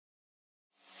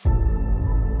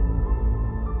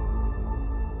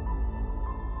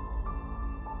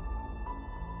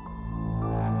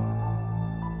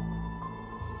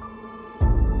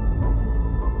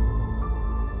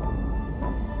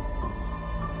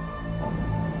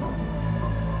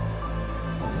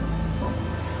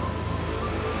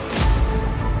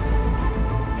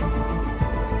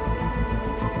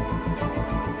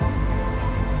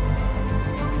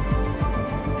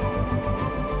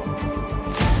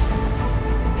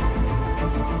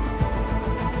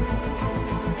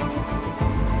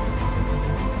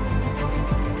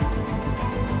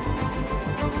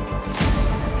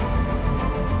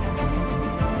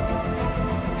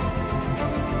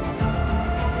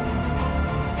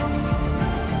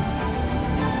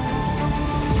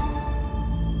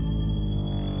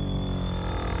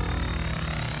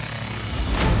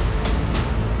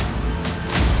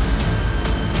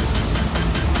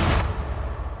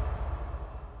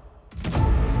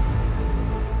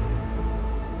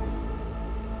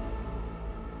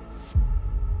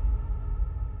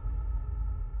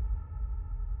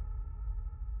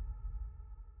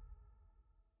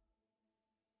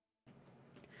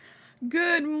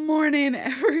Good morning,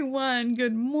 everyone.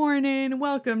 Good morning.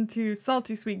 Welcome to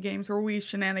Salty Sweet Games, where we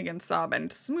shenanigan sob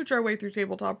and smooch our way through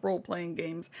tabletop role-playing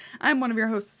games. I'm one of your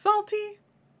hosts, Salty.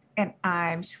 And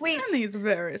I'm Sweet. And these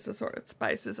various assorted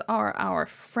spices are our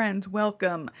friends.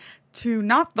 Welcome to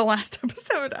not the last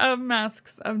episode of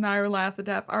Masks of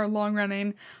Nyarlathotep, our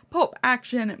long-running pulp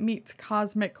action meets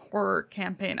cosmic horror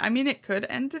campaign. I mean, it could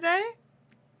end today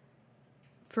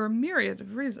for a myriad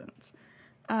of reasons.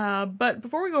 But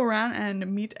before we go around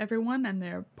and meet everyone and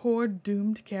their poor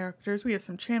doomed characters, we have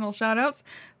some channel shoutouts.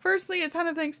 Firstly, a ton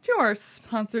of thanks to our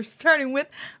sponsors, starting with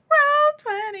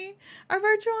Roll20, our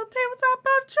virtual tabletop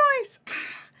of choice,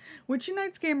 which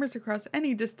unites gamers across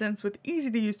any distance with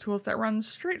easy-to-use tools that run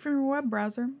straight from your web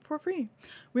browser for free.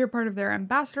 We are part of their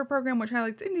ambassador program, which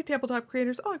highlights indie tabletop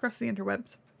creators all across the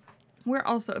interwebs. We're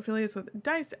also affiliates with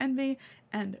Dice Envy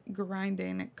and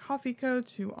Grinding Coffee Co.,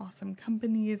 two awesome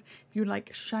companies. If you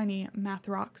like shiny math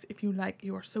rocks, if you like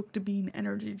your soaked bean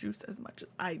energy juice as much as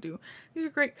I do, these are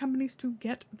great companies to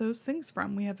get those things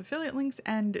from. We have affiliate links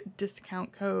and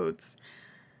discount codes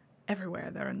everywhere.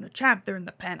 They're in the chat, they're in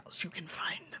the panels. You can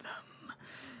find them.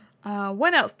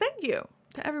 What else? Thank you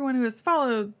to everyone who has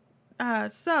followed,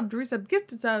 subbed, resubbed,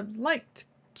 gifted subs, liked,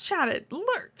 chatted,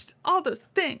 lurked, all those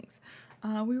things.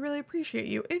 We really appreciate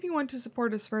you. If you want to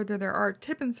support us further, there are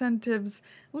tip incentives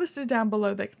listed down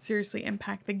below that can seriously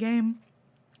impact the game.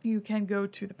 You can go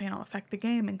to the panel Affect the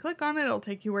Game and click on it. It'll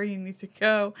take you where you need to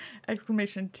go.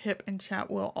 Exclamation tip in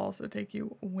chat will also take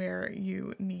you where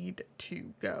you need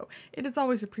to go. It is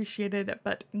always appreciated,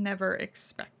 but never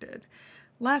expected.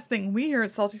 Last thing, we here at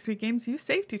Salty Sweet Games use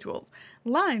safety tools,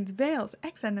 lines, veils,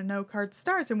 X and no cards,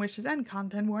 stars and wishes, and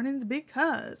content warnings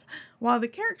because while the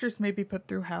characters may be put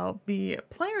through hell, the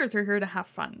players are here to have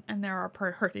fun, and they're our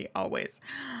priority always.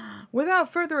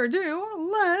 Without further ado,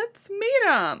 let's meet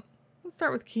them. Let's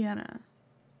start with Kienna.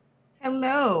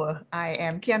 Hello, I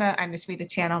am Kienna. I'm the Sweet of the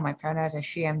channel. My pronouns are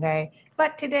she and they.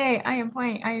 But today I am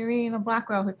playing Irene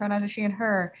Blackwell, whose pronouns are she and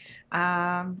her.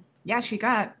 Yeah, she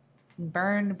got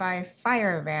burned by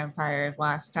fire vampires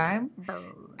last time.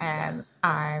 And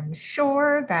I'm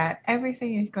sure that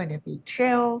everything is going to be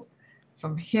chill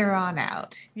from here on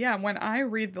out. Yeah, when I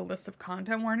read the list of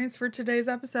content warnings for today's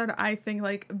episode, I think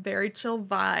like very chill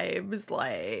vibes,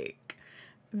 like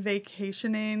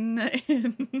vacationing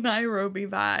in Nairobi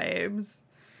vibes.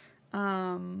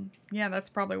 Yeah,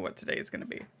 that's probably what today is going to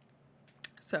be.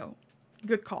 So,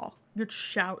 good call. Good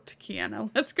shout, Kienna.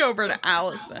 Let's go over to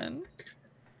Allison.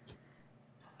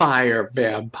 Fire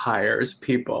vampires,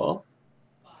 people.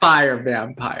 Fire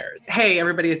vampires. Hey,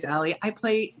 everybody, it's Allie. I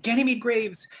play Ganymede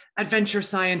Graves, adventure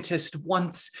scientist,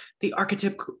 once the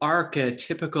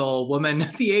archetypical woman,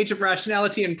 the age of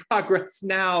rationality and progress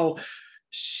now.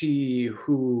 She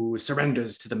who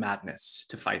surrenders to the madness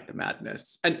to fight the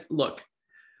madness. And look,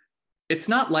 it's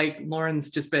not like Lauren's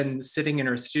just been sitting in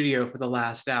her studio for the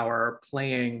last hour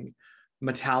playing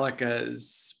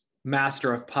Metallica's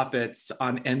Master of Puppets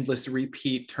on endless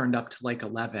repeat turned up to like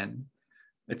 11.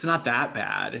 It's not that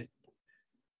bad.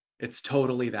 It's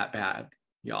totally that bad,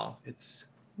 y'all.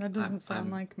 That doesn't sound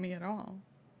like me at all.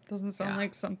 Doesn't sound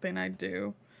like something I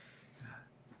do.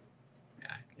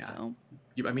 Yeah. So.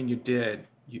 I mean, you did.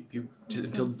 You just,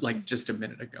 until like just a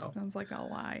minute ago. Sounds like a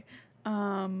lie.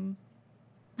 No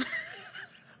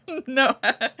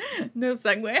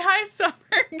segue. Hi, Summer.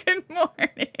 Good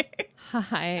morning.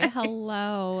 Hi,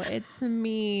 hello, it's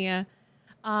me.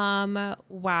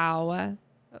 Wow.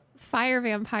 Fire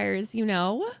vampires, you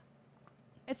know?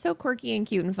 It's so quirky and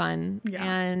cute and fun. Yeah.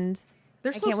 And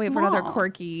They're I so can't wait for another small.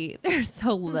 quirky. They're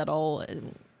so little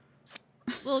and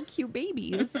little cute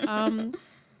babies. They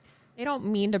don't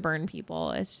mean to burn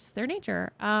people. It's just their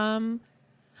nature.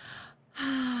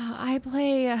 I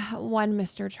play one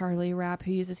Mr. Charlie Rapp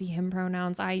who uses he, him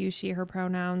pronouns. I use she, her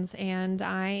pronouns. And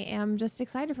I am just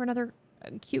excited for another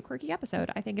cute, quirky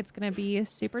episode. I think it's going to be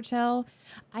super chill.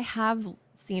 I have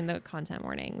seen the content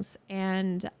warnings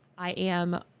and I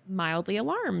am mildly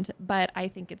alarmed, but I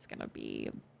think it's going to be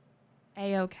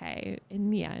a-okay in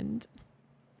the end.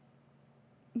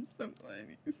 I'm so glad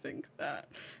you think that.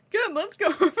 Good, let's go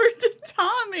over to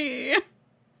Tommy.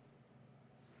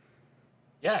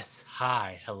 Yes.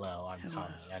 Hi. Hello. I'm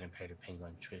Tommy, Unimpaired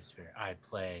Penguin Twister. I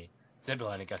play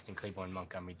Zebulon Augustine Claiborne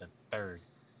Montgomery III.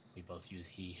 We both use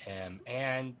he, him,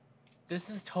 and this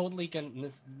is totally gonna.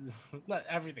 Not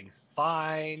everything's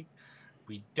fine.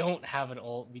 We don't have an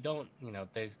old. We don't. You know,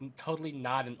 there's totally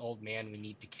not an old man we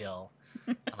need to kill.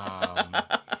 You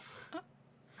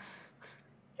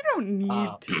don't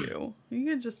need to. You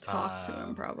can just talk to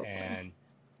him, probably. And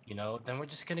you know, then we're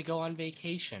just gonna go on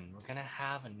vacation. We're gonna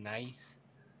have a nice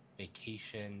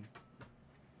vacation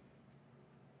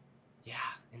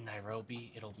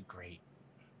Nairobi. It'll be great.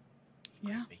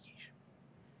 Yeah. Great vacation.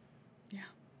 Yeah.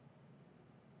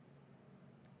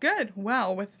 Good.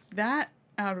 Well, with that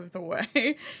out of the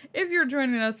way, if you're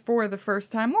joining us for the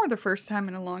first time or the first time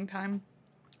in a long time,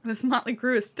 this motley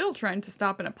crew is still trying to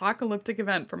stop an apocalyptic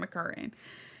event from occurring.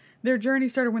 Their journey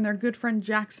started when their good friend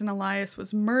Jackson Elias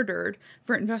was murdered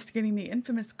for investigating the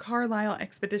infamous Carlisle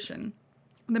expedition,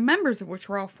 the members of which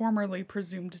were all formerly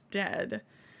presumed dead.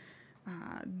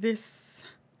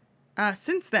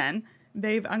 Since then,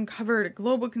 they've uncovered a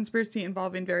global conspiracy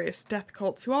involving various death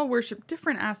cults who all worship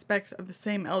different aspects of the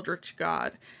same eldritch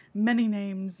god. Many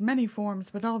names, many forms,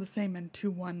 but all the same and to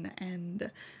one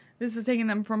end. This has taken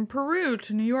them from Peru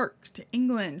to New York to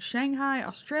England, Shanghai,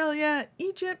 Australia,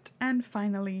 Egypt, and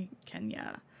finally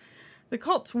Kenya. The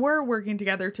cults were working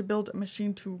together to build a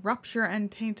machine to rupture and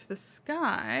taint the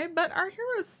sky, but our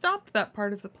heroes stopped that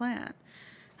part of the plan.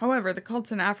 However, the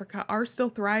cults in Africa are still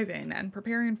thriving and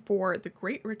preparing for the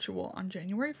Great Ritual on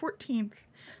January 14th,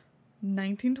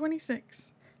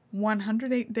 1926,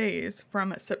 108 days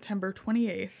from September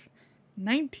 28th,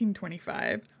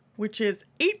 1925, which is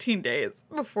 18 days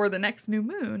before the next new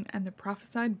moon and the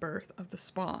prophesied birth of the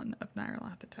spawn of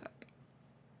Nyarlathotep.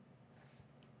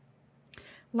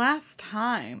 Last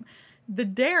time, the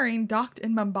Daring docked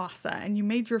in Mombasa and you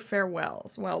made your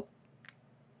farewells. Well,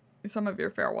 some of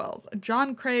your farewells.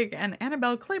 John Craig and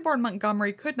Annabelle Claiborne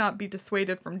Montgomery could not be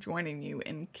dissuaded from joining you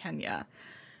in Kenya.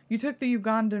 You took the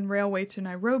Ugandan railway to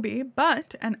Nairobi,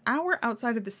 but an hour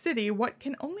outside of the city, what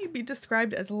can only be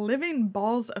described as living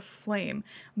balls of flame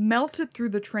melted through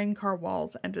the train car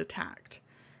walls and attacked.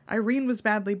 Irene was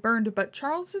badly burned, but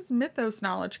Charles's mythos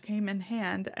knowledge came in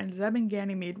hand, and Zeb and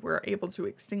Ganymede were able to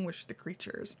extinguish the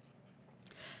creatures.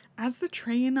 As the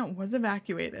train was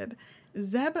evacuated,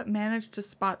 Zeb managed to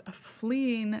spot a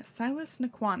fleeing Silas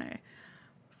Nakwane,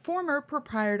 former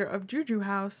proprietor of Juju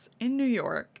House in New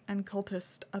York and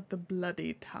cultist of the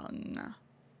Bloody Tongue.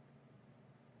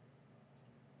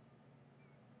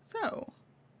 So,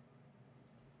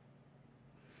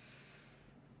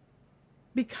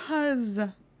 because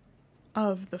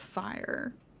of the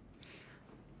fire,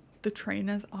 the train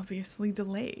is obviously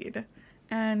delayed,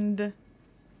 and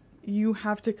you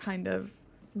have to kind of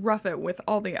rough it with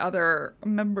all the other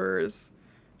members,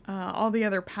 all the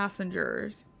other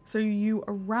passengers. So you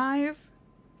arrive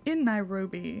in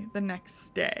Nairobi the next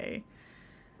day,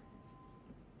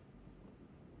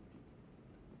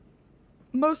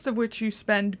 most of which you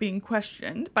spend being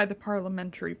questioned by the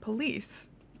parliamentary police.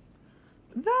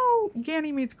 Though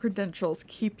Ganymede's credentials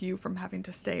keep you from having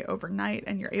to stay overnight,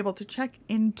 and you're able to check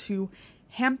into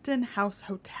Hampton House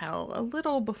Hotel a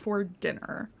little before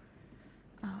dinner.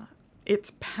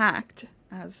 It's packed,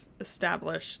 as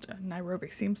established. Nairobi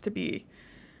seems to be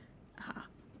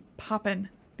poppin'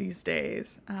 these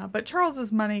days, but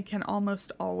Charles's money can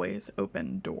almost always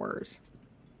open doors.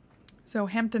 So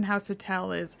Hampton House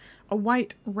Hotel is a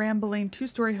white, rambling,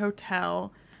 two-story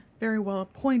hotel, very well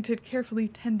appointed, carefully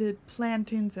tended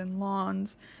plantings and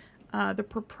lawns. The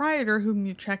proprietor, whom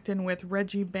you checked in with,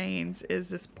 Reggie Baines, is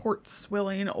this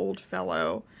port-swilling old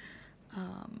fellow.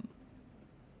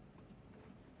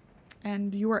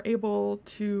 And you are able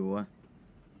to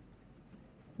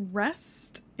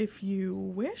rest if you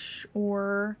wish,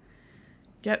 or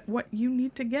get what you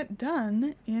need to get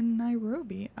done in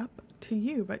Nairobi. Up to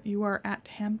you, but you are at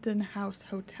Hampton House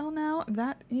Hotel now.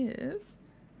 That is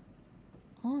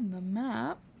on the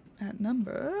map at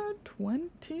number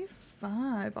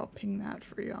 25. I'll ping that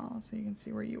for y'all so you can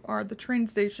see where you are. The train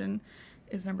station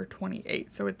is number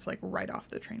 28, so it's like right off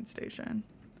the train station.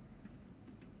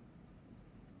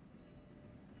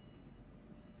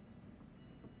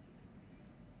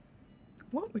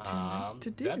 What would you like to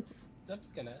do? Zeb's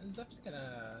gonna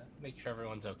make sure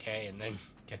everyone's okay and then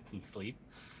get some sleep.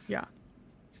 Yeah.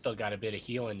 Still got a bit of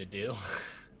healing to do.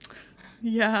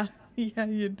 Yeah,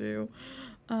 you do.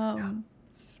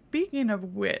 Speaking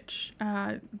of which,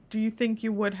 do you think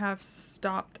you would have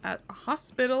stopped at a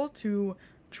hospital to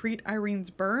treat Irene's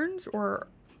burns, or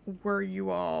were you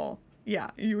all?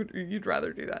 Yeah, you'd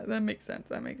rather do that. That makes sense.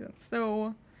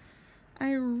 So,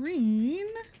 Irene.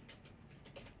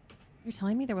 You're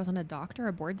telling me there wasn't a doctor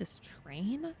aboard this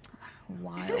train?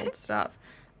 Wild stuff.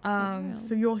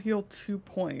 So you'll heal 2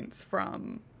 points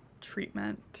from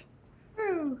treatment.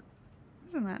 Woo.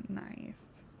 Isn't that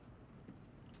nice?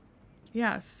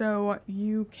 Yeah, so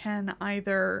you can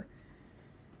either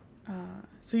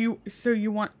so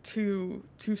you want to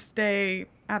stay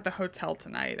at the hotel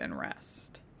tonight and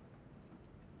rest.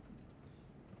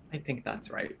 I think that's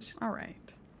right. All right.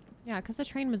 Yeah, because the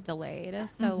train was delayed,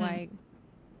 so like.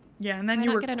 Yeah, and then Why you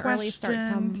not were get an early start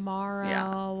questioned.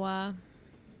 tomorrow?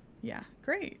 Yeah,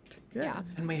 great. Good. Yeah.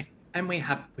 And we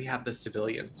have the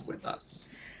civilians with us.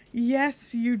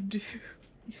 Yes, you do.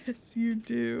 Yes, you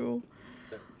do.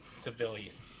 The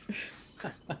civilians.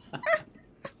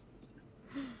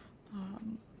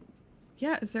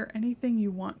 Yeah, is there anything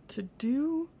you want to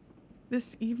do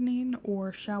this evening,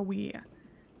 or shall we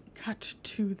cut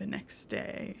to the next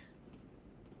day?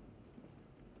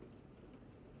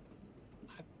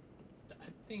 I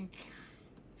think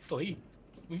sleep.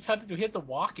 We had to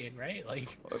walk in, right?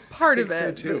 Like Part I of think so,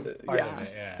 it. too. Part Yeah. of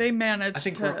it, yeah. They managed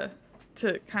think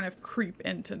to kind of creep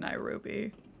into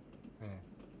Nairobi.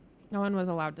 No one was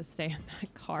allowed to stay in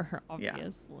that car,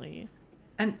 obviously.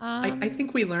 And I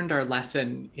think we learned our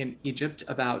lesson in Egypt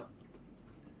about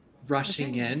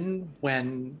rushing in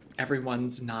when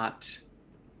everyone's not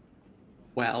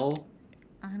well.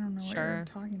 I don't know what Sure. you're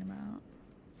talking about.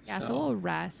 Yeah, so we'll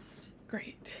rest.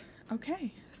 Great.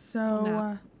 Okay. Well, So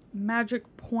now-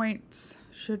 magic points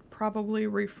should probably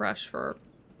refresh for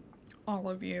all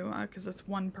of you because it's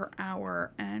 1 per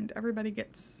hour, and everybody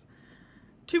gets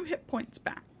 2 hit points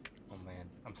back. Oh man,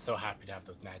 I'm so happy to have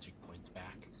those magic points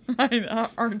back. I know,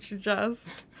 aren't you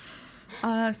just?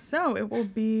 So it will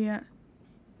be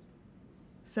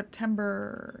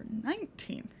September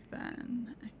 19th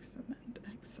then. Excellent,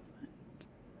 excellent.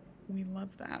 We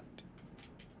love that.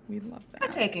 We love We're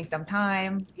that. taking some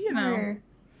time. You know. We're,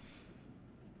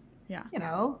 Yeah. you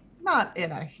know, not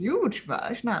in a huge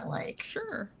rush, not like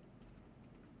Sure.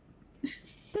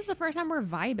 This is the first time we're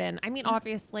vibing. I mean,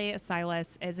 obviously,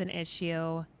 Silas is an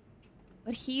issue,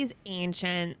 but he's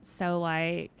ancient, so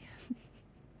like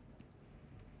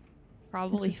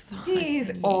probably fine.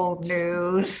 he's old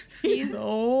news. He's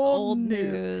old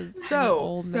news. So,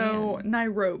 Old man.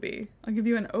 Nairobi. I'll give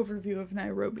you an overview of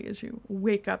Nairobi as you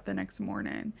wake up the next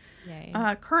morning. Yay.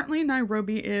 Currently,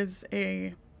 Nairobi is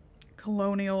a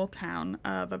colonial town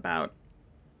of about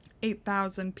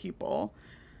 8,000 people.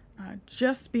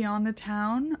 Just beyond the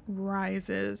town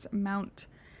rises Mount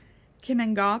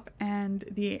Kienna and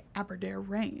the Aberdare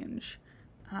Range.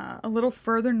 A little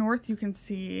further north, you can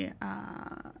see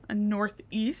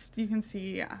northeast. You can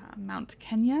see Mount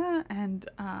Kenya, and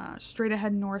straight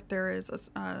ahead north there is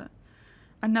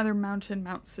another mountain,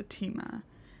 Mount Satima.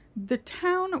 The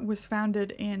town was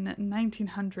founded in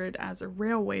 1900 as a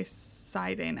railway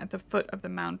siding at the foot of the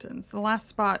mountains, the last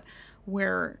spot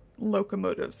where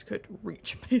locomotives could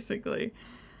reach, basically.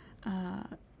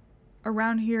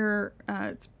 Around here,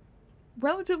 it's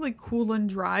relatively cool and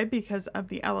dry because of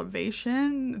the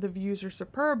elevation. The views are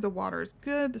superb, the water is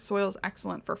good, the soil is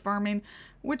excellent for farming,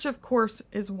 which of course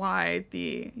is why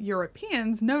the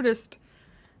Europeans noticed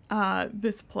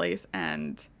this place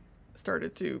and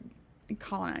started to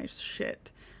colonize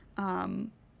shit.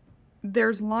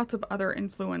 There's lots of other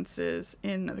influences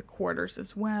in the quarters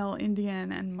as well,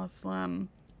 Indian and Muslim.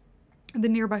 The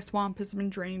nearby swamp has been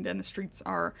drained and the streets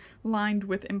are lined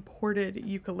with imported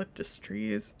eucalyptus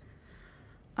trees.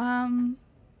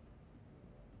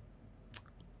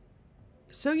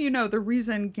 So you know, the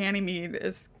reason Ganymede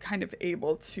is kind of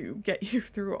able to get you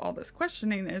through all this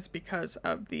questioning is because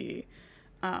of the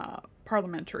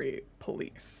parliamentary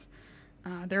police.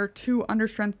 There are 2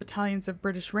 understrength battalions of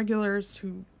British regulars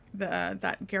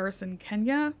that garrison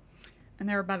Kenya, and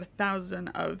there are about 1,000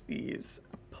 of these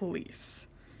police.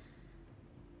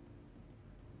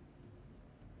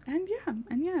 And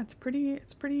yeah, it's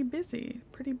pretty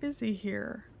busy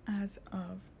here as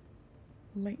of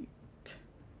late.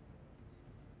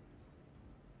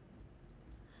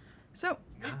 So,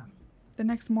 the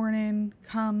next morning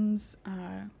comes,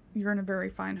 you're in a very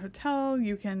fine hotel.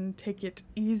 You can take it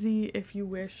easy if you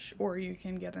wish, or you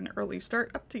can get an early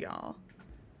start, up to y'all.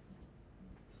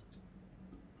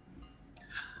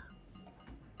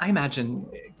 I imagine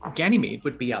Ganymede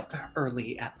would be up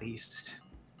early at least.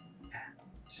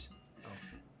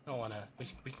 I wanna. We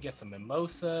can get some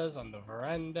mimosas on the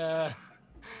veranda.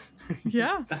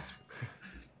 Yeah.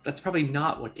 That's probably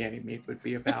not what Ganymede would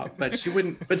be about, but she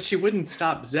wouldn't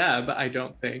stop Zeb, I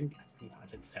don't think. That's not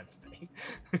a Zeb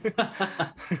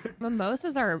thing.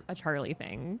 Mimosas are a Charlie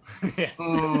thing. Yeah.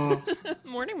 Oh,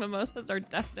 Morning mimosas are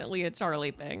definitely a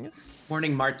Charlie thing.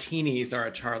 morning martinis are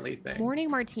a Charlie thing. Morning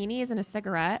martinis and a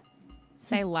cigarette.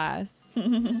 Say less.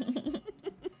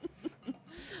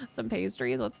 Some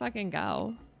pastries. Let's fucking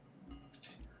go.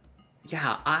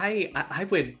 Yeah, I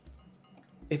would,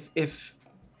 if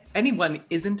anyone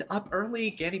isn't up early,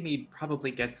 Ganymede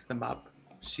probably gets them up.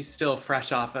 She's still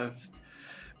fresh off of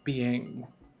being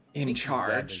in think Zeb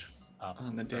charge is up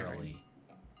on the dairy. early,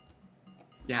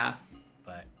 Yeah.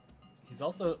 but he's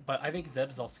also. But I think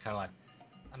Zeb's also kind of like.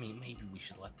 I mean, maybe we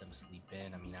should let them sleep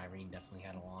in. I mean, Irene definitely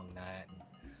had a long night.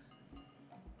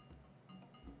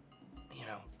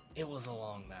 know, it was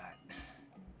along that.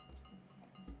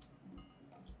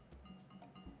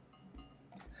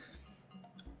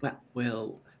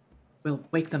 Well, we'll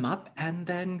wake them up and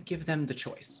then give them the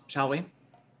choice, shall we?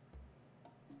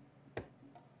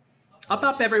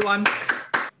 Up, everyone.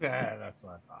 Yeah, that's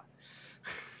what I thought.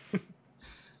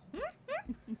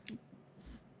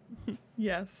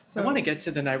 Yes. So I want to get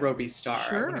to the Nairobi Star. I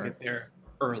want to Sure. get there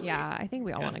early. Yeah, I think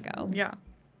we all want to go. Yeah.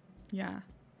 Yeah.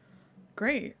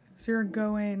 Great. So you're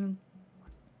going.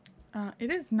 It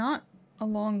is not a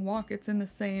long walk. It's in the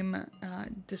same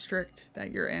district that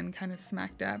you're in, kind of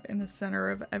smack dab in the center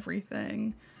of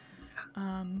everything. That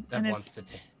and wants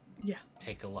it's to yeah.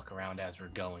 take a look around as we're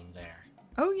going there.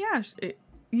 Oh yeah.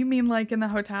 You mean like in the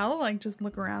hotel? Like just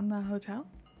look around the hotel?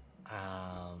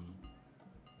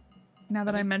 Now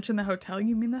that I mentioned the hotel,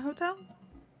 you mean the hotel?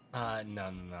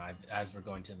 No. As we're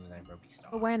going to the Nairobi Star.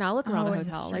 But why not look around Oh, the I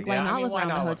hotel? see. Like, why Yeah, I not mean, look why around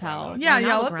the not look hotel? around the Yeah, Why not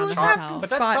yeah. look Let's around the have hotel? some But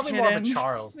that's spot probably more of a hiddens.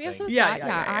 Charles We have some thing. Yeah, spot.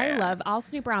 yeah, yeah, yeah. I'll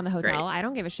snoop around the hotel. Great. I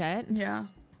don't give a shit. Yeah.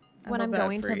 I When love I'm that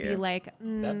going for to you. be like,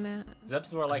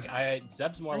 Zeb's more like I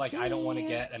don't want to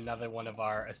Okay. get another one of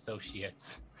our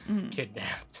associates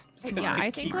kidnapped. Smart. yeah, I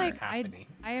Keep think it like happening.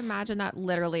 I imagine that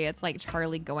literally it's like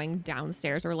Charlie going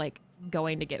downstairs or like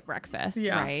going to get breakfast,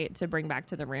 Yeah. right? To bring back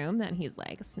to the room. And he's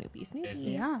like, Snoopy.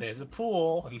 Yeah. There's a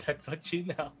pool, and that's what you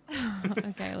know.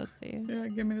 Okay, let's see. Yeah,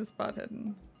 give me the spot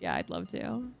hidden. Yeah, I'd love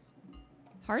to.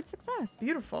 Hard success.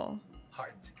 Beautiful.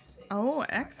 Hard success. Oh,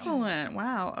 excellent.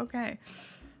 Wow. Okay.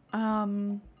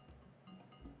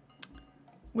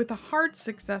 With a hard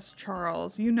success,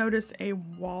 Charles, you notice a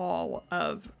wall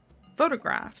of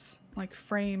photographs, like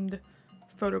framed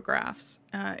photographs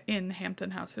in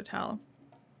Hampton House Hotel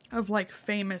of like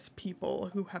famous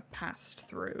people who have passed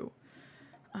through.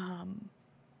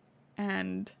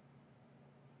 And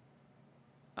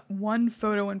one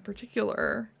photo in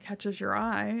particular catches your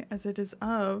eye as it is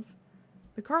of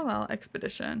the Carlisle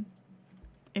expedition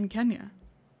in Kenya.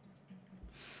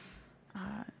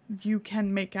 You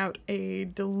can make out a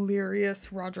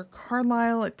delirious Roger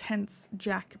Carlyle, a tense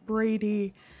Jack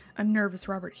Brady, a nervous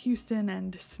Robert Houston,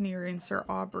 and sneering Sir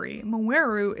Aubrey.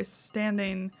 Mweru is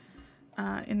standing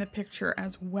in the picture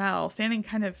as well, standing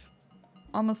kind of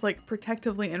almost like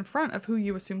protectively in front of who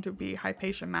you assume to be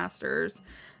Hypatia Masters,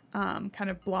 kind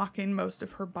of blocking most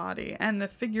of her body. And the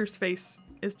figure's face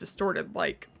is distorted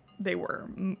like they were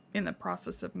in the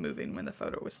process of moving when the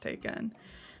photo was taken.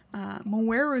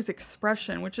 Mweru's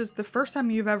expression, which is the first time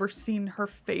you've ever seen her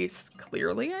face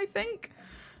clearly, I think.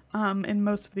 In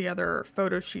most of the other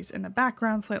photos, she's in the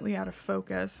background, slightly out of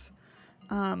focus.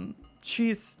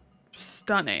 She's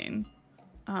stunning.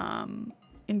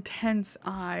 Intense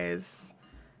eyes,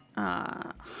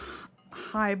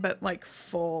 high but like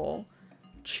full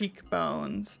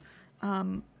cheekbones.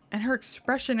 And her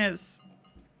expression is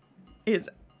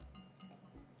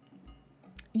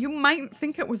you might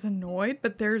think it was annoyed,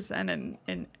 but there's an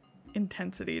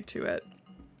intensity to it.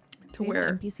 To We have where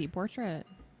an NPC portrait.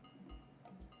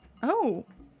 Oh,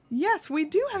 yes, we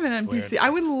do have an swear NPC. to I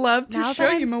would love to Now show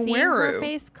that you I'm seeing her Mweru.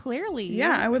 face clearly.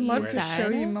 Yeah, I would love Swear to to show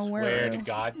you God. Swear to Mweru.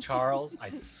 God, Charles. I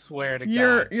swear to God,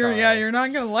 You're Charles. you're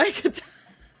not gonna like it.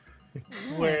 I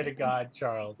swear to God,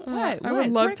 Charles. What? I What?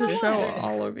 would love Swear to to show God.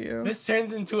 all of you. This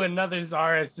turns into another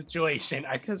Zara situation.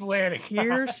 I 'Cause swear to God.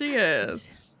 here she is.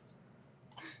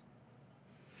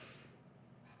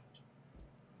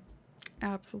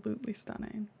 Absolutely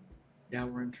stunning. Yeah,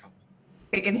 we're in trouble.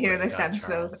 We can hear Oh my the God, sense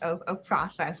Charles. of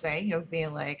processing, of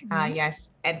being like, Mhm. yes,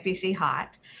 NPC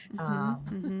hot.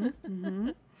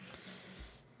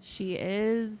 She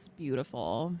is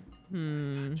beautiful.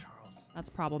 Charles. That's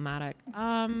problematic.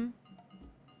 I'm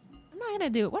not gonna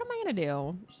do it. What am I gonna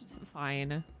do? She's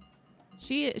fine.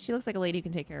 She looks like a lady who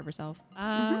can take care of herself.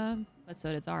 But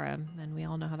so did Zara, and we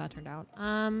all know how that turned out.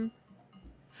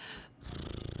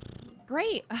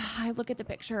 Great. I look at the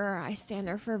picture. I stand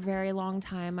there for a very long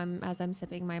time as I'm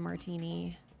sipping my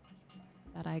martini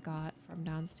that I got from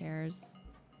downstairs.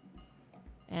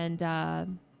 And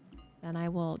then I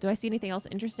will. Do I see anything else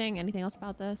interesting? Anything else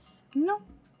about this? No.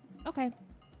 Okay.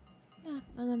 Yeah,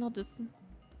 and then I'll just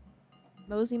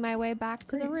mosey my way back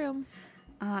to the Great. room.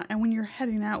 And when you're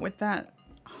heading out with that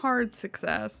hard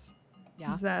success,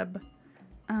 Yeah. Zeb,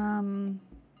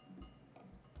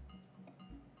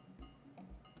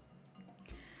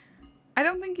 I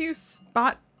don't think you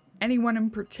spot anyone in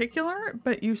particular,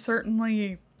 but you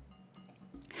certainly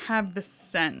have the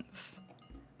sense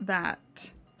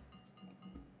that,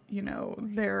 you know,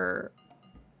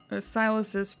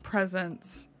 Silas's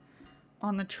presence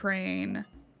on the train,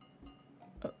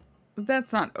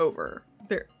 that's not over.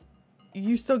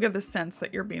 you still get the sense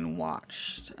that you're being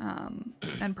watched,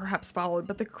 and perhaps followed,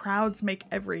 but the crowds make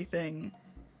everything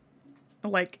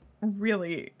like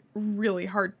really, really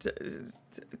hard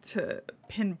to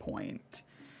pinpoint.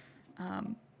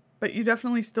 But you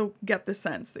definitely still get the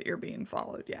sense that you're being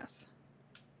followed. Yes.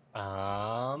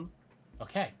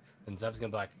 Okay. Then Zeb's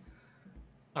gonna be like,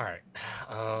 all right.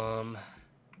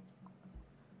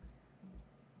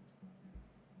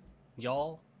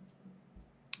 Y'all,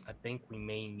 I think we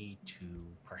may need to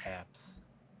perhaps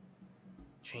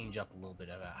change up a little bit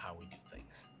about how we do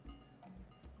things.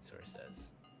 Sort of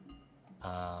says.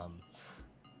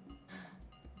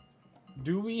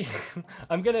 Do we?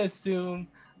 I'm gonna assume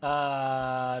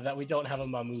that we don't have a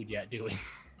Mahmood yet, do we?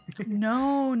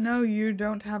 No, you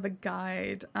don't have a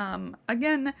guide.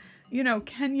 Again, you know,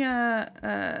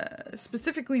 Kenya,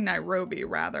 specifically Nairobi,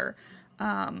 rather,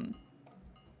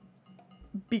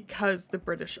 because the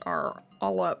British are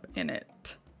all up in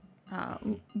it.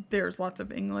 There's lots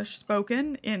of English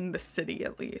spoken in the city,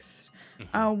 at least.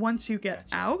 Once you get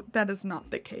out, that is not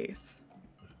the case.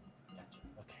 Gotcha.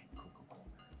 Okay,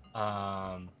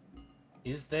 cool.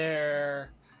 Is there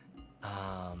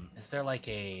like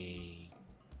a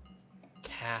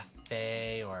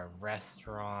cafe or a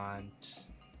restaurant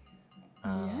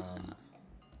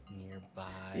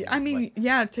nearby? I mean,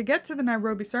 to get to the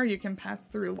Nairobi Star, you can pass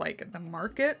through like the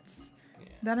markets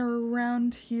that are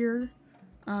around here.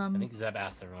 I think Zeb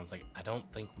asked everyone's like, I don't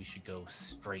think we should go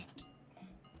straight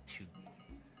to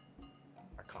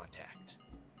our contact.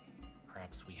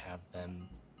 Perhaps we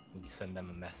send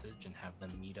them a message and have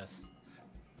them meet us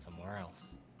somewhere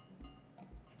else.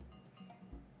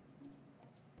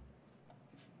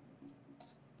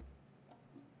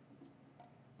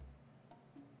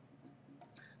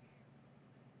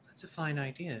 That's a fine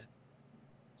idea.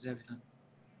 Zebulon.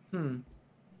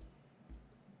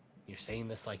 You're saying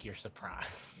this like you're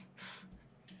surprised.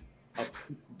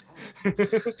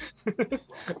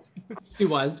 She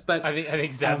was, but I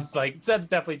think Zeb's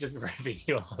definitely just ripping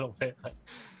you a little bit. Like,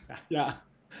 yeah.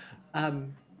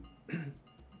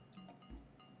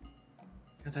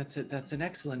 That's an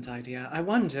excellent idea. I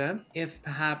wonder if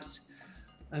perhaps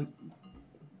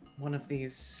one of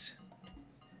these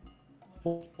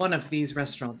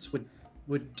restaurants would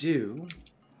do.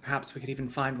 Perhaps we could even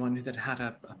find one that had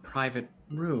a private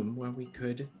room where we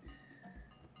could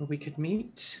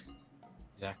meet.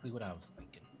 exactly what I was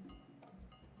thinking.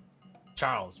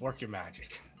 Charles, work your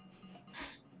magic.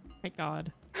 My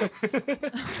God.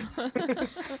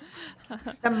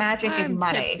 The magic is I'm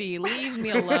money. tipsy. Leave me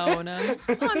alone.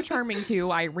 I'm charming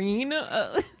too, Irene.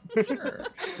 Sure.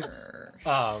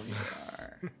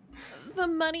 The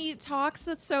money talks,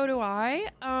 but so do I.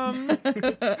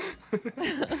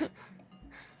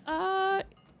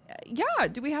 Yeah.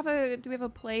 Do we have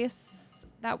a place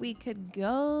that we could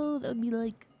go that would be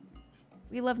like?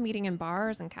 We love meeting in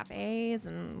bars and cafes,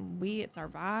 and it's our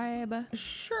vibe.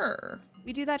 Sure.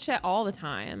 We do that shit all the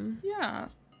time. Yeah.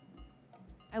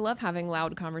 I love having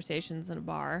loud conversations in a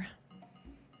bar.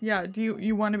 Yeah. Do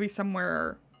you want to be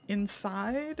somewhere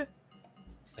inside?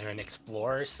 Is there an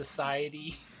explorer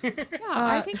society? Yeah,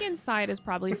 I think inside is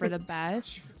probably for the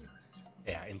best.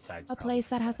 Yeah, inside. A place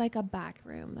that has like a back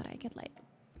room that I could like.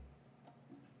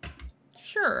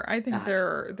 Sure. I think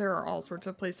there are all sorts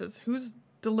of places. Who's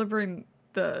delivering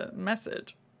the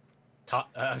message?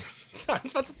 I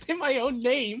was about to say my own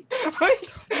name.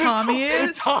 Tommy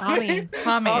is? Tommy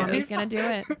Tommy is gonna do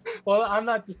it. Well, I'm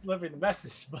not just delivering the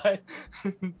message, but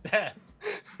Zeb.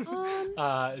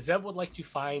 Zeb would like to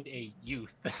find a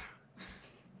youth.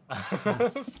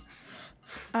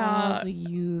 The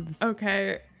youths.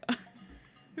 Okay.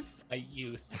 A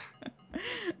youth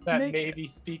that maybe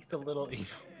speaks a little English.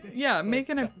 Yeah, make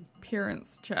an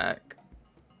appearance check.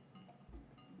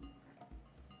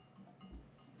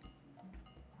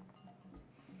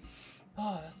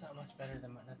 Oh, that's not much better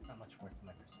than that's not much worse than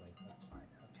my persuade, so that's fine.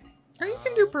 Okay. Or you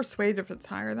can do persuade if it's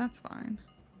higher, that's fine.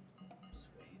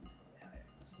 Persuade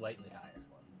slightly higher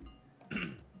for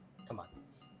me. Come on.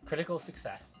 Critical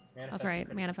success. That's right.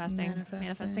 Critical.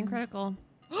 Manifesting critical.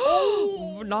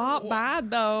 Not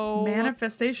bad though.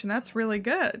 Manifestation, that's really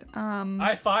good.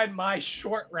 I find my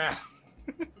short round.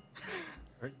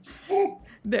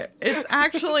 It's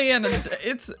actually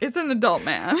it's an adult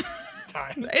man.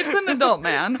 Time. It's an adult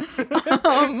man.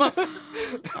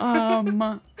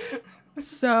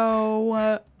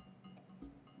 So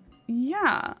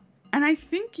yeah, and I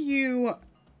think you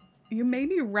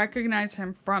maybe recognize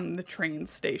him from the train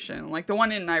station, like the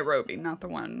one in Nairobi, not the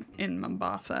one in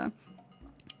Mombasa.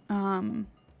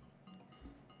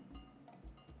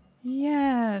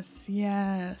 Yes,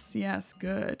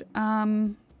 good.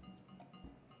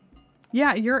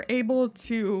 yeah, you're able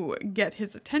to get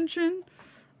his attention.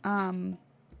 And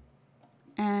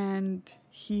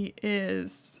he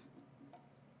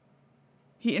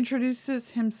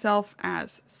introduces himself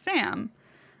as Sam.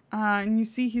 And you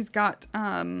see he's got,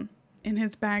 in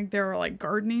his bag, there are like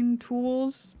gardening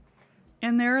tools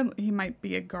in there. He might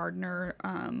be a gardener.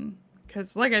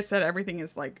 Because like I said, everything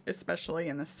is like, especially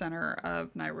in the center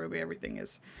of Nairobi, everything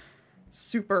is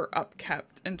super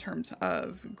upkept in terms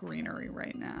of greenery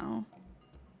right now.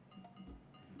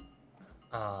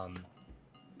 I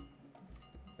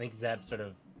think Zeb sort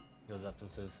of goes up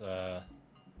and says,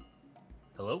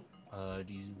 hello?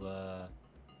 Do you,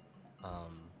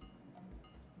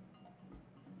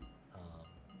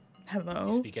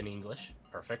 Hello? you speak any English?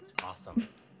 Perfect. Awesome.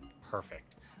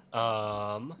 Perfect.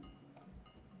 How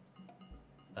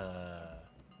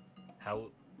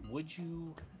would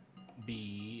you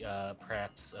be,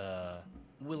 perhaps,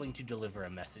 willing to deliver a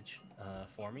message,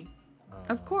 for me?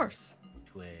 Of course.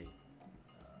 To a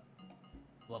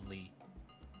lovely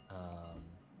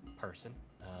person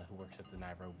who works at the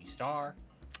Nairobi Star,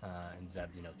 and Zeb,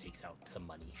 takes out some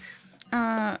money.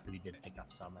 We did pick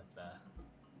up some at the.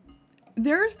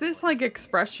 There's this like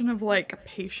expression of like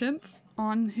patience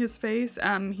on his face.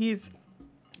 He's,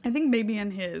 I think maybe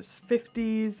in his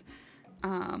 50s,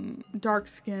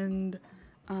 dark-skinned,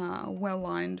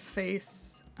 well-lined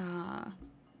face.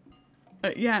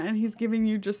 Yeah, and he's giving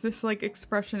you just this like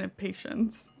expression of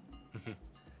patience.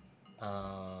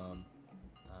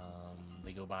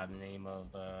 They go by the name of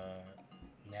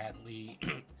Natalie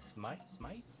Smith.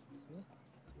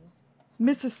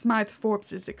 Mrs. Smythe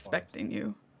Forbes is expecting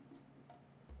you.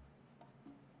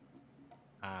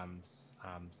 I'm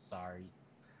sorry.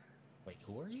 Wait,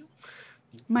 who are you?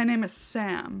 My name is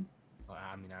Sam. Well,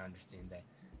 I mean, I understand that.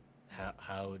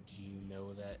 How do you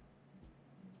know that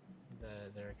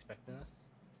they're expecting us?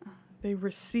 They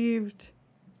received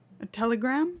a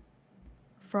telegram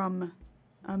from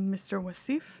Mr.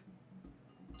 Wasif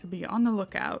to be on the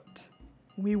lookout.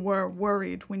 We were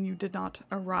worried when you did not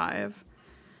arrive,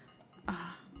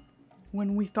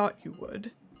 when we thought you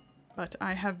would, but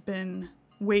I have been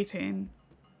waiting,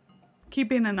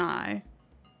 keeping an eye,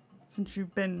 since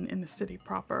you've been in the city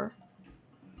proper.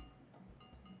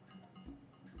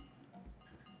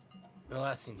 Well,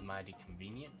 that seems mighty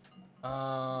convenient.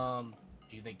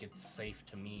 Do you think it's safe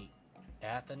to meet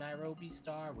at the Nairobi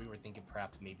Star? We were thinking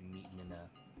perhaps maybe meeting in a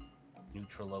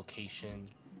neutral location,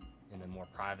 in a more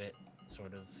private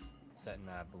sort of setting.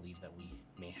 I believe that we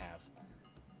may have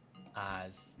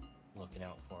eyes looking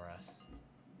out for us.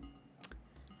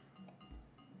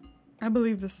 I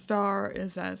believe the Star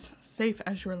is as safe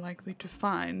as you're likely to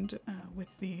find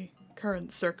with the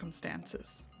current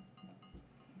circumstances.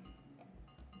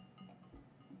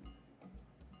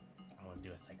 I want to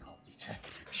do a psychology check.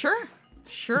 Sure.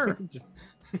 Just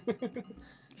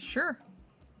Sure.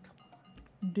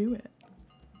 Do it.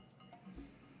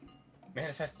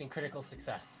 manifesting critical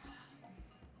success.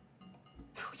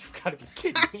 You've got to be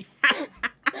kidding me.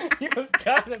 You've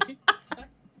got to be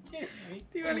kidding me.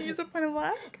 Do you want to use a point of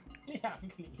luck? Yeah, I'm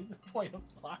gonna use a point of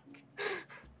luck.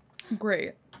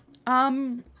 Great.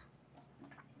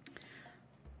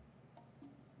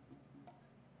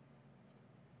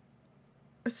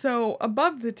 So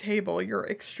above the table, your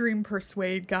extreme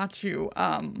persuade got you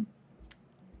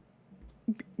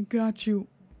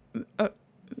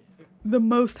the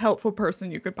most helpful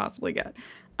person you could possibly get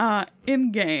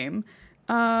in game.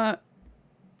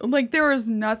 Like there is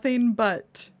nothing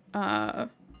but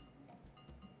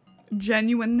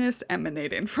genuineness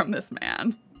emanating from this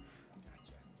man.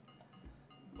 Gotcha.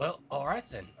 Well, all right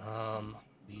then.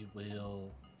 We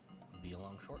will be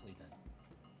along shortly then.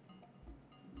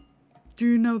 Do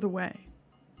you know the way?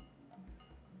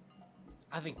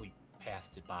 I think we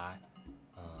passed it by,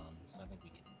 so I think we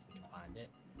can find it.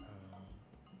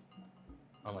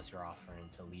 Unless you're offering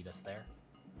to lead us there.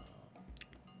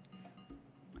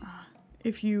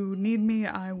 If you need me,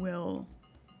 I will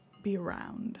be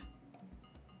around.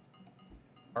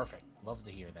 Perfect. Love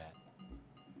to hear that.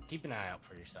 Keep an eye out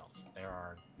for yourself. There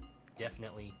are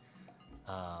definitely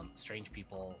strange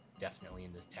people definitely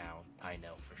in this town. I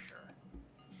know for sure.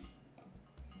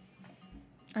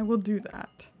 I will do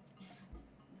that.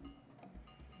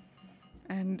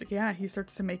 And yeah, he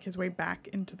starts to make his way back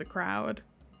into the crowd.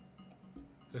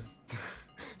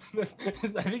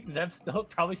 I think Zeb's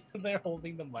probably still there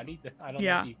holding the money. I don't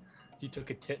know if he took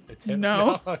a tip.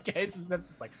 No. Okay, so Zeb's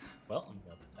just like, well, I'm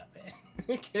gonna put that back.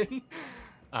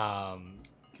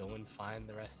 Go and find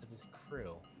the rest of his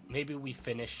crew. Maybe we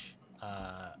finish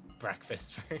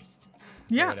breakfast first.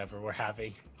 Yeah. Or whatever we're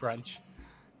having, brunch.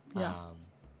 Yeah.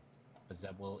 But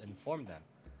Zeb will inform them.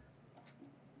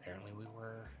 apparently we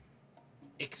were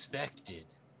expected.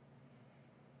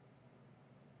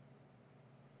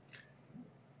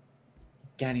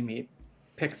 Ganymede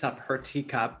picks up her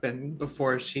teacup, and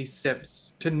before she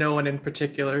sips, to no one in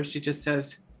particular, she just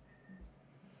says,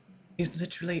 "Is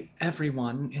literally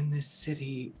everyone in this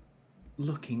city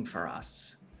looking for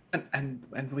us?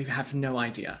 And we have no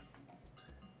idea."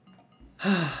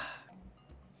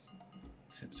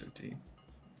 Sips her tea.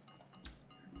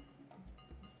 All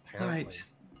Apparently. right,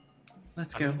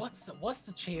 let's I go. mean, what's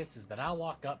the chances that I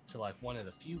walk up to like one of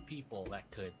the few people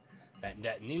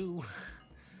that knew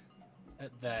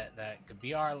that could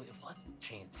be our, what's the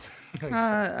chance?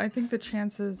 I think the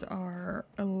chances are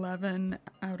 11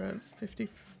 out of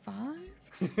 55?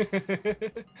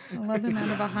 11 out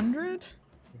of 100,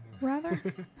 rather?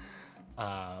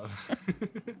 Yeah,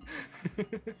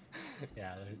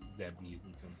 there's Zeb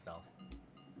musing to himself.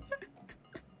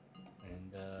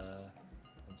 And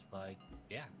it's like,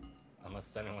 yeah,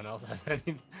 unless anyone else has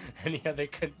any other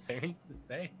concerns to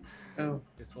say,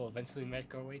 this will eventually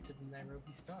make our way to the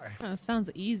Nairobi Star. Oh, sounds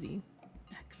easy.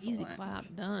 Excellent. Easy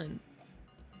clap, done.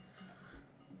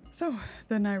 So,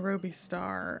 the Nairobi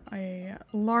Star, a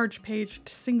large-paged,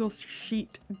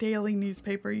 single-sheet daily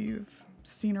newspaper you've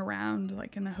seen around,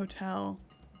 like in the hotel.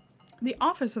 The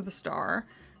office of the Star,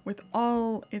 with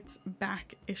all its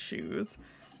back issues,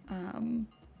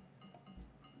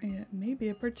 it may be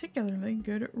a particularly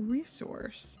good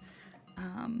resource.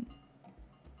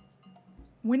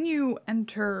 When you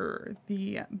enter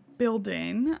the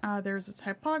building, there's a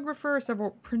typographer,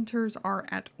 several printers are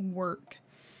at work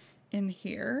in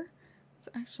here. It's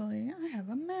actually, I have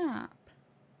a map.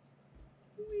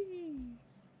 Whee!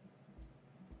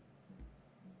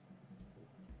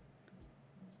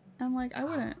 And like, I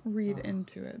wouldn't read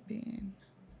into it being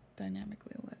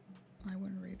dynamically lit. I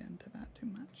wouldn't read into that too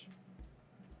much.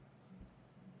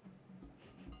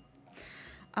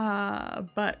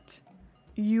 But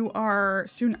you are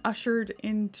soon ushered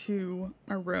into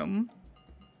a room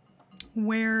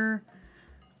where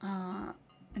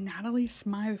Natalie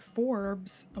Smythe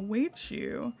Forbes awaits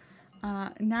you.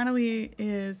 Natalie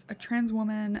is a trans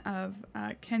woman of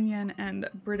Kenyan and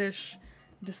British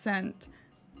descent.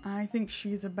 I think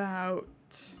she's in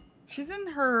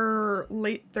her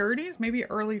late 30s, maybe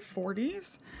early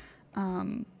 40s.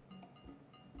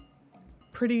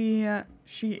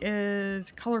 She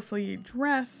is colorfully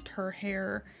dressed. Her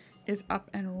hair is up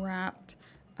and wrapped.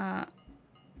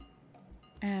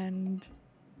 And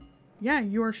yeah,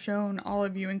 you are shown, all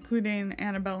of you, including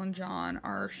Annabelle and John,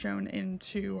 are shown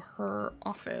into her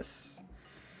office.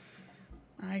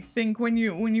 I think when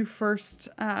you first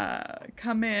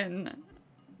come in,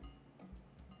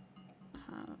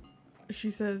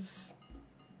 she says,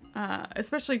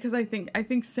 especially because I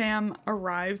think Sam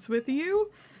arrives with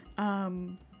you.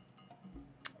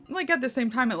 Like at the same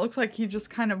time, it looks like he just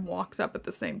kind of walks up at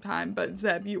the same time, but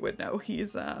Zeb, you would know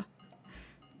he's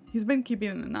been keeping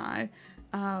an eye.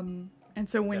 And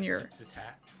so when you're, tips his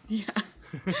hat. yeah,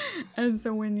 and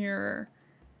so when you're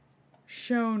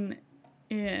shown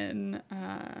in,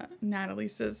 Natalie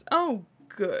says, "Oh,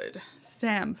 good,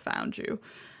 Sam found you.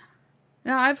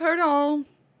 Now I've heard all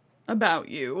about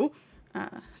you.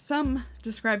 Some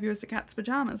describe you as a cat's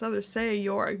pajamas. Others say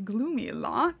you're a gloomy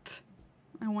lot.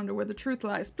 I wonder where the truth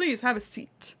lies. Please have a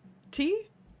seat. Tea?"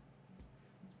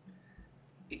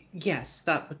 Yes,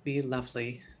 that would be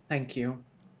lovely. Thank you.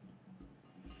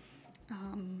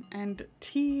 And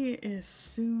tea is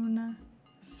soon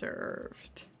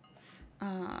served.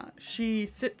 She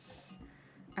sits,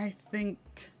 I think,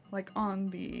 like on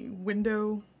the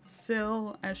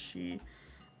windowsill as she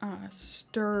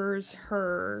stirs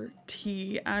her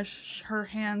tea, as her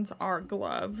hands are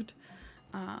gloved.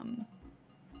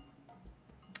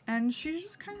 And she's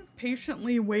just kind of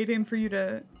patiently waiting for you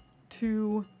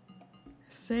to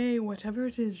say whatever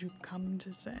it is you've come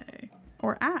to say.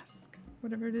 Or ask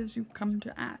whatever it is you've come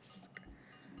to ask.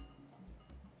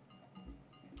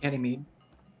 Ganymede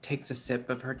takes a sip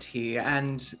of her tea,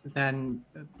 and then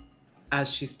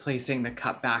as she's placing the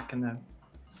cup back in the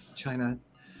china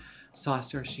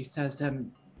saucer, she says,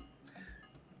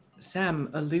 Sam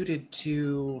alluded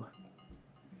to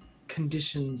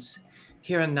conditions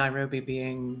here in Nairobi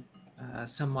being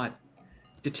somewhat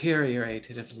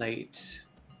deteriorated of late.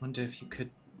 Wonder if you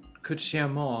could share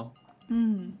more.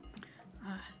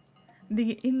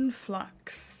 The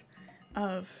influx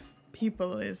of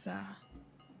people is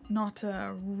not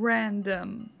a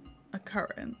random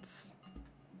occurrence.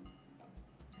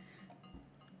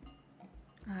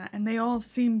 And they all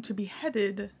seem to be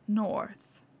headed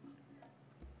north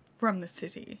from the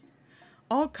city.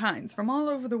 All kinds from all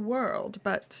over the world,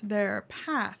 but their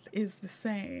path is the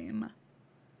same.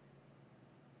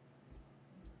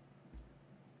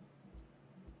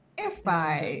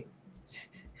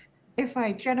 if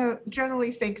I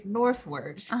generally think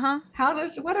northwards,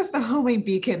 what is the homing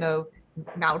beacon of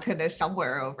mountain is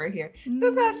somewhere over here?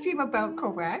 Does that seem about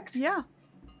correct? Yeah.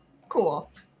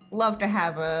 Cool. Love to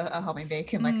have a homing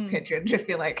beacon like a pigeon. Just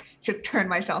feel like to turn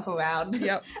myself around.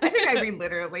 Yep. I think Irene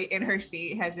literally in her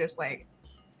seat has just like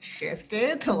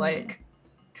shifted to like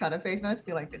kind of face notes.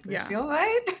 Feel like, does this feel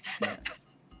right? Yes.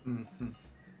 Mm-hmm.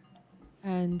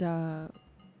 And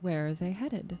where are they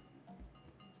headed?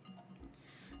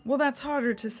 Well, that's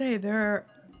harder to say. They're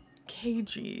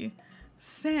cagey.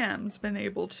 Sam's been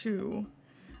able to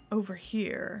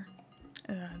overhear.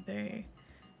 They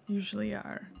usually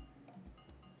are.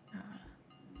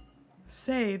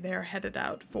 Say they're headed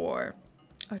out for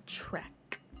a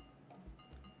trek.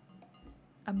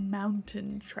 A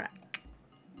mountain trek.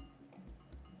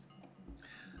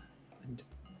 And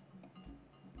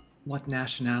what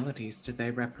nationalities do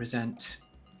they represent?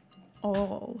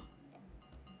 All.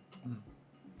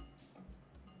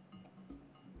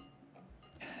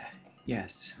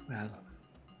 Yes, well,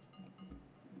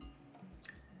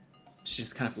 she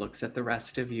just kind of looks at the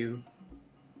rest of you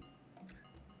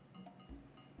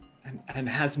and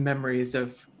has memories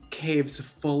of caves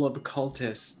full of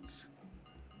cultists.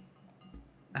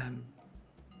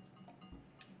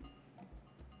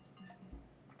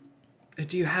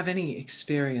 Do you have any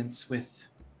experience with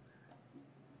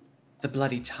the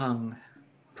Bloody Tongue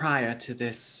prior to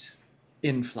this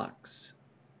influx?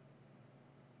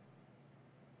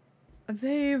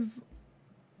 They've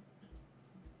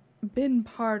been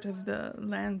part of the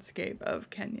landscape of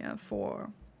Kenya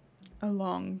for a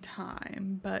long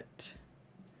time, but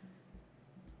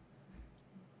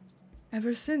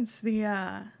ever since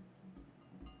the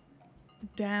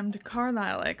damned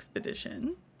Carlisle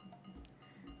expedition,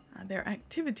 their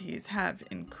activities have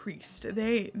increased.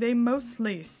 They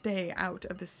mostly stay out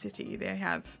of the city. They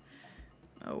have,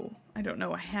 I don't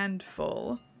know, a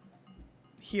handful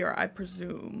here, I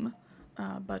presume.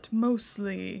 But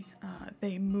mostly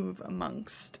they move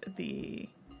amongst the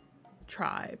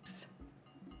tribes.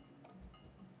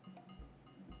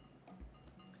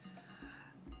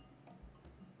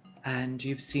 And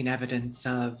you've seen evidence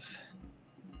of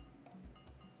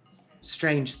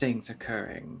strange things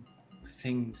occurring.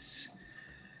 Things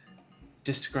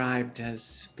described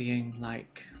as being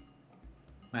like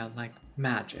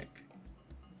magic.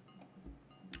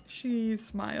 She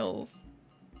smiles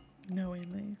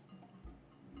knowingly.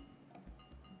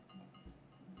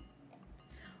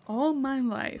 All my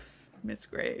life, Miss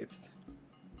Graves.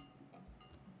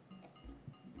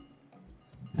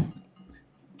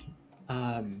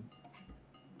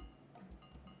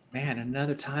 Man,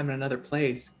 another time and another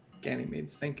place,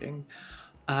 Ganymede's thinking.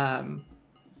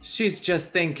 She's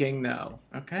just thinking though,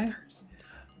 okay?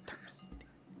 Thirsty.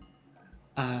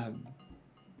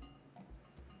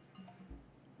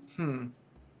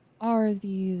 Are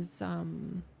these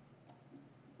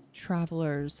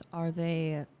travelers, are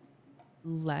they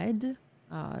led?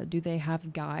 Do they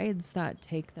have guides that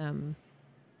take them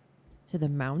to the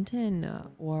mountain,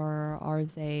 or are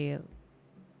they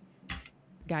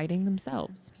guiding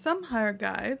themselves? Some hire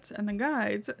guides, and the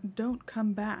guides don't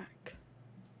come back.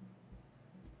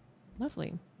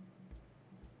 Lovely.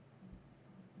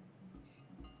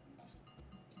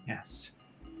 Yes.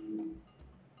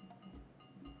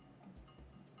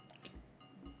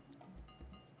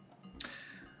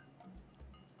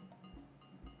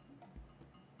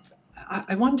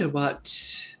 I wonder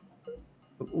what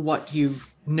you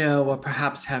know or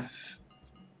perhaps have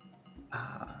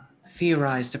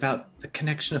theorized about the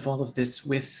connection of all of this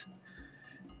with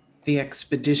the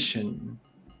expedition.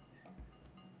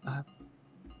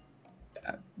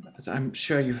 As I'm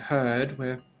sure you've heard,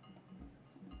 we're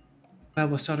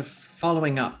sort of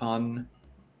following up on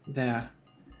their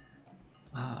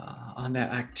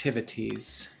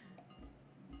activities.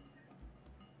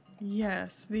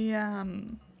 Yes, the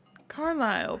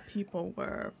Carlisle people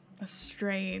were a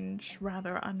strange,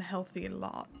 rather unhealthy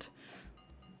lot.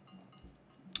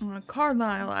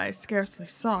 Carlisle I scarcely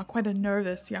saw, quite a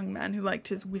nervous young man who liked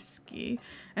his whiskey,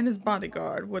 and his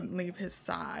bodyguard wouldn't leave his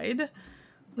side.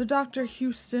 The Dr.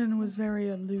 Houston was very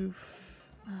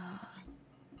aloof.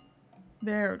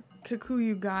 Their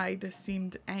Kikuyu guide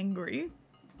seemed angry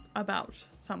about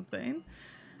something.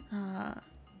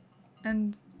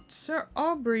 And Sir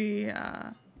Aubrey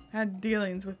had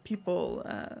dealings with people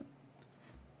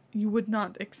you would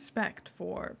not expect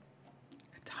for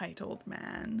a titled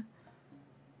man.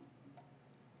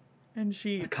 And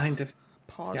she What kind of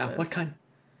pauses. Yeah,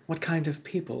 what kind of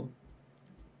people?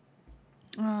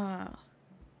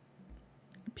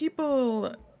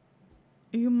 People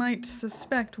you might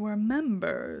suspect were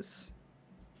members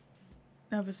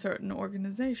of a certain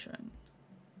organization.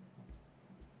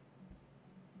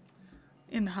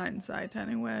 In hindsight,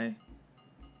 anyway.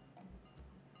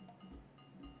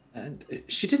 And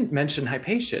she didn't mention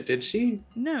Hypatia, did she?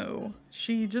 No,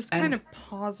 she just kind of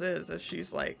pauses as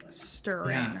she's like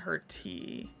stirring Yeah. her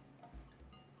tea.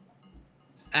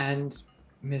 And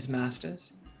Ms.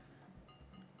 Masters?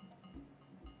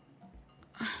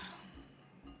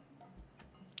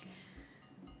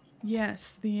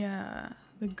 Yes, the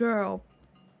girl,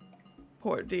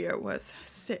 poor dear, was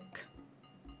sick.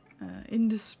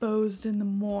 Indisposed in the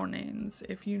mornings,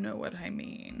 if you know what I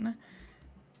mean.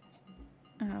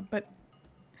 But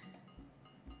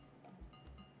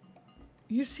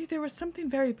you see, there was something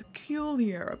very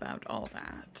peculiar about all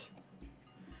that.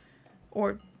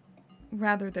 Or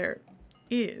rather, there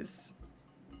is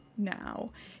now.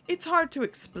 It's hard to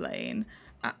explain.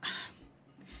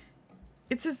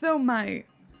 It's as though my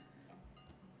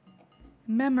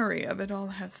memory of it all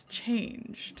has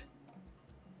changed.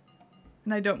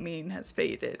 And I don't mean has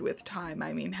faded with time,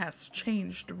 I mean has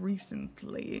changed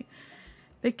recently.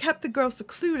 They kept the girl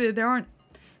secluded. There aren't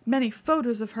many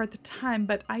photos of her at the time,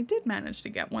 but I did manage to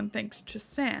get one thanks to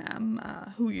Sam,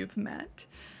 who you've met.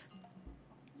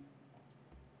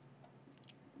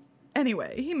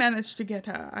 Anyway, he managed to get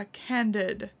a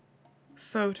candid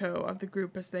photo of the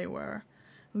group as they were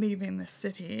leaving the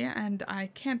city, and I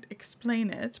can't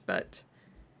explain it, but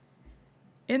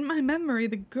in my memory,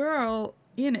 the girl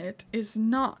in it is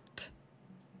not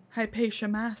Hypatia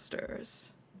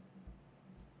Masters.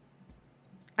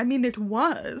 I mean, it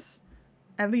was.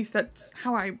 At least that's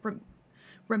how I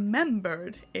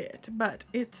remembered it, but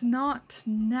it's not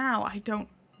now, I don't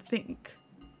think.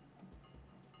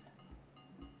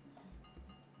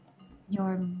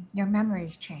 Your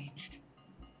memory's changed.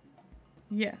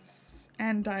 Yes,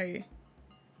 and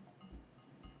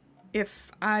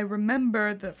if I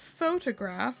remember the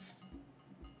photograph,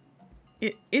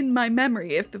 in my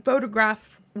memory, if the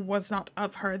photograph was not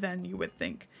of her, then you would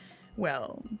think,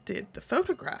 well, did the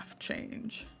photograph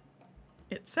change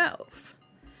itself?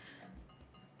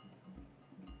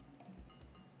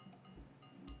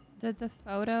 Did the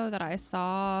photo that I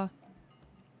saw,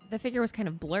 the figure was kind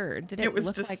of blurred. Did it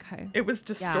look like it was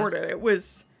distorted. Yeah.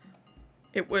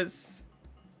 It was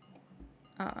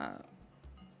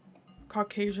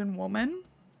Caucasian woman,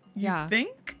 you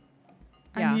think?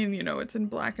 Yeah. I mean, you know, it's in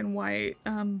black and white,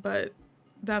 but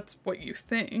that's what you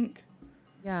think.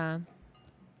 Yeah.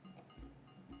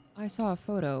 I saw a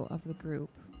photo of the group.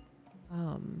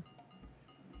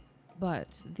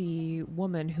 But the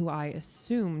woman who I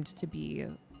assumed to be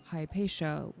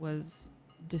Hypatia was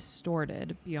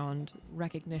distorted beyond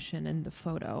recognition in the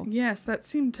photo. Yes, that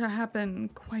seemed to happen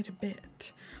quite a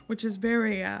bit, which is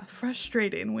very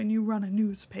frustrating when you run a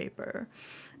newspaper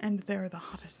and they're the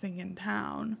hottest thing in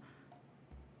town.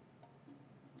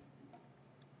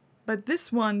 But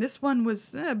this one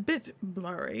was a bit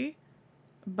blurry,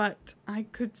 but I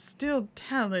could still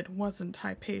tell it wasn't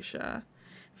Hypatia.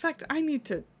 In fact,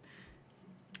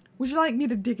 would you like me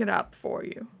to dig it up for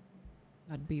you?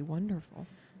 That'd be wonderful.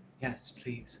 Yes,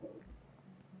 please.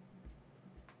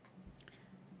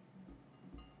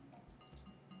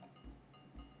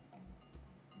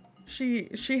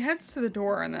 She heads to the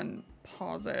door and then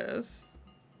pauses.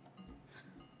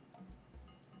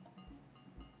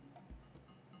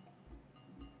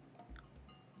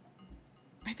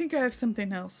 I think I have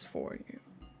something else for you.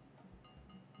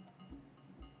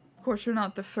 Of course, you're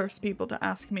not the first people to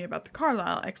ask me about the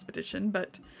Carlisle expedition,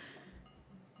 but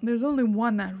there's only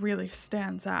one that really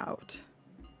stands out.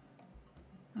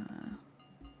 An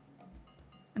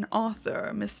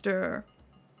author, Mr.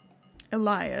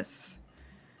 Elias.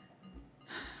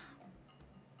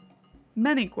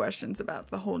 Many questions about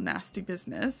the whole nasty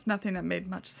business. Nothing that made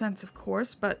much sense, of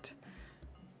course, but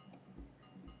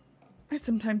I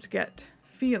sometimes get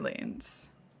feelings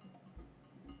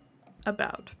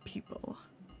about people.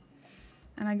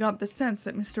 And I got the sense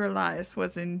that Mr. Elias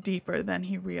was in deeper than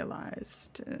he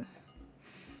realized.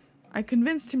 I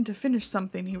convinced him to finish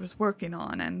something he was working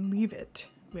on and leave it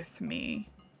with me.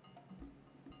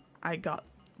 I got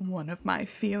one of my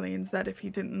feelings that if he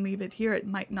didn't leave it here, it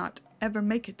might not ever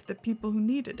make it to the people who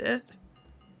needed it.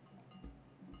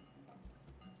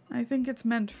 I think it's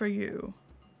meant for you.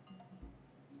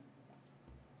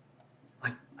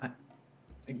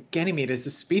 Ganymede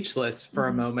is speechless for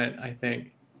a moment, I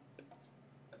think.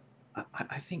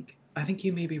 I think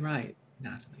you may be right,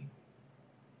 Natalie.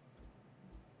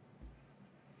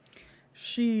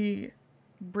 She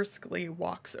briskly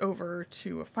walks over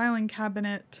to a filing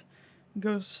cabinet,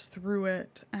 goes through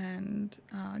it, and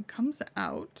comes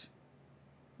out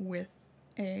with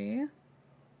a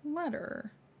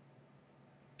letter.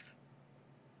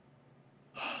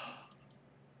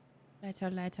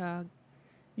 Letter.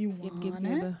 You Gib, want gib, it?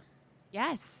 gib.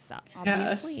 Yes,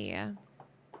 obviously.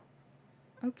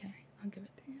 Okay, I'll give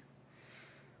it to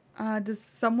you. Does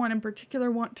someone in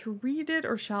particular want to read it,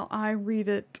 or shall I read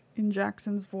it in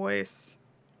Jackson's voice?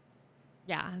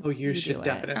 Yeah. Oh, you should do it.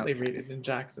 definitely Okay. read it in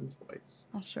Jackson's voice.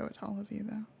 I'll show it to all of you,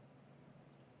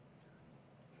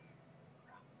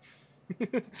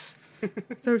 though.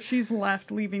 So she's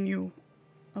left, leaving you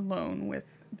alone with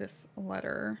this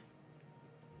letter.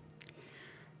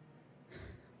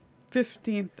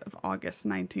 15th of August,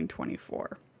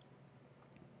 1924.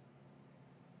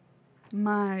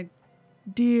 My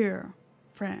dear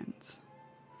friends,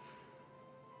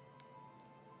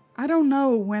 I don't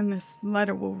know when this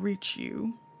letter will reach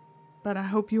you, but I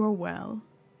hope you are well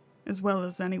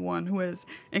as anyone who has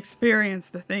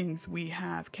experienced the things we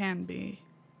have can be.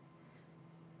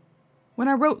 When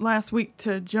I wrote last week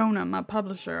to Jonah, my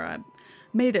publisher, I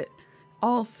made it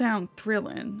all sound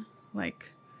thrilling,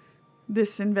 like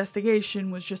this investigation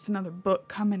was just another book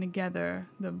coming together,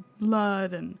 the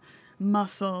blood and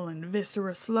muscle and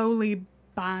viscera slowly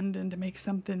binding to make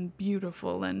something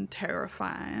beautiful and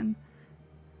terrifying.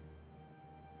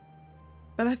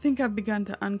 But I think I've begun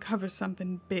to uncover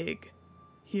something big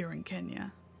here in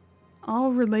Kenya,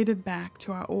 all related back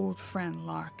to our old friend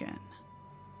Larkin.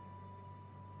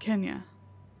 Kenya,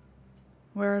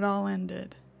 where it all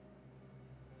ended.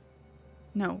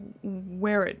 No,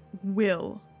 where it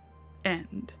will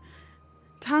end.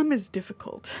 Time is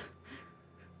difficult.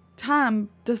 Time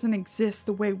doesn't exist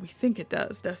the way we think it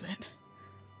does it?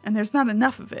 And there's not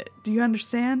enough of it. Do you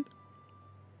understand?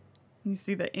 You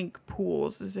see the ink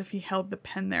pools as if he held the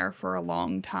pen there for a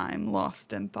long time,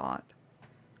 lost in thought.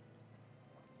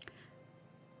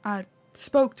 I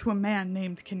spoke to a man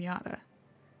named Kenyatta.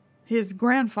 His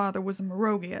grandfather was a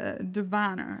Morogi, a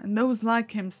diviner, and those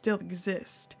like him still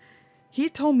exist. He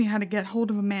told me how to get hold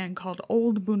of a man called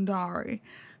Old Bundari,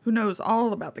 who knows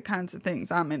all about the kinds of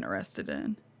things I'm interested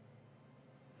in.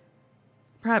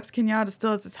 Perhaps Kenyatta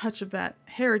still has a touch of that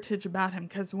heritage about him,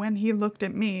 because when he looked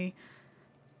at me,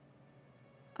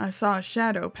 I saw a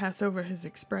shadow pass over his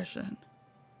expression,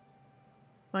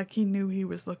 like he knew he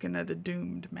was looking at a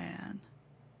doomed man.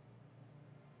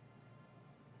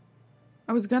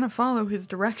 I was gonna follow his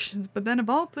directions, but then of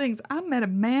all things, I met a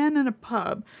man in a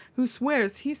pub who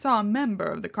swears he saw a member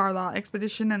of the Carlisle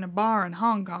expedition in a bar in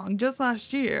Hong Kong just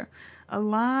last year,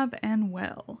 alive and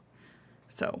well.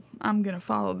 So I'm gonna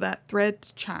follow that thread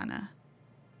to China.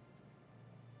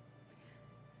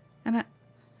 And I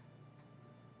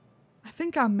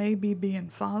think I may be being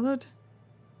followed.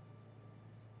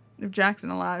 If Jackson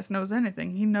Elias knows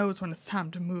anything, he knows when it's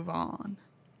time to move on.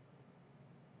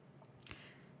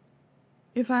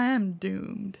 If I am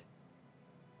doomed,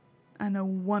 I know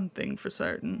one thing for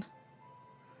certain.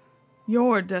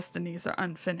 Your destinies are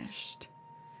unfinished.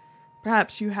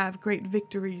 Perhaps you have great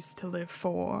victories to live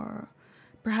for.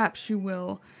 Perhaps you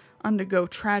will undergo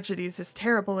tragedies as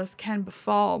terrible as can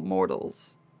befall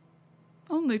mortals.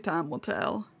 Only time will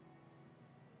tell.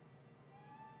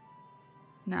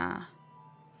 Nah,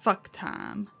 fuck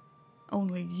time.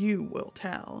 Only you will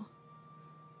tell.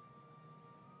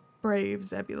 Brave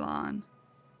Zebulon.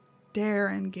 Dare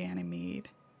and Ganymede,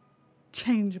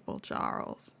 changeable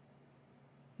Charles,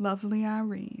 lovely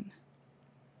Irene,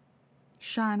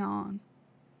 shine on,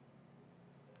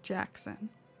 Jackson.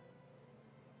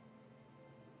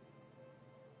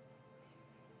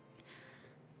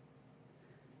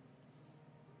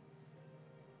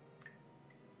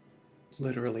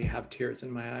 Literally have tears in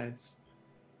my eyes.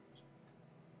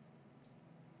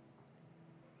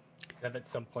 Zeb at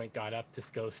some point got up to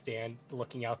go stand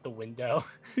looking out the window.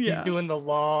 Yeah. He's doing the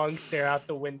long stare out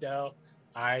the window,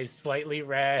 eyes slightly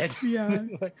red. Yeah.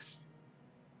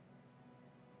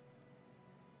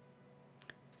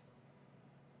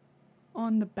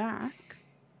 On the back,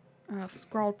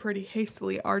 scrawled pretty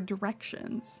hastily, are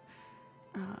directions.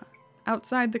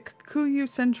 Outside the Kikuyu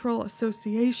Central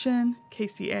Association,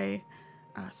 KCA,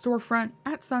 storefront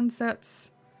at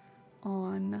sunsets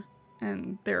on...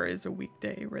 and there is a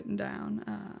weekday written down.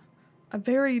 A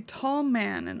very tall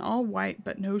man in all white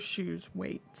but no shoes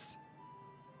waits.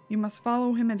 You must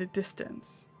follow him at a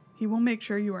distance. He will make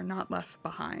sure you are not left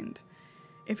behind.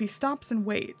 If he stops and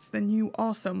waits, then you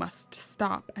also must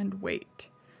stop and wait.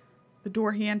 The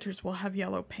door he enters will have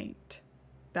yellow paint.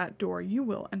 That door you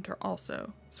will enter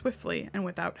also, swiftly and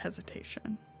without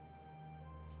hesitation.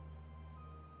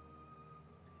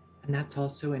 And that's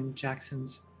also in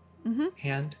Jackson's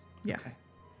hand? Yeah. Okay.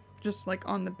 Just like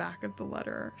on the back of the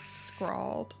letter,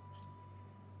 scrawled.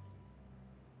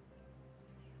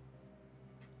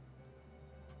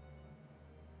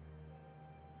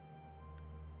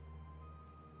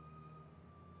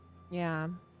 Yeah.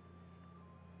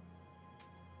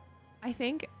 I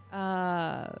think,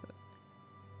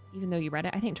 even though you read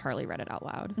it, I think Charlie read it out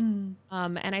loud. Mm.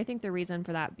 And I think the reason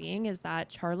for that being is that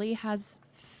Charlie has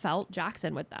felt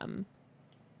Jackson with them.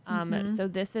 So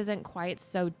this isn't quite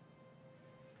so,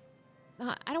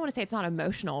 I don't want to say it's not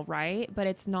emotional, right? But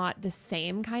it's not the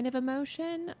same kind of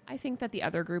emotion I think that the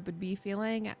other group would be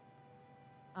feeling.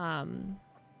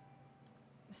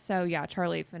 So yeah,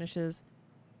 Charlie finishes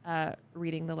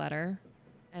reading the letter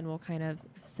and we'll kind of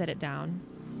sit it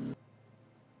down.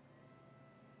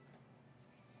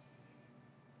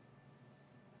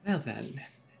 Well then,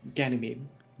 Ganymede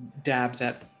dabs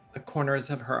at the corners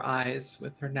of her eyes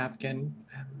with her napkin.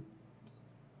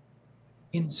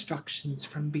 Instructions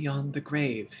from beyond the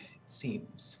grave, it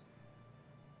seems.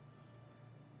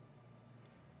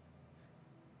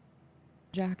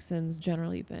 Jackson's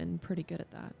generally been pretty good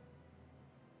at that.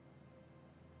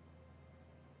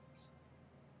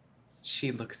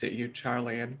 She looks at you,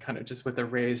 Charlie, and kind of just with a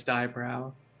raised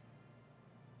eyebrow.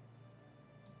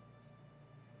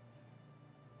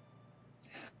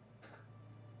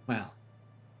 Well,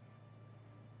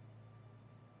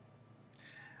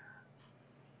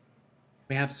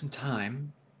 we have some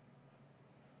time,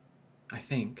 I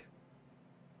think.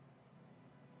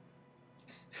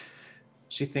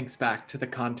 She thinks back to the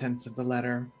contents of the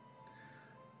letter.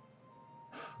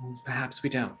 Perhaps we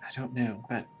don't, I don't know,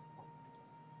 but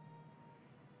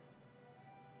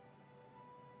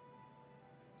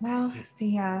Well,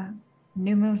 the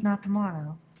new moon's not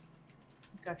tomorrow.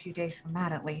 We've got a few days from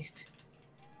that at least.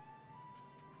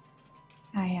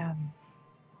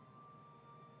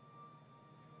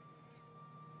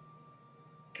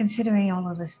 Considering all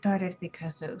of this started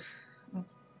because of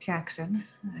Jackson,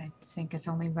 I think it's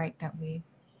only right that we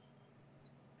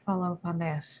follow up on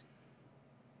this.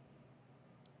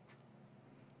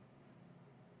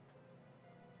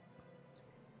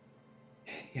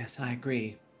 yes, I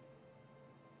agree.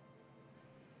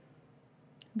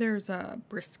 There's a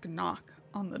brisk knock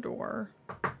on the door,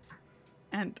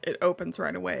 and it opens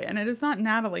right away. And it is not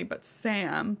Natalie, but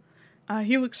Sam.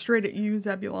 He looks straight at you,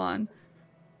 Zebulon.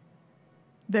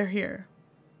 They're here.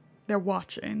 They're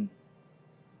watching.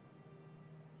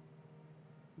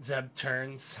 Zeb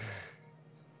turns,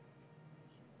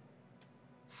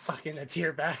 sucking a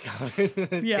tear back out.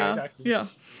 Yeah, yeah.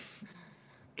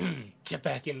 Get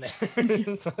back in there.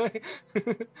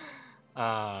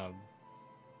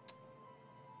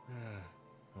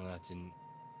 Well, that didn't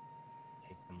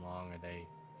take them long. Are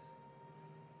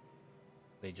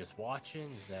they just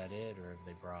watching? Is that it, or have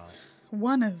they brought?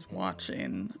 One is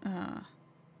watching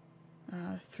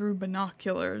through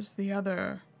binoculars. The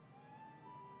other,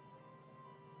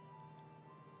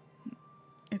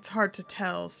 it's hard to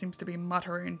tell, seems to be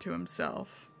muttering to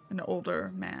himself. An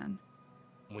older man.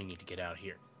 We need to get out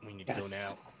here. We need to go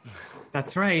now.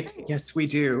 That's right. Yes, we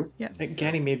do. Yes.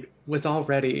 Ganymede was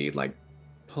already like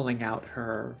pulling out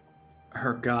her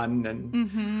gun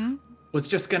and was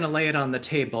just going to lay it on the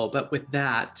table. But with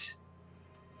that,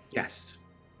 yes,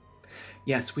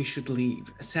 we should leave.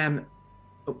 Sam,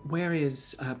 where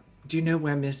is, do you know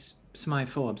where Miss Smythe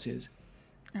Forbes is?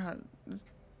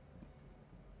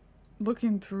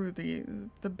 Looking through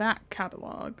the back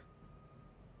catalog.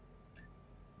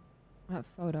 That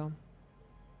photo.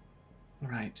 All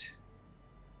right.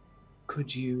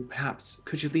 Could you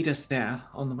lead us there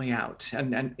on the way out?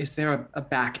 And is there a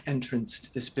back entrance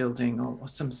to this building or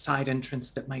some side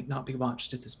entrance that might not be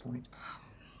watched at this point?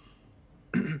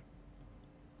 I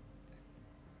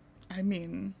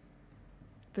mean,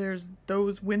 there's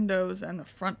those windows and the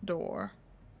front door.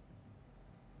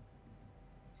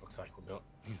 Looks like we'll go.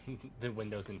 The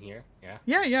windows in here, yeah?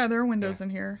 Yeah, there are windows in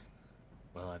here.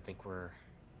 Well, I think we're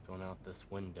going out this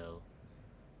window.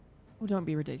 Oh, don't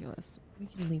be ridiculous. We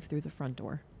can leave through the front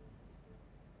door.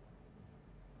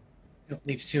 Don't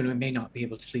leave soon. We may not be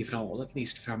able to leave at all, at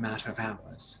least for a matter of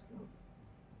hours.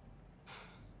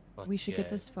 We should get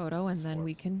this photo and then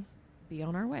we can be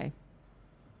on our way.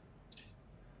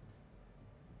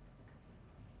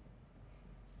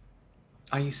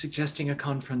 Are you suggesting a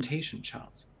confrontation,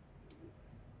 Charles?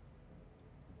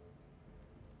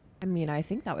 I mean, I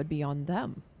think that would be on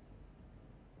them.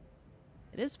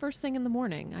 It is first thing in the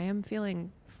morning. I am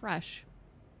feeling fresh.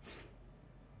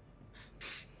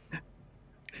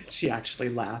 She actually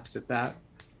laughs at that.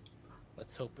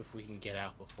 Let's hope if we can get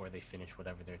out before they finish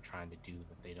whatever they're trying to do,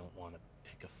 that they don't want to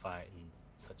pick a fight in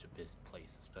such a busy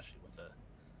place, especially with a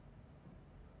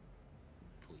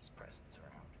police presence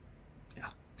around. Yeah,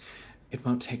 it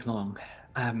won't take long.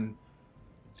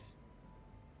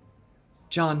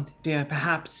 John, dear,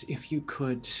 perhaps if you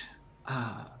could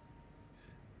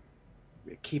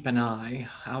keep an eye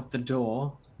out the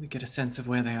door. We get a sense of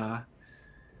where they are.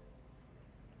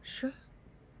 Sure.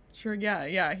 Sure, yeah,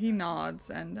 yeah. He nods,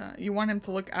 and you want him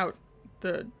to look out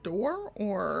the door,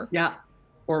 or? Yeah,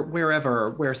 or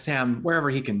wherever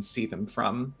he can see them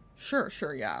from. Sure,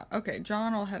 sure, yeah. Okay,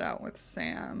 John will head out with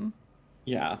Sam.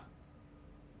 Yeah.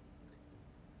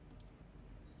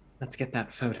 Let's get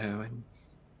that photo. And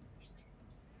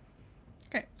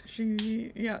Okay,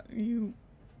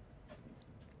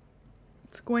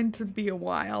 it's going to be a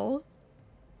while.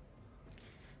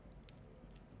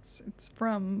 It's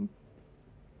from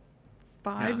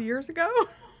 5 years ago.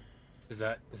 Is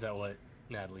that what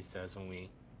Natalie says when we?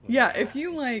 Yeah, if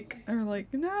you are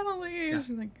like Natalie, Yeah.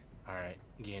 she's like, all right,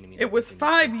 Ganymede. it was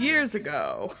 5 years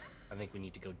ago. I think we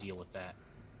need to go deal with that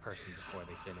person before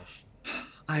they finish.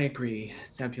 I agree,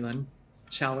 Zebulon.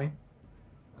 Shall we?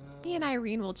 Me and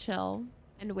Irene will chill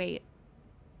and wait.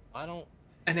 Why don't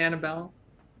And Annabelle?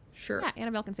 Sure. Yeah,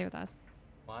 Annabelle can stay with us.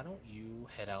 Why don't you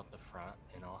head out the front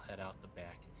and I'll head out the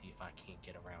back and see if I can't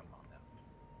get around on them.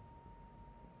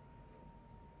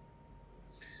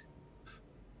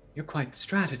 You're quite the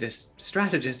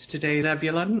strategist today,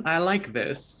 Zebulon. I like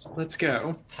this. Let's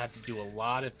go. Had to do a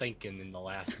lot of thinking in the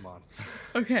last month.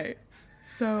 Okay,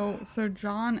 so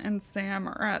John and Sam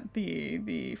are at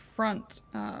the front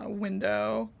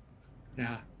window,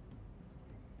 Yeah.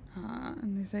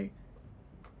 and they say,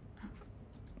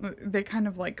 they kind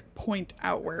of like point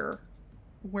out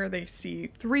where they see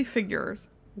 3 figures.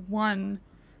 One,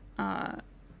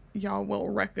 y'all will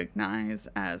recognize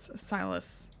as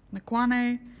Silas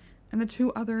Nakwane, and the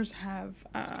 2 others have,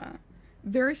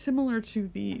 very similar to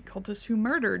the cultists who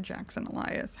murdered Jackson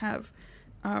Elias, have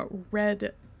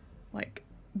red, like,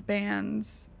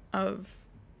 bands of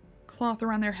cloth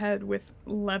around their head with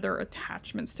leather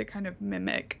attachments to kind of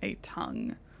mimic a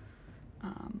tongue.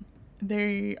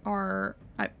 They are,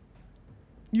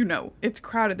 it's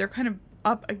crowded. They're kind of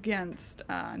up against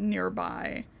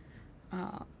nearby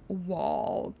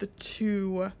wall. The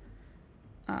two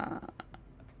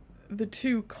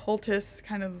cultists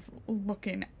kind of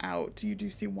looking out. You do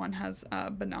see one has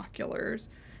binoculars,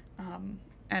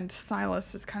 and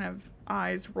Silas is kind of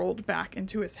eyes rolled back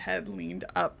into his head, leaned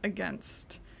up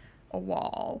against a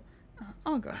wall.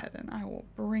 I'll go ahead and I will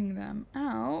bring them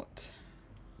out.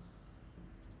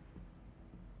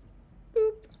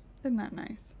 Boop. Isn't that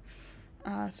nice?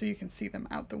 So you can see them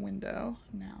out the window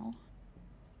now.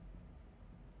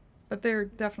 But they're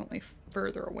definitely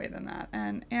further away than that.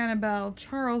 And Annabelle,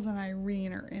 Charles, and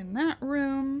Irene are in that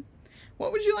room.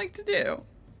 What would you like to do?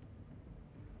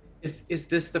 Is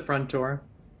this the front door?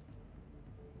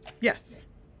 Yes.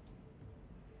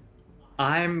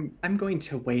 I'm going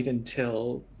to wait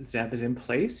until Zeb is in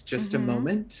place, just a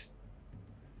moment.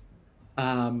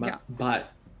 Yeah.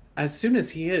 But as soon as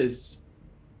he is,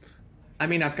 I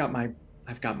mean, I've got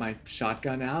my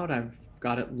shotgun out. I've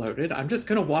got it loaded. I'm just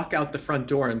gonna walk out the front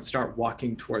door and start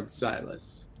walking towards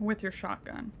Silas. With your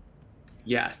shotgun.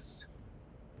 Yes.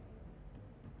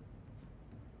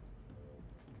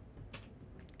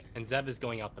 And Zeb is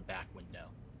going out the back window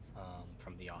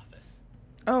from the office.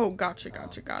 Oh, gotcha. Try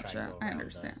and go I around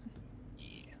understand.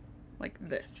 Yeah. Like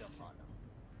Jump this. on them.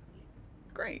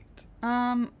 Great.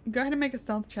 Go ahead and make a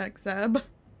stealth check, Zeb.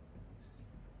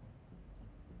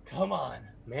 Come on.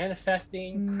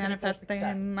 Manifesting. Manifesting.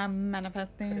 Critical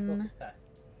Manifesting.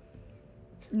 success.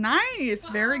 Nice.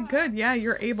 Very good. Yeah,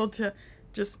 you're able to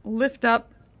just lift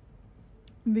up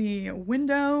the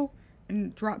window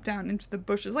and drop down into the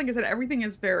bushes. Like I said, everything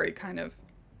is very kind of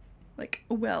like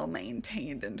well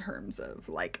maintained in terms of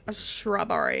like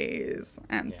shrubberies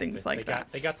and Yeah, things they like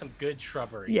that. They got some good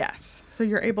shrubbery. Yes. So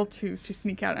you're able to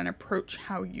sneak out and approach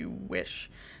how you wish.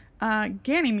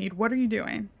 Ganymede, what are you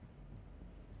doing?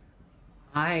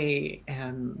 I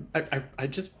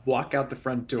just walk out the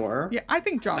front door. Yeah, I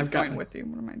think John's I've got- going with you.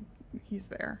 What am I? He's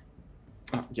there.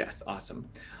 Oh, yes, awesome.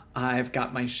 I've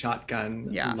got my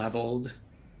shotgun leveled.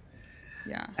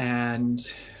 Yeah. And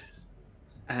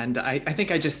I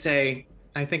think I say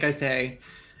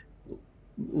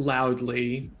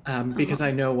loudly, because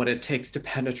I know what it takes to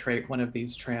penetrate one of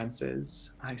these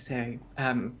trances. I say,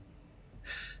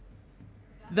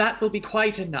 that will be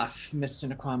quite enough,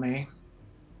 Mr. Nakwame.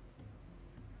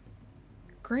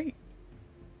 Great.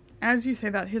 As you say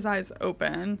that, his eyes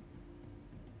open.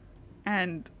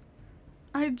 And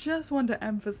I just want to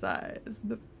emphasize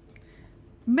the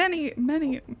many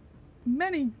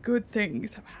good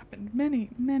things have happened.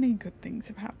 Many good things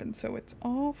have happened. So it's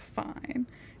all fine.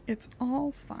 It's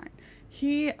all fine.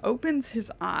 He opens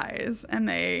his eyes and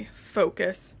they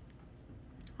focus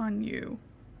on you.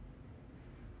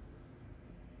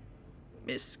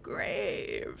 Miss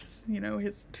Graves. You know,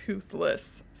 his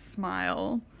toothless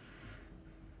smile.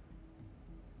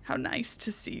 How nice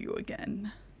to see you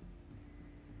again.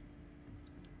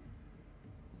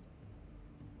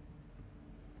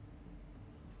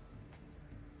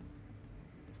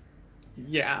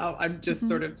 Yeah, I'm just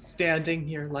sort of standing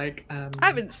here like, I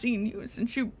haven't seen you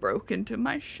since you broke into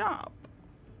my shop.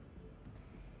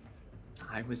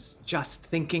 I was just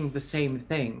thinking the same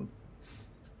thing.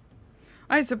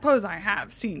 I suppose I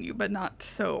have seen you, but not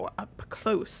so up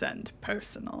close and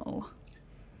personal.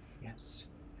 Yes,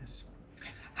 yes.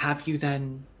 Have you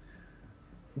then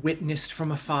witnessed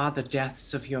from afar the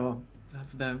deaths of your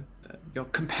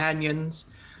companions,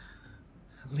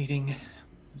 leading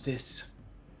this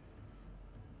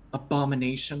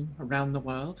abomination around the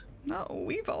world? No,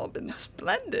 we've all been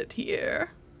splendid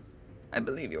here. I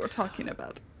believe you were talking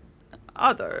about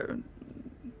other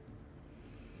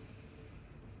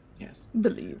Yes.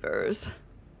 believers.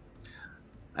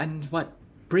 And what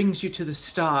brings you to the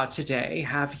Star today?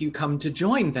 Have you come to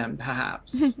join them,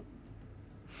 perhaps?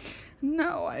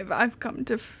 No, I've come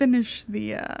to finish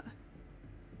the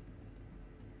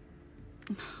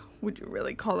would you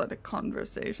really call it a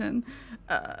conversation?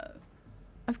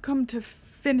 I've come to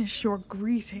finish your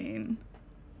greeting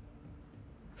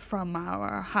from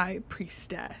our high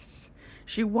priestess.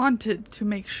 She wanted to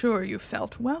make sure you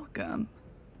felt welcome.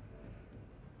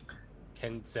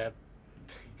 Can Zeb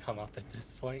come up at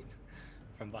this point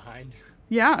from behind?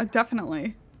 Yeah,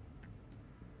 definitely.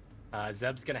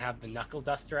 Zeb's gonna have the knuckle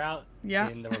duster out Yeah.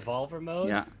 in the revolver mode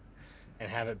Yeah. and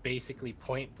have it basically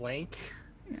point blank.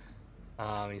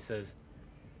 Yeah. He says,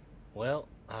 "Well,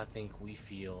 I think we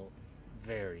feel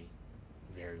very,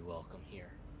 very welcome here,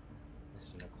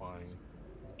 Mr. Naquani."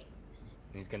 And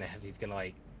he's gonna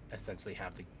like essentially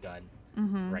have the gun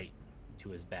right to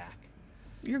his back.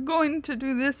 You're going to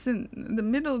do this in the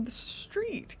middle of the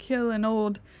street, kill an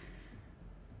old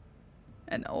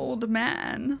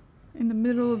man in the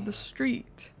middle of the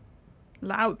street,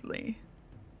 loudly,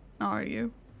 are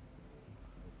you?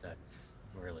 That's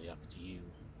really up to you.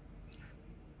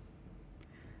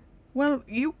 Well,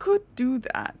 you could do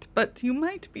that, but you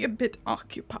might be a bit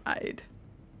occupied.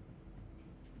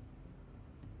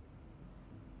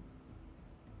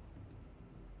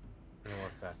 And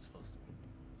what's that supposed to be?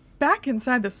 Back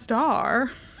inside the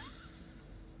Star,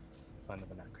 Son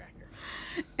of a nutcracker.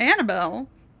 Annabelle,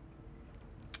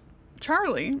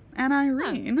 Charlie, and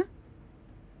Irene,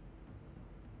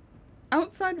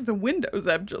 outside of the windows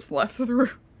I've just left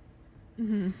through,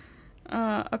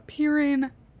 appearing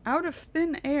out of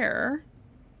thin air.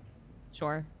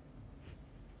 Sure.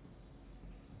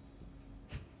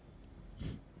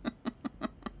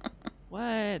 What?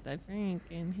 I think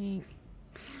and Hank.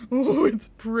 Oh, it's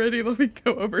pretty. Let me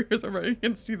go over here so everybody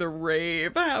can see the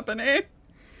rave happening.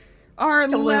 Are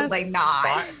Absolutely less...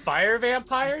 not. Fire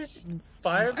vampires?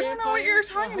 Fire I vampires? don't know what you're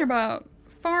talking about.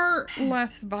 Far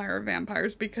less fire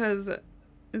vampires because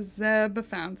Zeb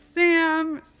found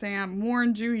Sam. Sam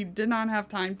warned you he did not have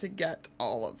time to get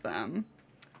all of them.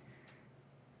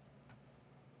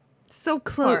 So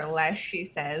close. Or less, she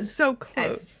says. So And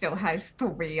close. still has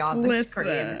 3 on the screen.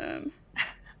 Listen.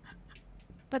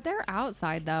 But they're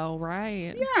outside though,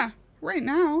 right? Yeah, right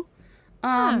now.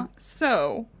 Yeah.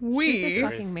 So Shoot we... this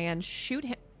fucking man. Shoot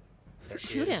him. There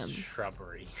Shoot is him.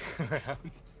 shrubbery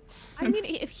around. I mean,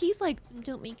 if he's like,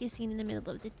 don't make a scene in the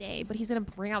middle of the day, but he's gonna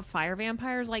bring out fire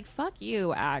vampires, like, fuck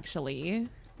you, actually.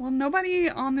 Well, nobody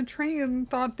on the train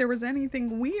thought there was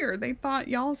anything weird. They thought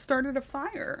y'all started a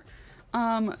fire.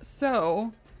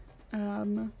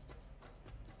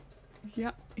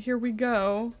 Yeah, here we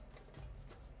go.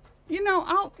 You know,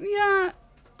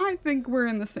 I think we're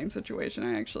in the same situation.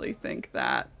 I actually think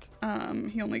that,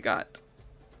 he only got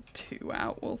 2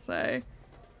 out, we'll say.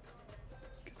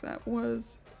 Because that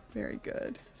was very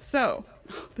good. So,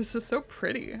 this is so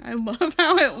pretty. I love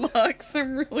how it looks.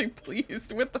 I'm really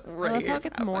pleased with the I rave love how it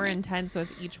gets more happening. intense with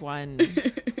each one,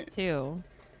 too.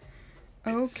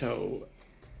 Okay.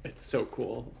 It's so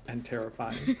cool and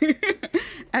terrifying.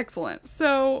 Excellent.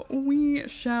 So we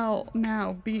shall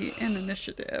now be in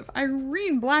initiative.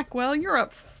 Irene Blackwell, you're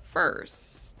up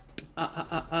first.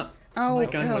 My Oh,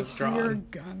 gun was drawn. Your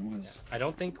gun was. I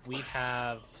don't think we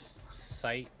have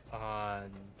sight on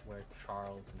where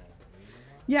Charles and Irene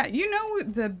are. Yeah, you know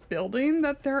the building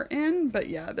that they're in, but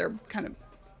yeah, they're kind of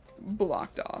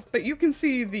blocked off. But you can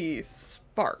see the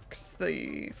sparks,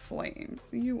 the flames.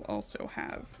 You also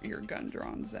have your gun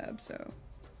drawn, Zeb, so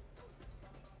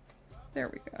there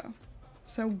we go.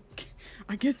 So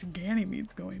I guess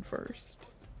Ganymede's going first.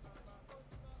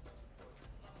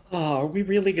 Oh, are we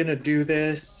really gonna do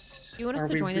this? Do you want us Are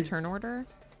to we join the turn order?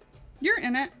 You're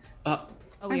in it. Uh,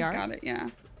 Oh, we I are? got it, yeah.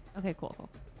 Okay, cool, cool.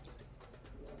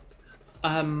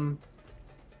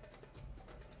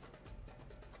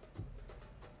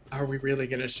 Are we really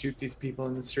gonna shoot these people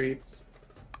in the streets?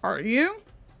 Are you?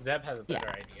 Zeb has a better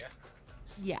Yeah. idea.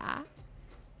 Yeah.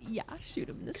 Yeah, shoot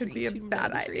him in the Could street. be a shoot him bad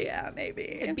down the street. idea,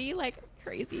 maybe. Could be like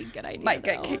crazy good idea. Might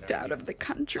get though. kicked out of the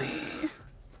country.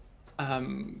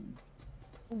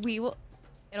 We will.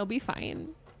 It'll be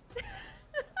fine.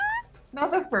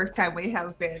 Not the first time we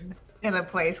have been in a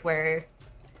place where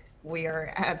we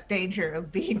are at danger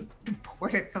of being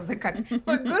deported from the country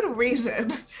for good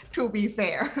reason, to be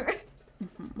fair.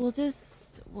 We'll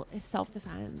just. It's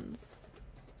self-defense.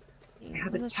 I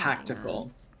have a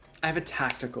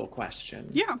tactical question.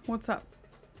 Yeah, what's up?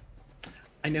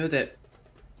 I know that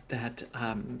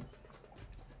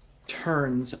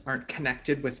turns aren't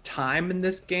connected with time in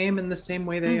this game in the same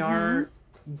way they are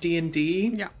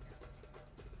D&D. Yeah.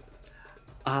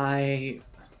 I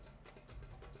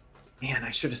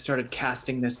should have started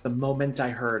casting this the moment I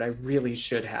heard. I really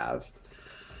should have.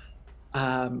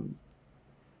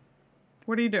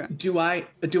 What are you doing? Do I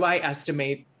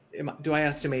estimate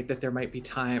that there might be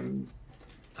time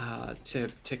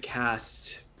to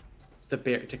cast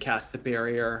the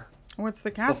barrier? What's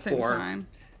the casting before- time?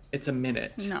 It's a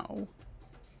minute. No.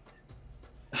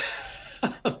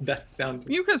 That sounds.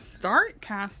 You could start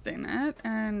casting it,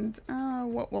 and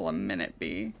what will a minute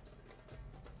be?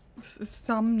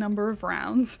 Some number of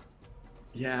rounds.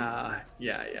 Yeah.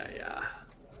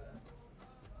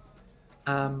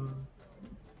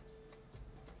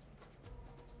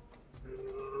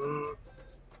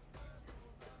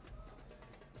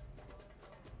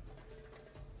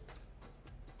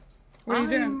 What are you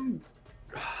doing?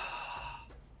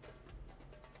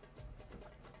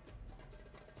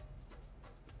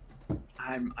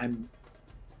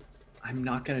 I'm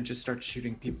not gonna just start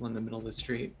shooting people in the middle of the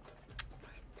street.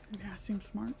 Yeah, seems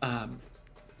smart.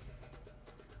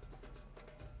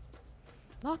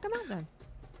 Lock him out then.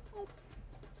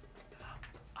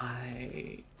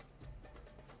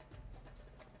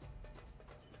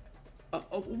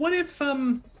 What if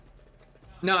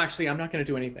No, actually, I'm not gonna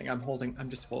do anything. I'm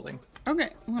just holding. Okay,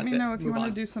 let me That's it. know if you Move want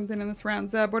to on. do something in this round.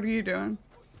 Zeb, what are you doing?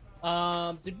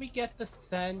 Did we get the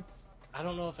sense? I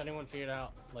don't know if anyone figured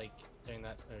out, like, during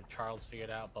that, or Charles figured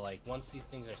out, but, like, once these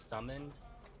things are summoned,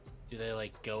 do they,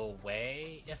 like, go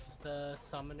away if the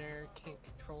summoner can't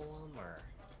control them, or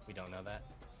we don't know that?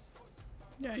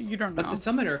 Yeah, you don't know. But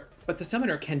the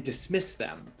summoner can dismiss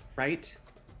them, right?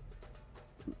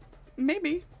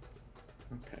 Maybe.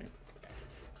 Okay.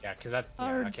 Yeah, because that's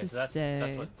Hard to that's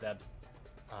say. what Zeb's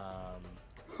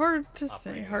Hard to say.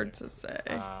 operating Hard under. to say.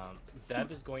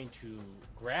 Zeb is going to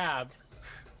grab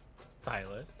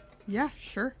Silas. Yeah,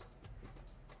 sure.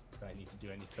 Do I need to do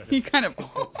any sort of? He kind of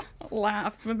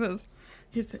laughs with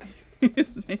his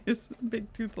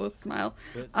big toothless smile.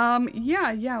 Good.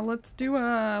 Yeah. Let's do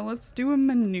a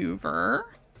maneuver.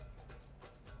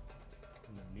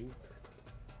 Maneuver.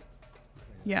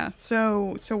 Yeah.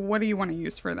 So what do you want to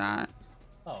use for that?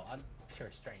 Oh, I'm pure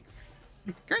strength.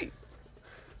 Great.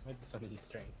 I just want to use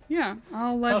strength. Yeah,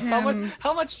 I'll let him.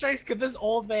 How much strength could this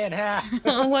old man have?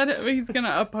 I'll let him. He's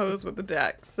gonna oppose with the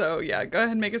dex. So yeah, go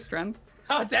ahead and make a strength.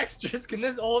 How dexterous can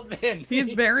this old man be?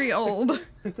 He's very old.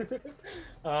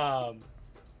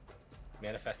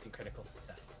 Manifesting critical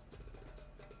success.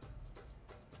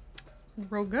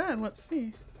 Real good. Let's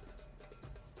see.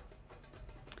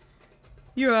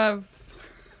 You have.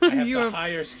 I have you the have.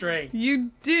 higher strength.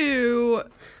 You do.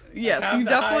 Yes, have you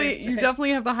the definitely. highest You definitely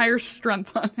have the higher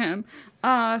strength on him.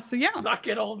 So yeah. Suck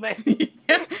it, old man.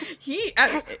 He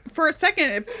for a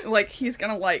second, like he's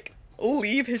gonna like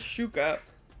leave his shuka,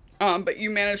 but you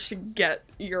manage to get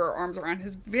your arms around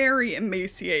his very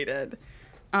emaciated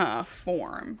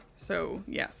form. So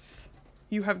yes,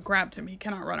 you have grabbed him. He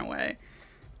cannot run away.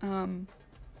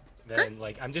 Then,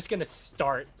 like, I'm just gonna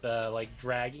start the, like,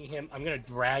 dragging him. I'm gonna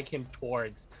drag him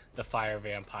towards the fire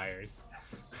vampires.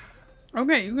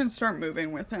 Okay, you can start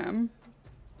moving with him.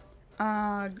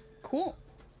 Cool.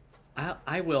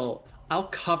 I'll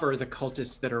cover the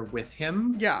cultists that are with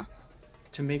him Yeah.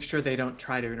 to make sure they don't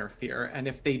try to interfere. And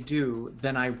if they do,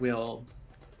 then I will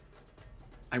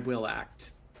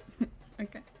act.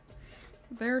 Okay.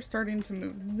 So they're starting to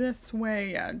move this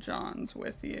way. Yeah, John's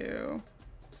with you.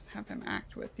 Just have him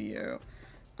act with you.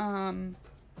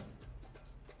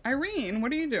 Irene,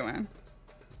 what are you doing?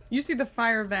 You see the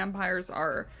fire vampires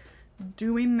are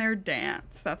doing their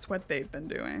dance. That's what they've been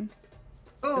doing.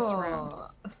 round.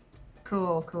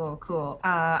 Oh, cool.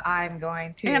 I'm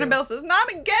going to. Annabelle says,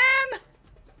 "Not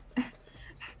again."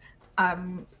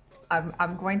 I'm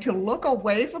going to look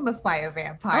away from the fire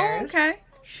vampires. Oh, okay.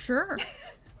 Sure.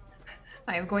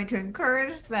 I am going to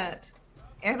encourage that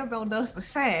Annabelle does the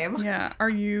same. Yeah. Are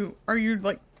you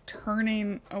like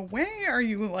turning away? Are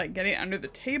you like getting under the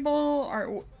table?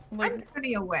 Or like? I'm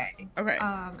turning away. Okay.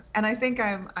 And I think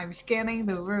I'm scanning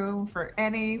the room for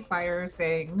any fire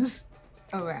things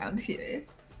around here.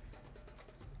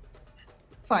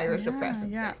 Fire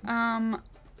suppressant. Yeah. things.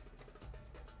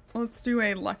 Let's do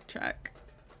a luck check.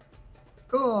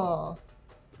 Cool.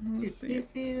 Let's see.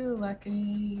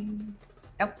 Lucky.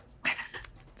 Yep.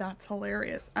 That's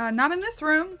hilarious. Not in this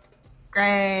room.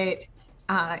 Great.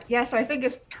 Yeah, so I think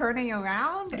it's turning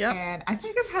around, Yep. and I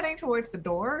think I'm heading towards the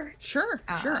door. Sure,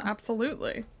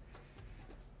 absolutely.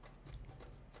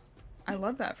 I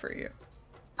love that for you.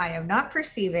 I am not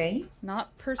perceiving.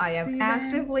 Not perceiving. I am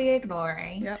actively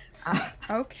ignoring. Yep.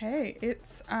 Okay,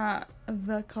 it's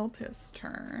the cultist's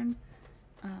turn.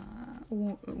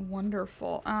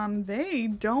 Wonderful. They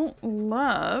don't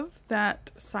love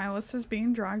that Silas is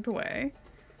being dragged away.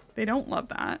 They don't love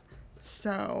that.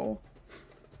 So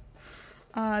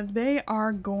they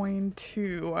are going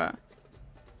to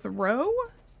throw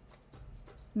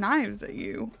knives at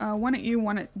you. One at you,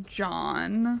 one at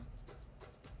John.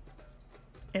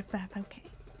 If that's okay.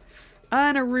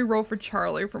 And a reroll for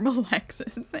Charlie from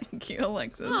Alexis. Thank you,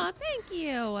 Alexis. Oh, thank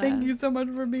you. Thank you so much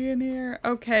for being here.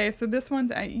 Okay, so this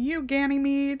one's at you,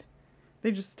 Ganymede.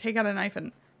 They just take out a knife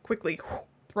and quickly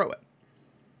throw it.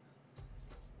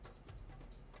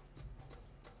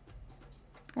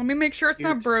 Let me make sure it's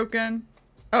not broken.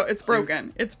 Oh, it's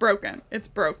broken. It's broken. It's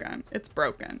broken. It's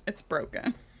broken. It's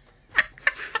broken.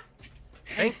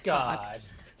 Thank God.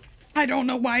 I don't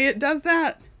know why it does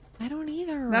that. I don't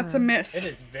either. That's a miss. It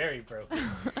is very broken.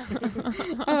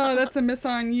 Oh, that's a miss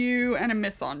on you and a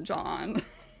miss on John.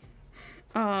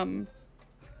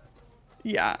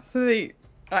 Yeah, so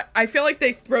I feel like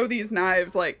they throw these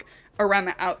knives like around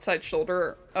the outside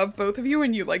shoulder of both of you,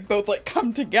 and you like both like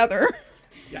come together.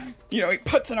 Yes. You know, he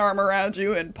puts an arm around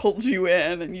you and pulls you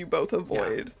in, and you both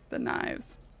avoid the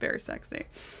knives. Very sexy.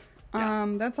 Yeah.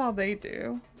 That's all they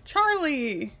do.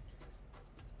 Charlie.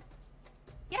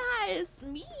 Yes,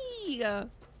 me. Yeah,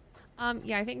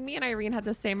 I think me and Irene had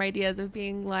the same ideas of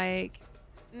being like,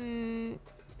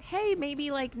 hey,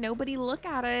 maybe like nobody look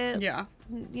at it. Yeah.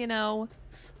 You know,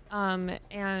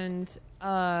 and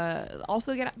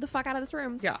also get the fuck out of this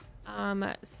room. Yeah.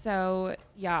 So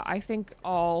yeah, I think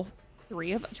all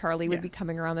three of Charlie would be Yes.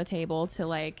 coming around the table to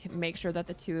like make sure that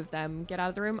the two of them get out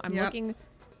of the room.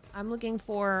 I'm looking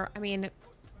for, I mean,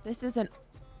 this isn't,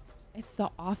 it's the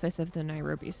office of the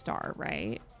Nairobi Star,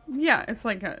 right? Yeah, it's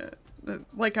like a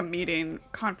meeting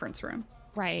conference room.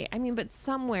 Right. I mean, but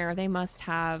somewhere they must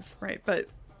have Right, but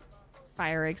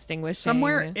fire extinguishing.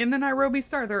 somewhere in the Nairobi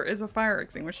Star there is a fire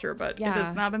extinguisher, but it Yeah.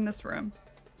 is not in this room.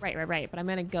 Right. But I'm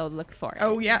gonna go look for it.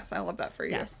 Oh yes, I love that for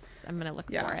you. yes, I'm gonna look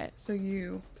for it So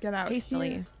you get out hastily.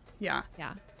 here. Yeah.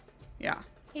 Yeah.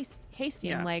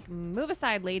 Hasty. I'm Yes. like, move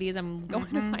aside, ladies. I'm going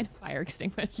to find a fire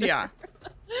extinguisher. Yeah.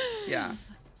 Yeah.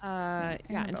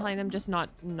 And telling them just not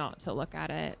to look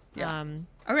at it. Yeah.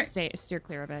 Okay. Steer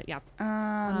clear of it. Yeah.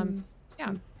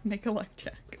 Yeah. Make a luck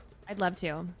check. I'd love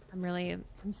to.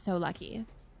 I'm so lucky.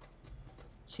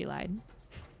 She lied.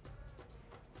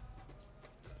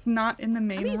 It's not in the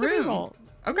main Use a room. reroll.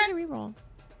 Okay. Use a reroll.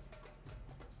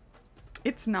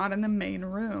 It's not in the main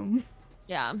room.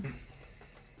 Yeah.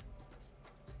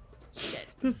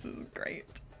 Shit. This is great.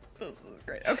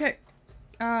 Okay.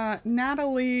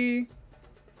 Natalie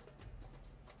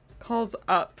calls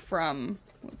up from,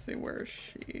 let's see, where is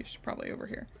she? She's probably over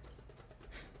here.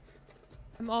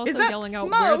 I'm also Is that yelling out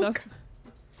smoke?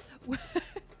 where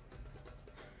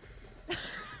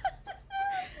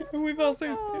And we've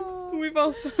also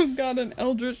got an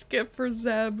Eldritch gift for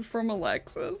Zeb from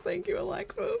Alexis. Thank you,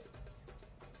 Alexis.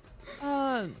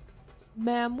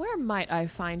 Ma'am, where might I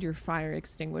find your fire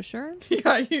extinguisher?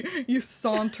 Yeah, you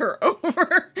saunter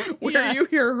over where you Yes.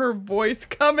 hear her voice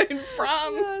coming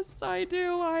from. Yes, I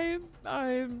do.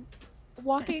 I'm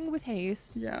walking with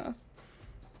haste. Yeah.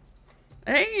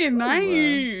 Hey,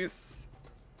 nice.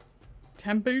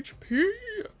 Temp HP.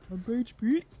 Temp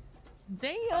HP.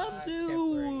 Damn,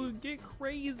 dude. Get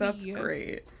crazy. That's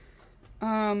great.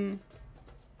 How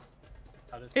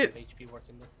does It- HP work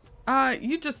in this?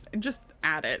 You just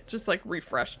add it. Just like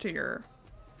refresh to your.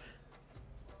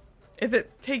 If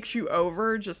it takes you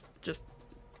over, just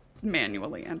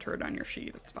manually enter it on your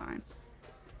sheet. It's fine.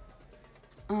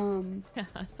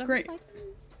 So Great. Like,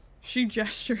 She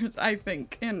gestures, I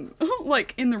think, in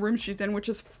like in the room she's in, which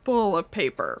is full of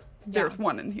paper. Yeah. There's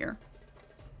one in here.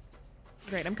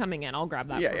 great, I'm coming in. I'll grab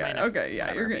that. Yeah, for my yeah, next okay, yeah,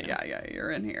 whatever you're I'm good. in. Yeah,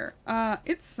 you're in here.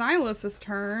 It's Silas's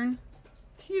turn.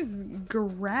 He's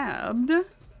grabbed.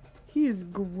 He is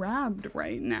grabbed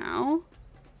right now.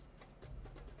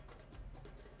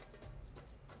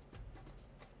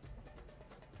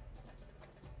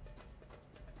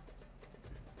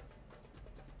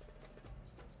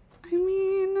 I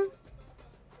mean,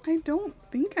 I don't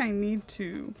think I need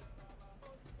to.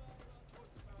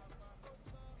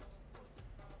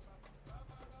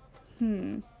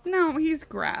 No, he's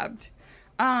grabbed.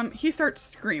 He starts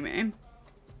screaming.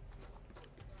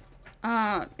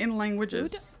 In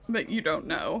languages that you don't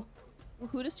know.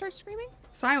 Who to start screaming?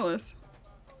 Silas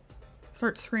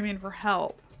starts screaming for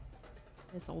help.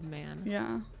 This old man.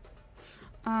 Yeah.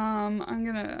 I'm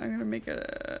gonna make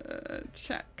a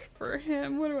check for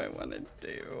him. What do I want to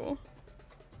do?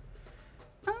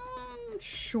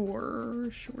 Sure.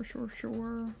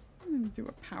 I'm gonna do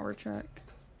a power check.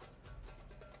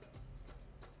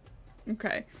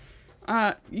 Okay.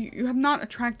 You have not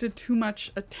attracted too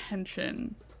much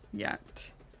attention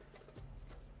yet.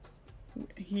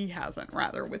 He hasn't,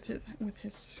 rather, with his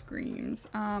screams.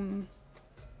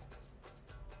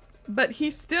 But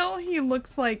he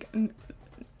looks like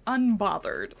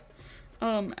unbothered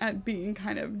at being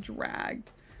kind of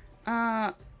dragged.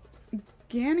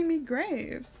 Ganymede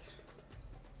Graves.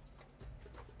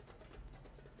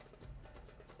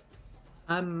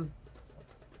 I'm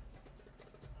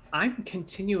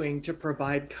continuing to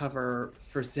provide cover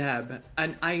for Zeb,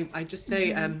 and I just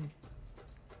say,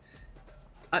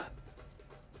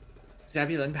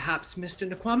 Zebulon, perhaps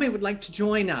Mr. Nakwame would like to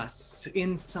join us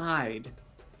inside.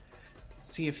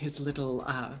 See if his little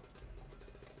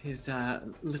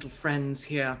friends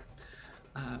here,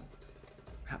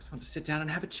 perhaps want to sit down and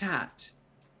have a chat.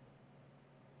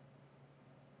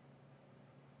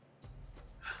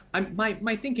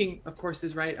 My thinking, of course,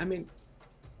 is right. I mean,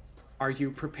 are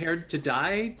you prepared to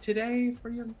die today for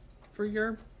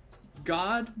your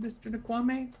god, Mr.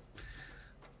 Nakwame?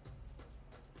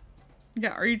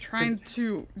 Yeah, are you trying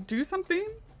to do something?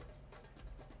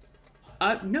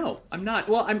 No, I'm not.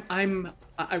 Well,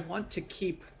 I want to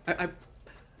keep.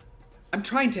 I'm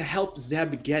trying to help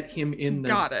Zeb get him in the.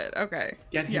 Got it. Okay.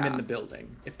 Get him in the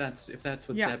building. If that's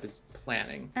what Zeb is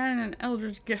planning. And an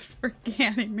eldritch gift for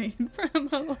Ganymede from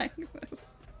Alexis.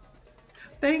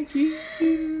 Thank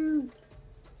you.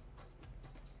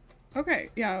 Okay,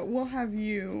 yeah, we'll have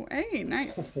you. Hey,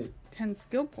 nice. 10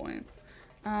 skill points.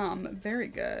 Very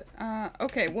good.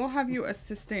 Okay, we'll have you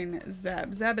assisting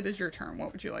Zeb. Zeb, it is your turn.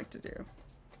 What would you like to do?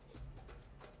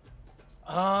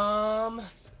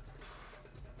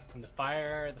 The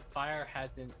fire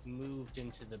hasn't moved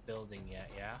into the building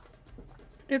yet, yeah?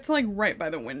 It's like right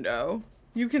by the window.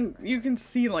 You can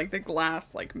see like the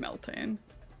glass like melting.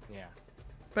 Yeah.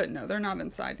 But no, they're not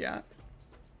inside yet.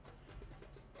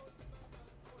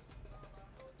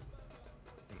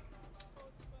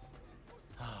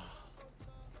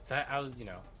 So I was,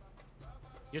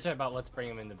 you're talking about let's bring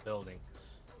him in the building.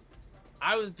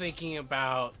 I was thinking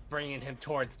about bringing him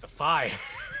towards the fire.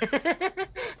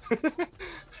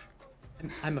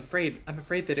 I'm afraid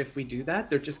that if we do that,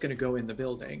 they're just gonna go in the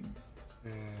building.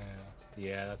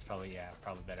 Yeah, that's probably a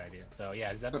better idea. So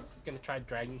yeah, Zeb's gonna try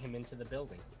dragging him into the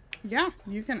building. Yeah,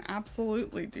 you can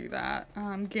absolutely do that.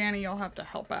 Ganny, you'll have to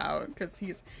help out because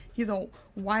he's a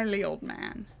wily old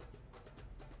man.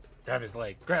 Grab his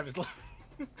leg.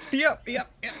 Yep.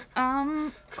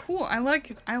 Cool. I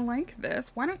like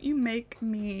this. Why don't you make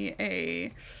me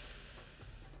a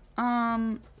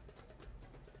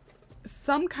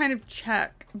some kind of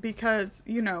check, because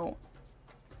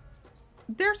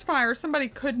there's fire. Somebody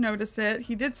could notice it.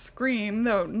 He did scream,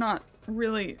 though not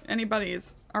really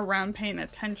anybody's around paying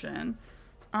attention.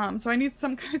 So I need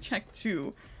some kind of check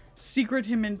to secret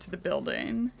him into the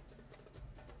building.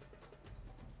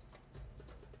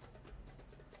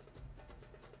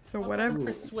 So whatever.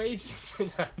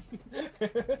 Persuasion.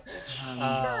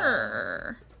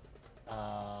 Sure.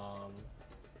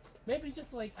 Maybe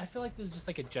just like, I feel like there's just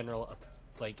like a general,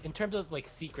 like in terms of like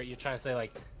secret, you're trying to say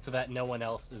like so that no one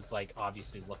else is like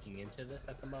obviously looking into this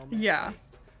at the moment. Yeah. Like,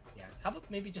 yeah. How about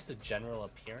maybe just a general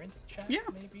appearance check? Yeah.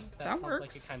 Maybe that sounds works.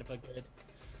 like a kind of a good.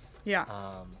 Yeah.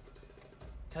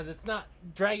 Because it's not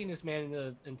dragging this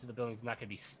man into the building is not going to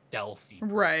be stealthy.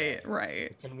 Right.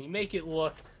 Can we make it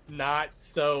look not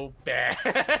so bad?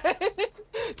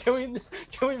 Can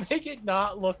we make it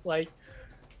not look like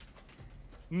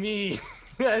me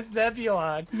as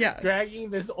Zebulon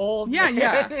dragging this old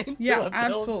man into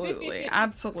a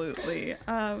absolutely.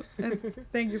 And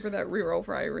thank you for that reroll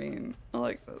for Irene,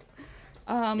 Alexis.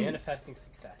 Manifesting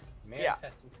success.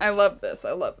 Success. I love this.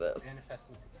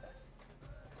 Manifesting success.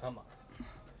 Come on.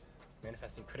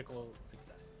 Manifesting critical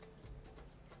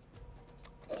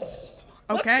success.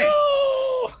 Okay.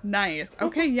 Nice.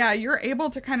 Okay, yeah, you're able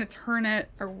to kind of turn it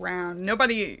around.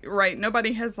 Nobody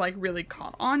has like really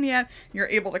caught on yet. You're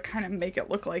able to kind of make it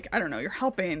look like, I don't know, you're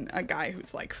helping a guy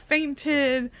who's like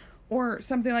fainted or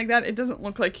something like that. It doesn't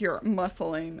look like you're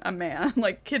muscling a man,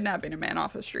 like kidnapping a man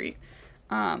off the street.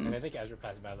 And I think as we're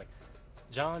passing by, I was like,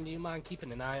 John, do you mind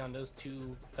keeping an eye on those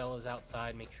two fellas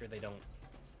outside? Make sure they don't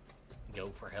go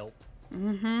for help.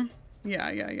 Mm-hmm.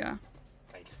 Yeah.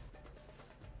 Thanks.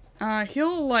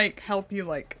 He'll like help you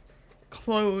like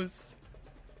close,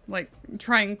 like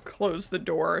try and close the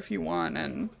door if you want,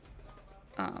 and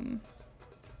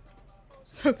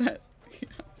so that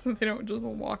so they don't just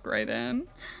walk right in.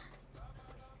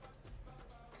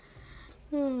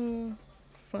 Oh,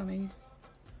 funny.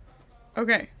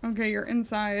 Okay, you're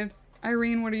inside.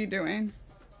 Irene, what are you doing?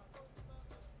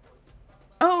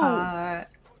 Oh,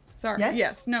 sorry.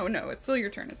 Yes, no, it's still your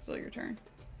turn. It's still your turn.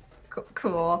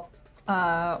 Cool.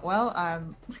 Well,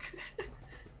 I'm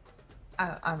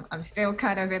still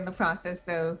kind of in the process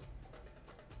of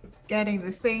getting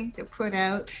the thing to put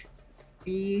out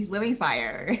these living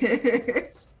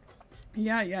fires.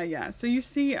 Yeah. So you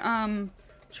see,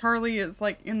 Charlie is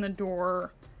like in the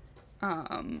door,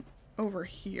 over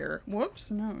here. Whoops,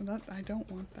 no, I don't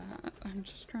want that. I'm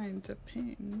just trying to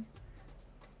ping.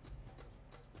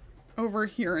 Over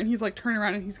here, and he's like turning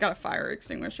around and he's got a fire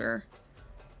extinguisher.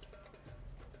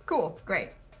 Cool,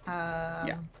 great.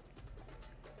 Yeah.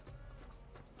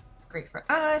 Great for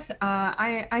us.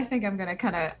 I think I'm gonna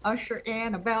kind of usher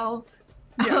Annabelle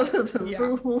Yeah. out of the Yeah.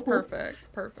 room. Perfect.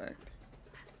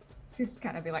 She's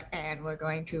kind of be like, and we're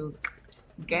going to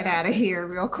get out of here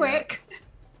real quick.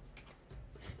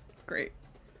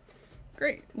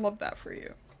 Great. Love that for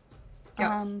you.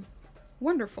 Yep.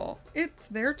 Wonderful. It's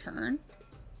their turn.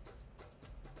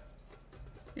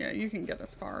 Yeah, you can get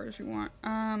as far as you want.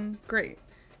 Great.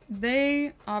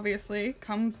 They obviously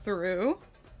come through.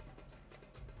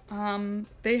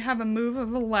 They have a move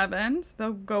of 11, so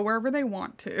they'll go wherever they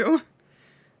want to.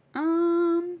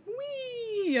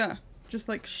 Whee! Just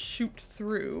like shoot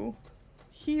through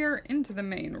here into the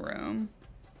main room.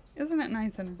 Isn't it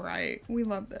nice and bright? We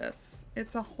love this.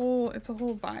 It's a whole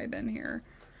vibe in here.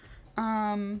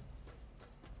 1,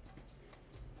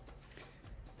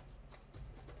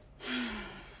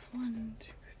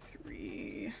 2,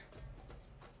 3.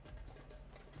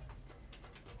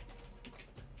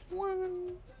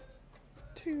 1,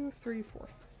 2, 3, 4,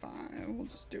 5. We'll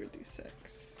just do a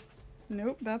d6.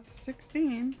 Nope, that's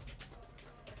 16.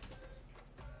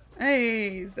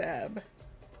 Hey, Zeb.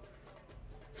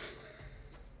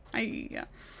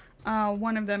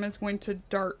 One of them is going to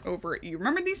dart over at you.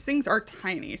 Remember, these things are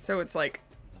tiny, so it's like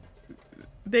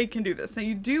they can do this. Now,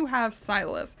 you do have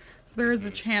Silas, so there is a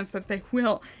chance that they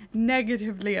will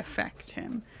negatively affect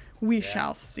him. We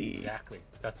shall see. Exactly.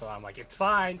 That's why I'm like, it's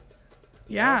fine.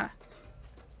 Yeah.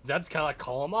 Zeb's kind of like,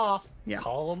 call him off. Yeah.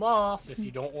 Call him off if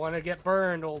you don't want to get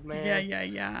burned, old man.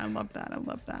 Yeah. I love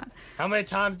that. How many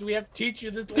times do we have to teach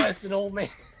you this lesson, old man?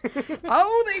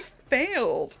 Oh, they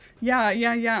failed.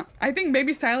 Yeah. I think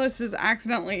maybe Silas is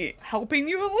accidentally helping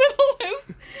you a little.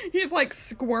 He's like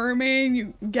squirming.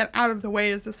 You get out of the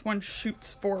way as this one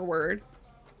shoots forward.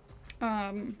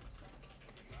 And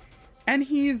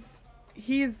he's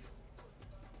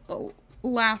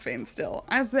laughing still.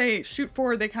 As they shoot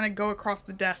forward, they kind of go across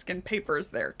the desk and papers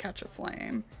there catch a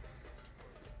flame.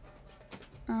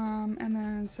 And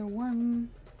then so 1,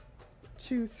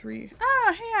 2, 3.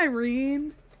 Ah, hey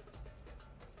Irene.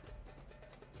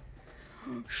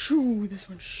 Shoo, this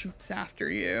one shoots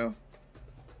after you.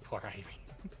 Poor Ivy.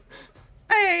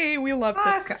 Hey, we love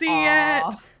to see it.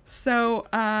 So,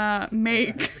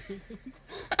 make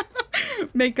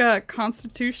a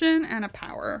Constitution and a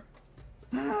Power.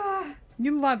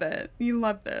 You love it. You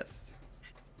love this.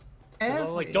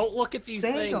 Like, don't look at these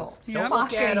things. Yep. Don't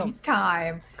look at them.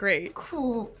 Time. Great.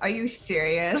 Cool. Are you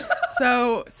serious?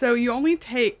 So you only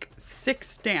take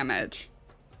 6 damage.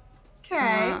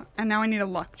 Okay. And now I need a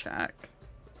luck check.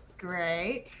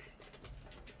 Great.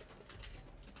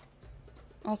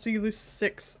 Also, you lose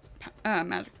 6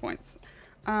 magic points.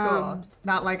 Cool.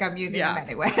 Not like I'm using them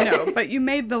anyway. No, but you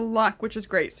made the luck, which is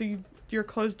great. So your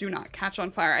clothes do not catch on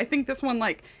fire. I think this one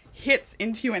like hits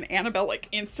into you, and Annabelle like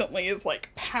instantly is like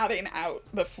patting out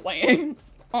the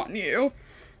flames on you.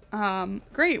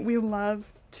 Great. We love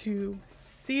to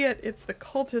see it. It's the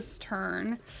cultist's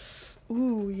turn.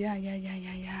 Ooh, yeah.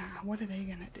 What are they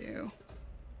gonna do?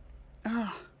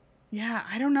 Oh, yeah,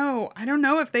 I don't know. I don't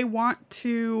know if they want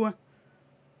to...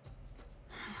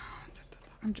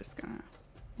 I'm just gonna...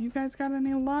 You guys got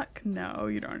any luck? No,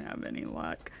 you don't have any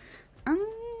luck.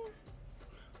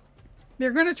 They're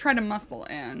gonna try to muscle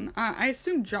in. I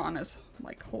assume John is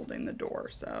like holding the door,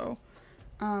 so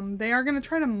they are gonna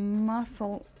try to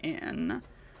muscle in.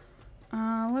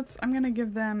 I'm gonna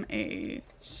give them a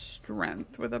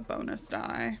strength with a bonus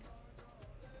die.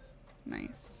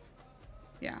 Nice.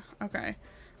 Yeah, okay.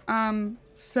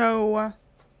 So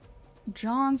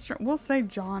John's, we'll say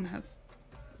John has,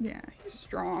 yeah, he's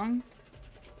strong.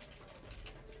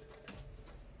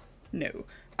 No.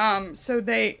 So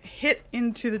they hit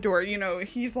into the door, you know,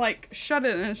 he's like shut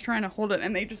it and is trying to hold it,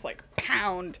 and they just like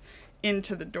pound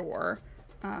into the door,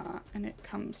 and it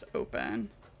comes open.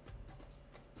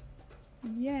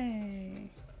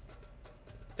 Yay.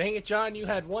 Dang it, John, you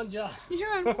had one job. You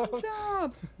had one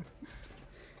job.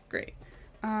 Great.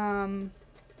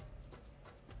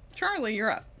 Charlie, you're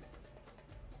up.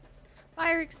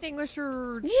 Fire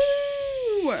extinguisher.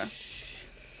 Woo!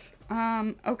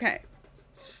 Okay.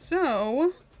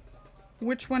 So,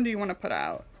 which one do you want to put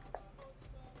out?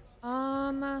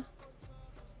 Go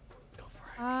for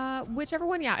it. Whichever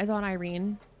one, yeah, is on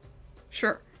Irene.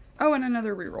 Sure. Oh, and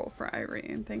another reroll for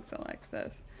Irene. Thanks,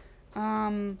 Alexis.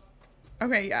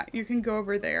 Okay, yeah, you can go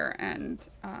over there and,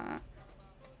 I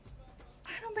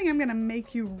don't think I'm gonna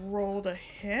make you roll to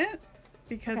hit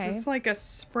because Okay. it's like a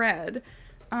spread.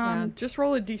 Yeah. Just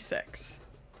roll a d6.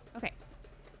 Okay.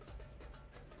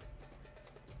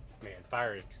 Man,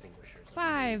 fire extinguishers.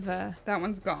 5. That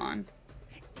one's gone.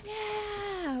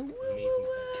 Yeah. Woo, Amazing.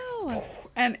 woo, woo.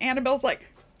 And Annabelle's like,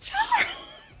 Charles!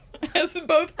 As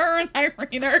both her and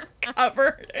Irene are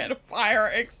covered in a fire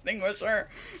extinguisher.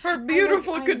 Her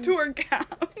beautiful I'm- couture gown.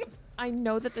 I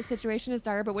know that the situation is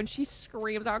dire, but when she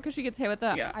screams out because she gets hit with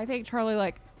the, Yeah. I think Charlie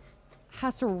like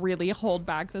has to really hold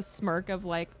back the smirk of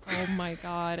like, oh my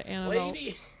god, Annabelle.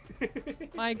 Lady.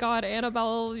 My god,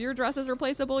 Annabelle, your dress is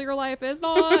replaceable, your life is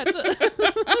not.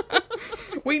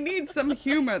 We need some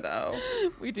humor though.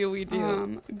 we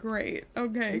do. Great.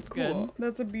 Okay, That's cool. good.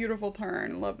 That's a beautiful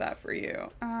turn. Love that for you.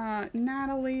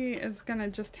 Natalie is gonna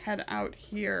just head out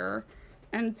here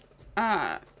and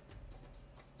yeah,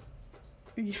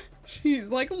 she's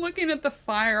like looking at the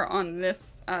fire on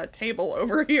this table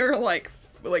over here, like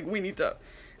we need to,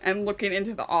 and looking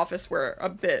into the office where a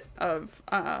bit of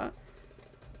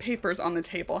papers on the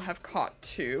table have caught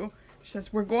too. She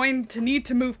says, we're going to need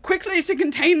to move quickly to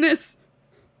contain this.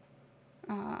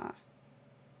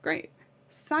 Great.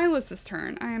 Silas's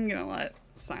turn. I am gonna let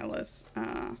Silas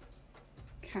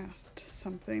cast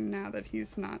something now that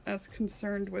he's not as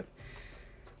concerned with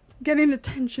getting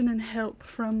attention and help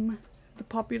from the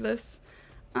populace.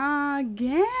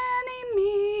 Ganymede.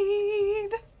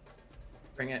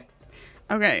 Bring it.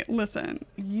 Okay, listen.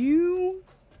 You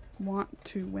want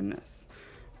to win this.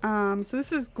 So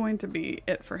this is going to be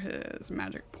it for his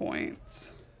magic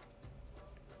points.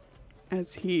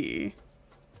 As he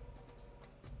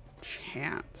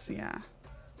chants, yeah.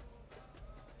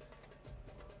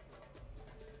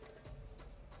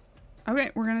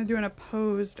 Okay, we're gonna do an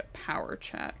opposed power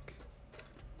check.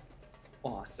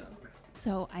 Awesome.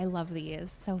 So I love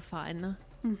these. So fun.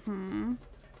 Mm-hmm.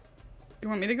 You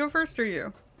want me to go first or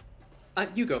you?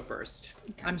 You go first.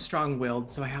 I'm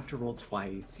strong-willed, so I have to roll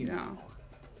twice, you know.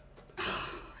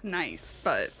 Nice,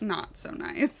 but not so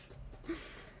nice.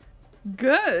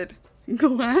 Good.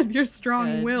 Glad you're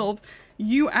strong-willed.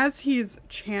 You, as he's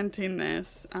chanting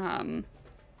this,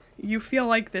 you feel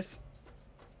like this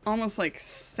almost like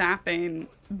sapping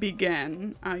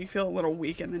begin. You feel a little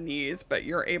weak in the knees, but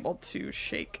you're able to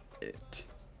shake it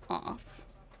off.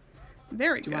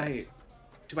 Very good.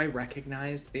 Do I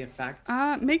recognize the effect?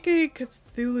 Make a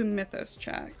Cthulhu Mythos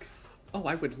check. Oh,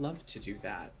 I would love to do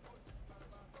that.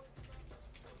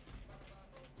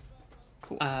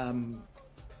 Cool.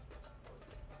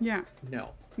 Yeah. No.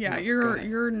 Yeah, No, go you're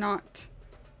ahead. not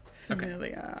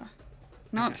familiar. Okay.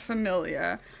 Not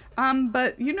familiar.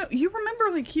 But you know, you remember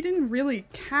like he didn't really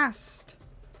cast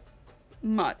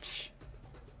much.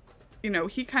 You know,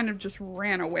 he kind of just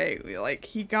ran away. Like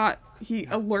he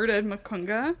alerted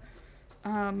Makunga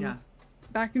Yeah.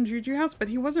 back in Juju House, but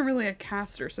he wasn't really a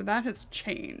caster, so that has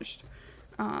changed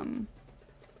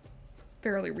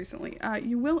fairly recently.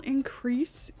 You will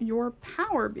increase your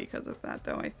power because of that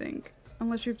though, I think.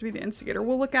 Unless you have to be the instigator.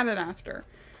 We'll look at it after.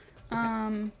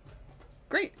 Okay.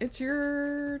 Great, it's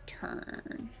your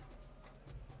turn.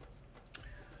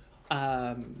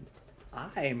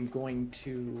 I'm going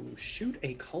to shoot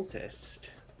a cultist.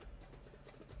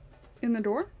 In the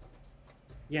door?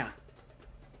 Yeah.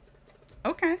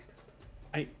 Okay.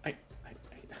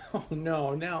 Oh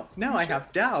no, now I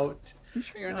have doubt. I'm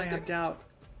sure you're Now not I have gonna... doubt.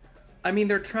 I mean,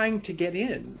 they're trying to get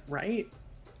in, right?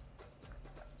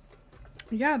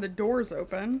 Yeah, the door's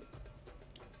open.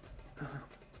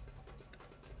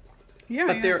 Yeah.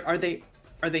 But yeah. they're are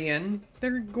they in?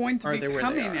 They're going to Are be they where they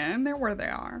coming are? in. They're where they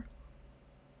are.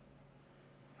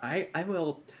 I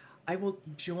will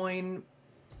join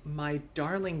my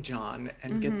darling John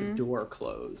and get the door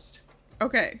closed.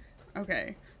 Okay.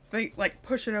 Okay. So they like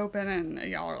push it open and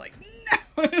y'all are like,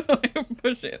 no, like,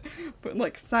 push it, but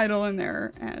like sidle in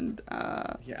there and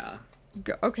Yeah.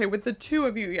 go. Okay, with the two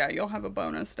of you, yeah, you'll have a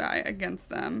bonus die against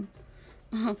them.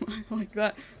 I like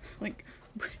that. Like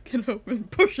break it open,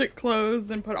 push it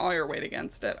closed, and put all your weight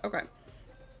against it. Okay.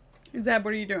 Zeb,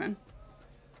 what are you doing?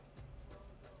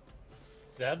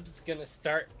 Zeb's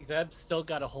still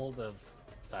got a hold of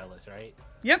Silas, right?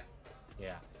 Yep.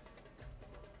 Yeah.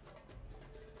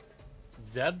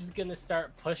 Zeb's gonna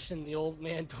start pushing the old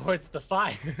man towards the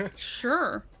fire.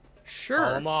 Sure.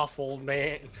 Call him off, old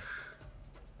man.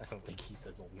 I don't think he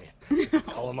says old man. Just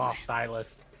call him off,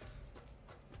 Silas.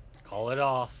 Call it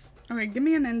off. Okay, give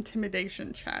me an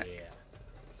intimidation check.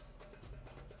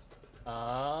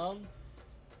 Yeah.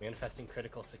 Manifesting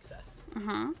critical success.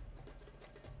 Uh-huh.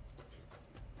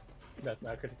 That's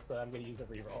not critical, so I'm gonna use a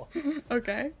reroll.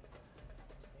 Okay.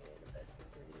 Manifesting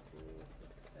critical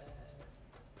success.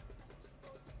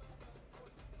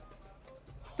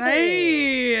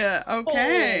 Hey.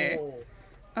 Okay. Oh.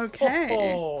 Okay.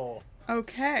 Oh.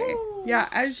 Okay. Yeah,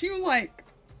 as you like,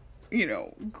 you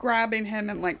know, grabbing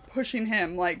him and like pushing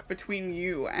him like between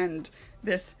you and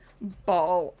this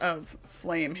ball of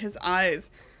flame, his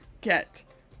eyes get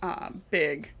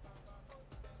big.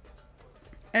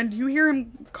 And you hear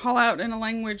him call out in a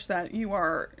language that you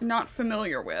are not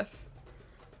familiar with.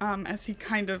 As he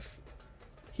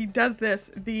does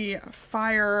this, the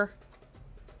fire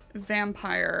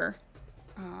vampire,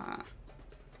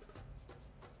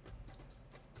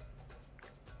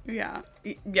 yeah,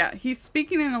 he's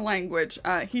speaking in a language.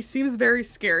 He seems very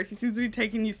scared. He seems to be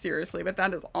taking you seriously, but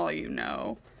that is all you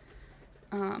know.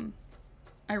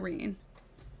 Irene.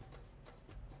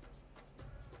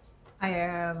 I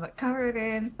am covered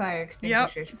in fire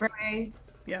extinguisher spray.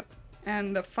 Yep.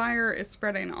 And the fire is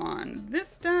spreading on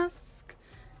this desk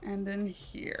and in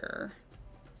here.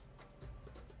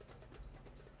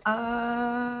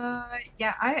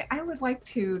 Yeah, I would like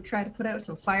to try to put out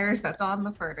some fires that's on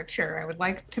the furniture. I would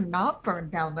like to not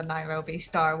burn down the Nairobi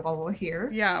Star while we're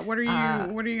here. Yeah, what are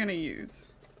you gonna use?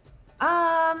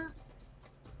 I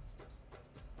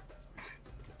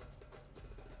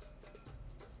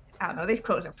don't know. These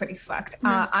clothes are pretty fucked.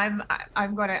 I'm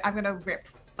gonna rip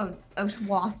a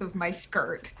swath of my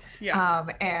skirt. Yeah.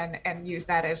 And use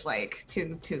that as like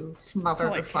to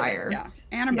smother like, the fire. Yeah.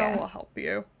 Annabelle Yeah. will help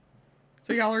you.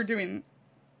 So y'all are doing.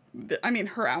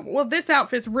 Her outfit. Well, this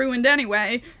outfit's ruined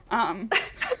anyway. We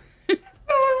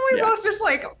both just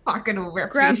like fucking rip.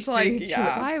 Grabs these like things.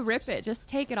 yeah. Why rip it? Just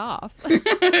take it off.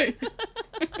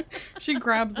 She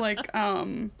grabs like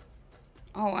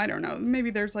I don't know, maybe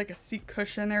there's like a seat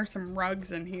cushion, there's some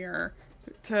rugs in here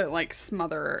to like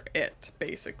smother it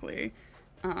basically.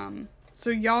 So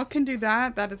y'all can do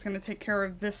that. That is going to take care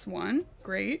of this one.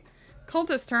 Great.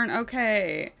 Cultist turn.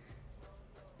 Okay,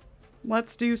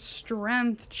 let's do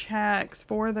strength checks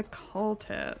for the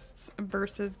cultists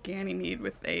versus Ganymede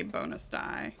with a bonus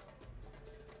die.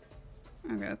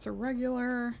 Okay, that's a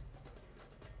regular.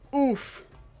 Oof.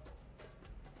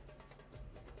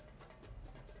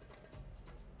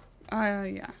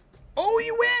 Yeah. Oh,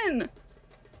 you win!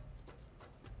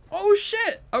 Oh,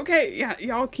 shit! Okay, yeah,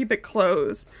 y'all keep it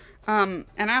closed. And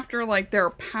after, like, they're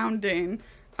pounding,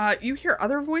 you hear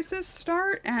other voices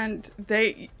start, and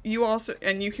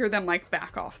you hear them, like,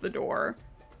 back off the door.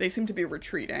 They seem to be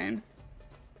retreating.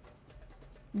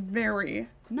 Very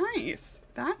nice.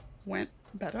 That went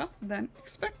better than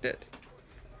expected.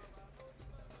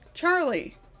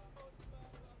 Charlie.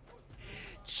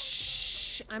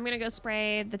 I'm gonna go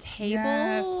spray the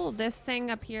table. Yes. This thing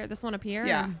up here. This one up here.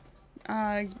 Yeah.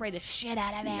 Spray the shit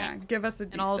out of it. Yeah, give us a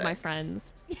D6. And all of my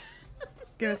friends.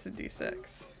 Give us a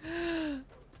D6.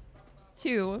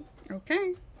 2.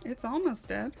 Okay, it's almost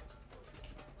dead.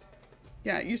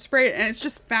 Yeah, you spray it and it's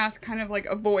just fast, kind of like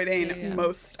avoiding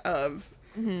most of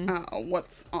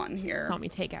what's on here. Saw me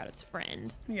take out its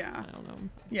friend. Yeah. I don't know.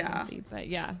 Yeah. Fancy, but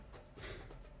yeah.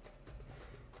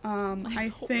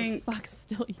 I think. Fuck,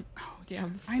 still. Oh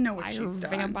damn. I know what fire she's done.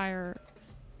 Vampire.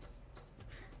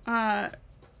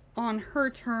 On her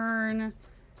turn,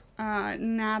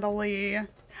 Natalie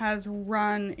has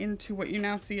run into what you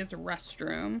now see as a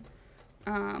restroom,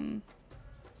 and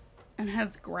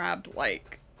has grabbed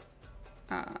like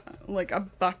a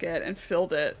bucket and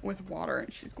filled it with water,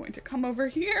 and she's going to come over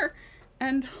here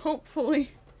and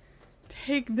hopefully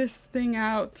take this thing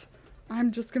out.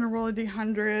 I'm just gonna roll a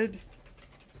d100.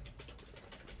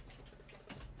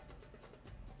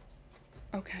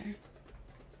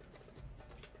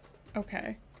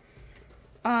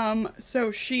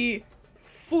 So she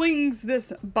flings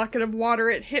this bucket of water.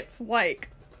 It hits like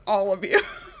all of you.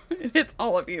 It hits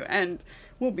all of you and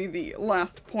will be the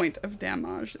last point of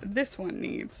damage. This one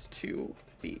needs to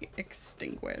be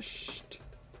extinguished.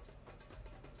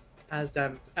 As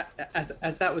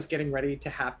that was getting ready to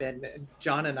happen,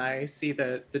 John and I see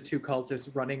the two cultists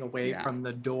running away from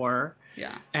the door.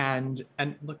 Yeah. And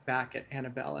look back at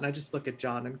Annabelle, and I just look at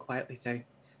John and quietly say,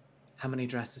 "How many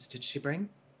dresses did she bring?"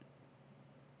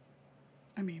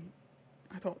 I mean,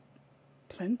 I thought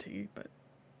plenty, but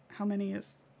how many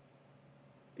is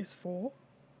 4?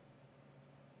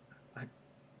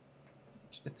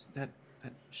 That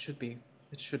should be.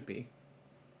 It should be.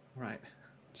 Right.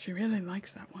 She really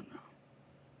likes that one,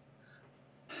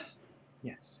 though.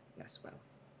 Yes.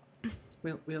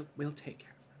 Well, we'll take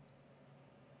care of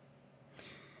them.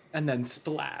 And then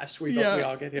splash. We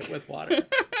all get hit with water.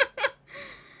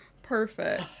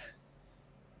 Perfect.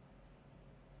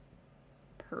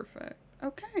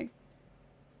 Okay.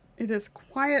 It is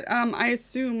quiet. I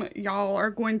assume y'all are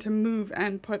going to move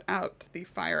and put out the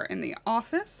fire in the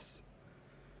office.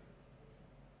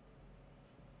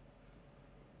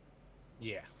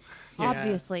 Yeah.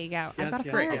 Obviously, yeah. I've got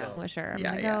a fire extinguisher. I'm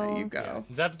gonna go. You go.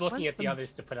 Yeah. Zeb's looking at the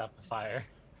others to put out the fire.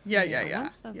 Yeah.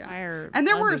 Once the fire and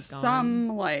there bug were is gone.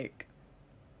 some, like,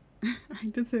 I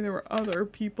did say there were other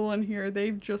people in here.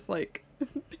 They've just, like,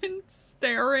 been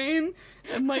staring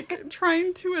and, like,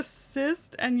 trying to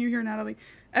assist. And you hear Natalie,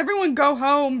 "Everyone go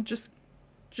home. Just,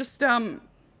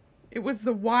 it was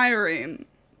the wiring.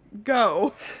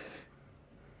 Go."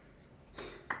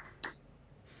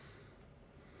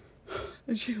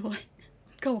 And she, like,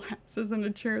 collapses in a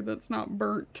chair that's not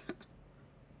burnt.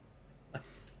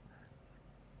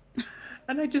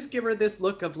 And I just give her this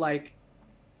look of like,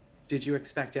 did you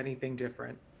expect anything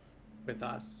different with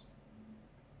us?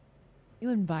 You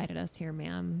invited us here,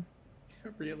 ma'am.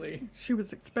 Really? She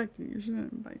was expecting you. She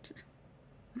didn't invite you.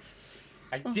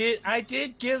 I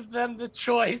did give them the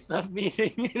choice of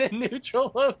meeting in a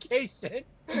neutral location.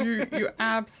 You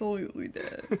absolutely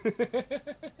did.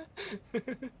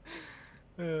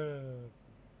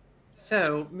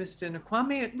 So, Mr.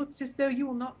 Nakwame, it looks as though you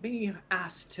will not be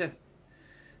asked to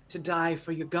die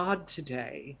for your god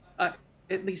today.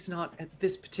 At least not at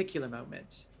this particular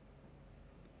moment.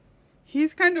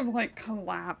 He's kind of like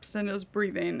collapsed and is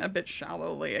breathing a bit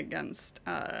shallowly against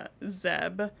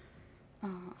Zeb. I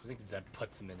think Zeb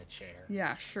puts him in a chair.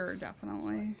 Yeah, sure,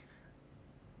 definitely.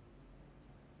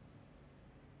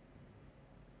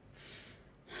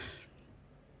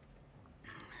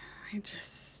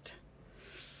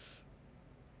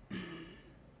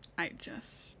 I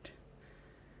just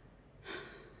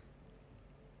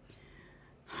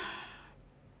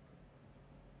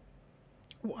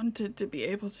wanted to be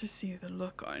able to see the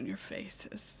look on your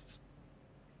faces.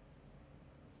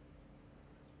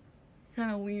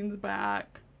 Kind of leans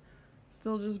back,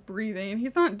 still just breathing.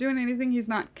 He's not doing anything. He's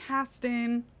not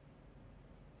casting.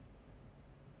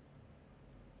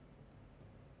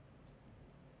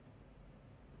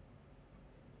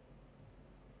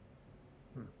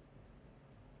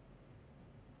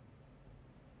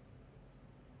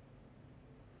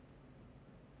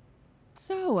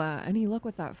 So, any luck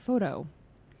with that photo?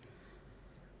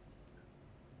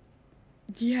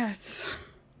 Yes.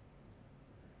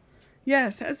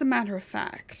 Yes, as a matter of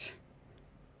fact.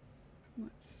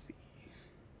 Let's see.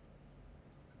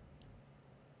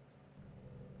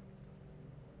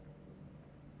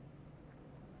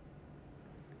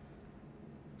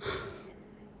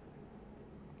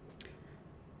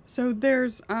 So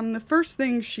there's, the first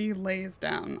thing she lays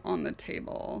down on the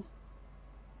table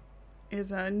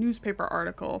is a newspaper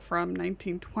article from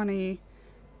 1920,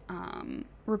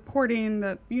 reporting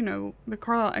that, the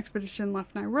Carlisle expedition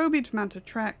left Nairobi to mount a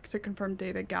trek to confirm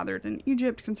data gathered in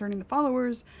Egypt concerning the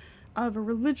followers of a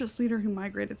religious leader who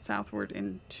migrated southward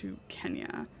into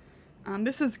Kenya.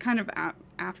 This is kind of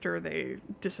after they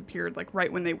disappeared, like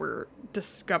right when they were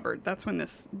discovered. That's when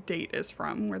this date is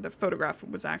from, where the photograph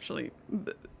was actually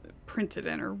printed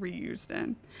in or reused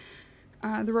in.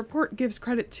 The report gives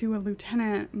credit to a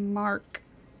Lieutenant Mark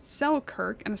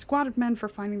Selkirk and a squad of men for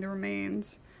finding the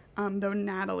remains, though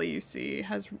Natalie, you see,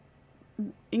 has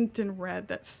inked in red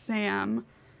that Sam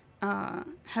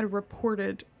had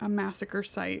reported a massacre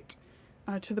site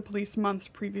to the police months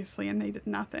previously, and they did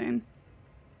nothing.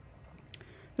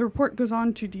 The report goes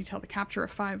on to detail the capture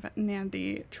of 5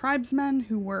 Nandi tribesmen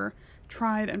who were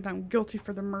tried and found guilty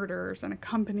for the murders, and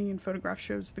accompanying photograph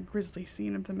shows the grisly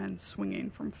scene of the men swinging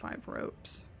from 5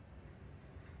 ropes.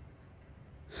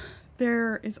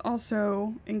 There is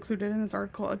also included in this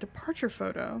article a departure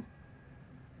photo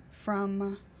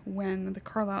from when the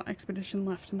Carlisle expedition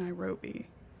left Nairobi.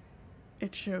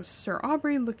 it shows Sir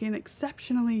Aubrey looking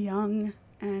exceptionally young,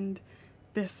 and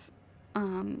this,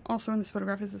 also in this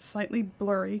photograph is a slightly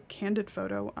blurry, candid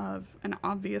photo of an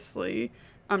obviously,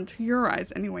 to your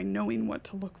eyes anyway, knowing what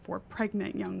to look for,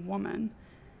 pregnant young woman.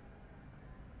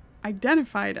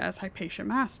 Identified as Hypatia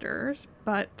Masters,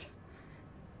 but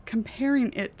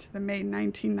comparing it to the May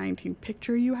 1919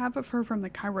 picture you have of her from the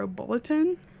Cairo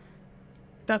Bulletin,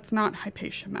 that's not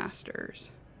Hypatia Masters.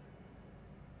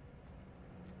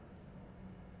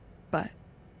 But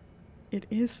it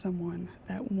is someone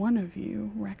that one of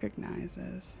you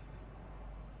recognizes.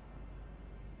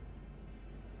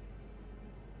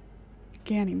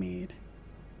 Ganymede.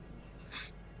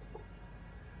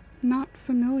 Not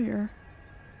familiar.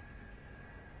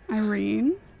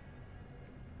 Irene?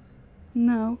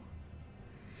 No.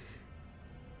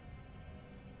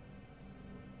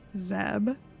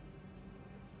 Zeb?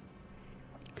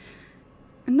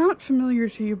 Not familiar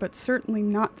to you, but certainly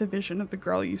not the vision of the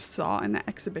girl you saw in the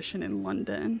exhibition in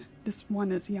London. This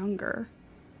one is younger.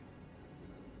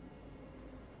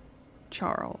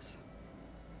 Charles.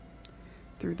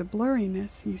 Through the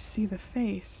blurriness, you see the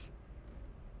face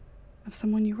of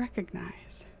someone you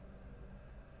recognize.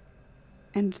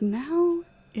 And now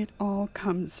it all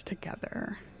comes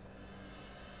together.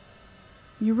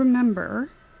 You remember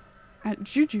at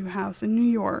Juju House in New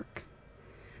York,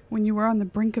 when you were on the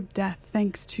brink of death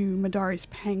thanks to Madari's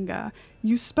Panga,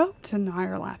 you spoke to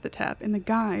Nyarlathotep in the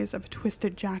guise of a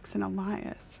twisted Jackson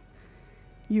Elias.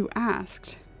 You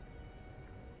asked,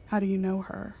 "How do you know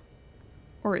her?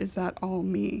 Or is that all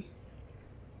me?"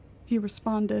 He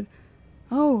responded,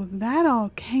 "Oh, that all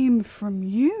came from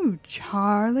you,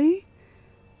 Charlie.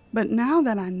 But now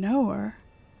that I know her,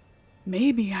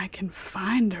 maybe I can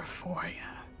find her for you."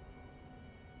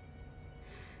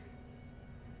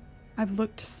 I've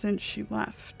looked since she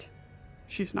left.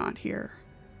 She's not here.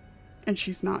 And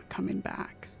she's not coming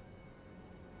back.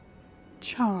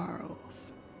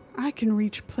 Charles, I can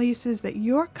reach places that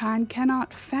your kind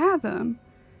cannot fathom.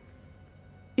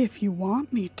 If you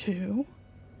want me to.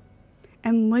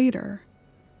 And later,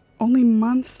 only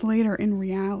months later in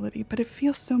reality, but it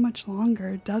feels so much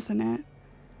longer, doesn't it?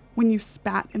 When you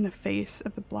spat in the face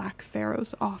of the Black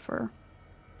Pharaoh's offer.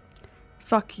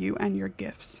 Fuck you and your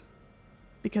gifts.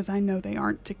 Because I know they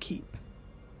aren't to keep.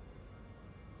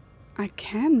 I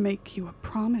can make you a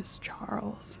promise,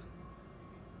 Charles.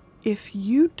 If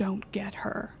you don't get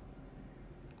her,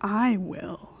 I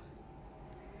will.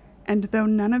 And though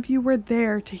none of you were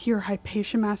there to hear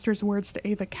Hypatia Master's words to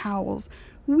Ava Cowles,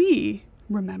 we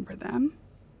remember them.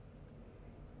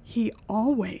 He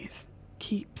always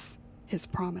keeps his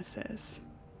promises.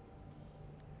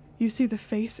 You see the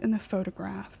face in the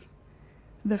photograph,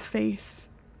 the face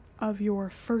of your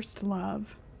first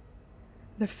love,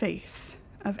 the face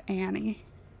of Annie.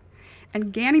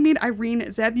 And Ganymede,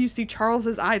 Irene, Zeb, you see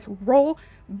Charles's eyes roll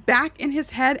back in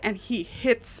his head and he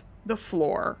hits the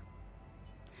floor.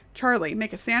 Charlie,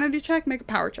 make a sanity check, make a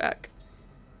power check.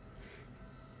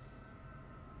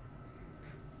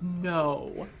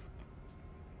 No.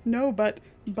 No, but,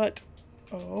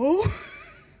 oh.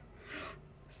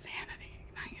 Sanity,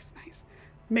 nice.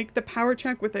 Make the power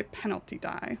check with a penalty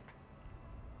die.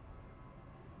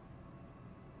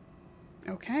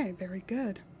 Okay, very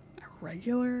good. A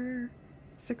regular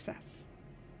success.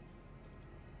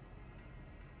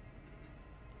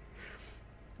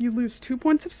 You lose 2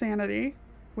 points of sanity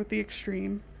with the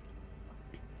extreme.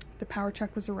 The power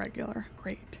check was a regular.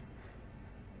 Great.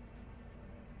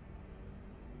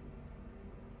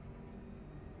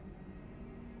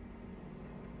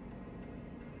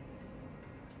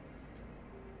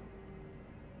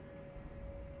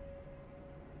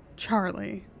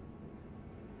 Charlie.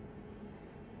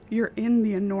 You're in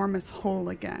the enormous hole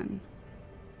again,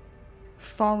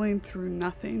 falling through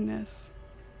nothingness.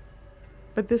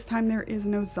 But this time there is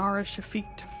no Zara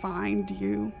Shafiq to find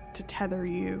you, to tether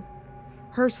you.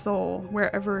 Her soul,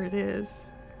 wherever it is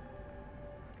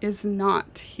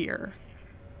not here.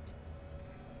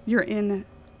 You're in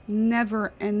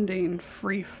never-ending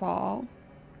free fall.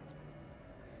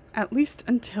 At least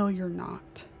until you're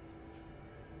not.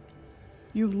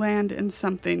 You land in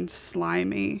something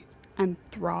slimy and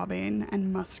throbbing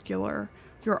and muscular.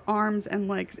 Your arms and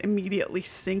legs immediately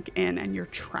sink in and you're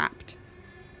trapped.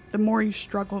 The more you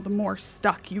struggle, the more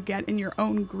stuck you get in your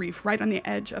own grief, right on the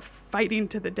edge of fighting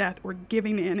to the death or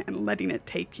giving in and letting it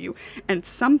take you. And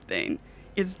something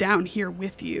is down here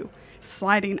with you,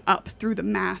 sliding up through the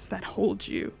mass that holds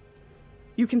you.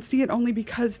 You can see it only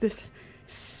because this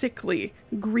sickly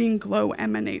green glow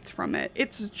emanates from it.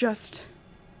 It's just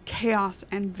chaos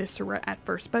and viscera at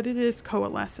first, but it is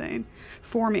coalescing,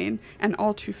 forming an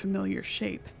all too familiar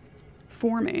shape,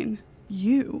 forming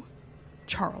You,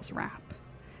 Charles Rapp,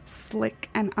 slick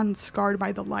and unscarred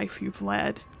by the life you've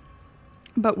led,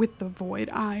 but with the void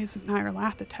eyes of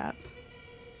Nyarlathotep.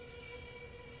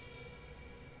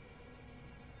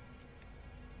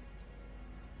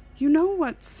 You know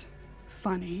what's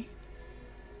funny,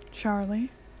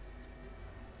 Charlie?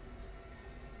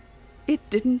 It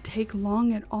didn't take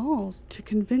long at all to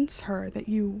convince her that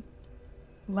you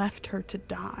left her to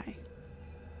die,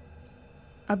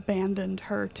 abandoned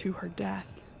her to her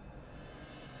death.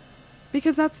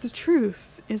 Because that's the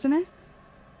truth, isn't it?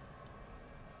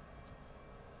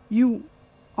 You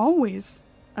always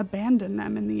abandon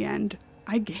them in the end.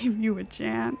 I gave you a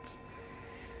chance.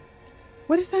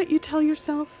 What is that you tell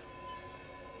yourself?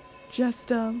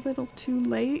 Just a little too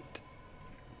late?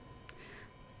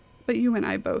 But you and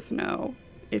I both know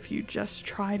if you just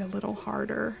tried a little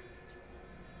harder,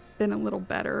 been a little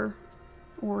better,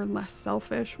 or less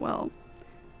selfish, well,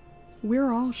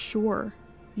 we're all sure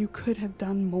you could have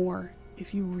done more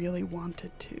if you really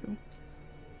wanted to.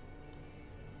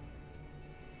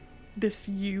 This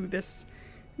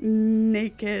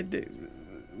naked,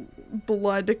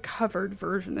 blood-covered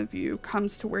version of you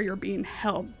comes to where you're being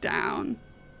held down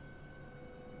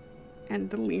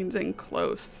and leans in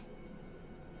close.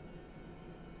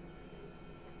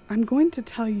 I'm going to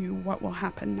tell you what will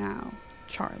happen now,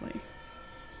 Charlie.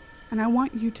 And I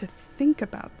want you to think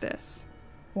about this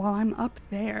while I'm up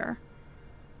there,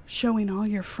 showing all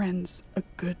your friends a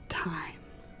good time.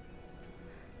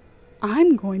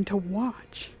 I'm going to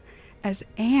watch as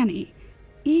Annie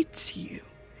eats you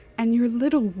and your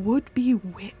little would-be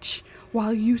witch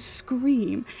while you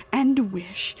scream and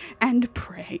wish and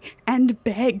pray and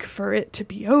beg for it to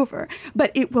be over,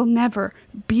 but it will never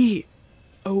be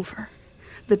over.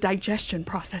 The digestion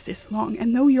process is long,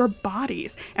 and though your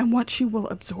bodies and what she will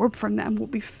absorb from them will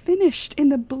be finished in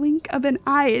the blink of an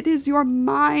eye, it is your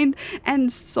mind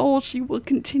and soul she will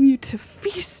continue to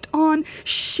feast on,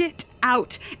 shit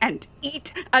out, and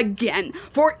eat again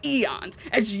for eons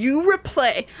as you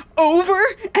replay over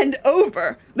and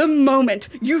over the moment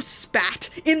you spat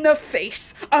in the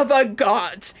face of a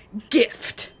god's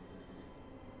gift.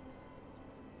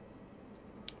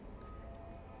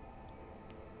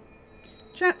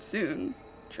 Chat soon,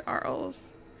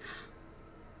 Charles.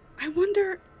 I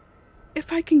wonder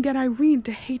if I can get Irene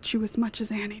to hate you as much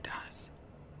as Annie does.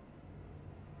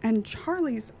 And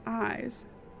Charlie's eyes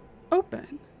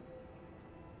open.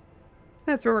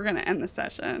 That's where we're going to end the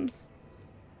session.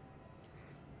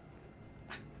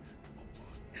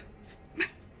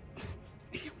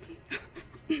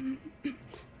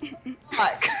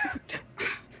 Fuck.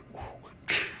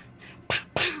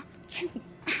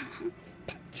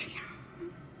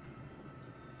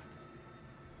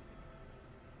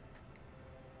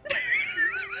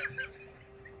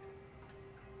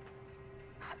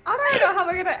 I don't know how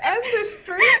we're gonna end this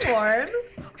stream, Lauren.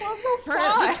 What the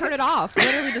fuck? Just turn it off.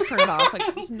 Literally just turn it off.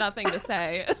 Like, there's nothing to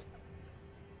say.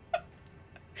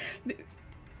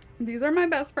 These are my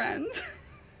best friends.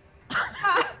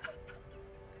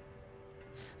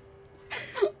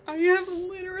 I have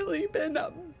literally been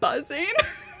buzzing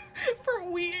for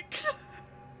weeks.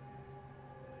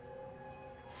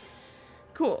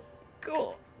 Cool.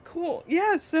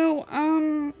 Yeah, so,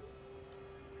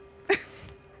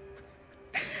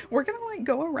 we're gonna, like,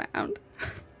 go around.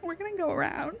 We're gonna go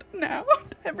around now,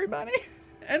 everybody,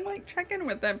 and, like, check in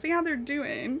with them, see how they're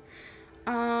doing.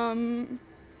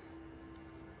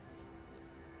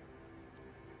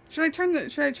 Should I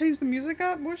change the music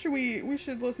up? What should we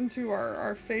should listen to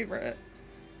our favorite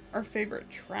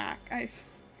track. I think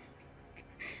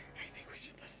we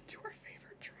should listen to our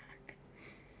favorite track.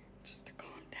 Just to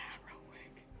calm down real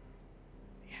quick.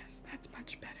 Yes, that's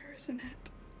much better, isn't it?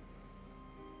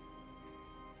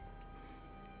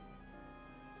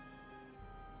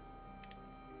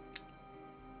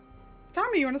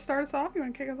 Tommy, you want to start us off? You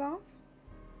want to kick us off?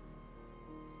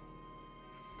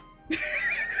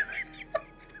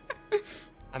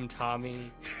 I'm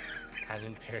Tommy, at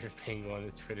Impaired Penguin on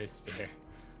the Twitter sphere.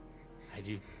 I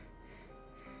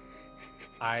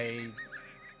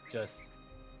just,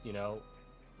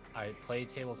 I play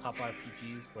tabletop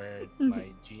RPGs where my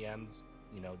GMs,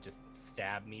 just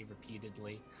stab me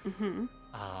repeatedly.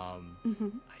 I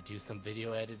do some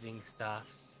video editing stuff.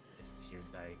 If you're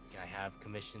like, I have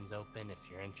commissions open. If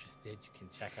you're interested, you can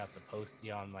check out the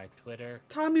postie on my Twitter.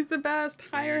 Tommy's the best.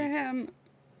 Hire him.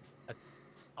 That's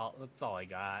all I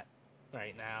got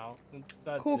right now.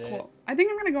 That's Cool. it. I think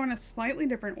I'm gonna go in a slightly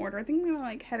different order. I think I'm gonna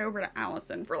like head over to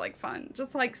Allison for like fun.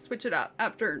 Just like switch it up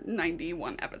after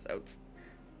 91 episodes.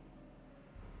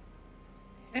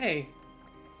 Hey,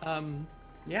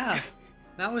 yeah,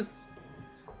 that was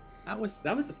that was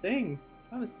a thing.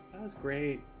 That was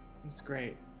great. It was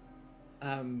great.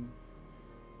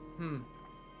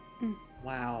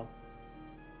 Wow.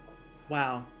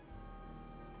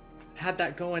 Had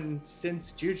that going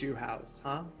since Juju House,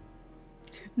 huh?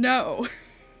 No,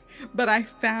 but I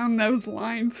found those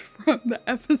lines from the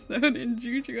episode in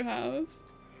Juju House.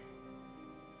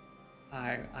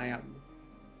 I'm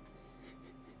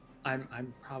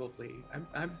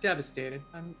devastated.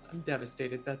 I'm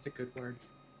devastated. That's a good word.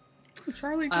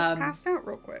 Charlie just passed out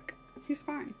real quick. He's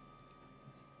fine.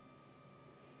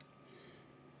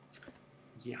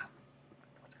 Yeah.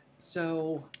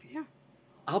 So, yeah,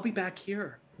 I'll be back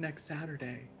here next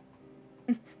Saturday.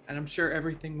 And I'm sure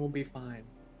everything will be fine.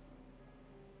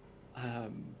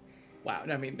 Wow.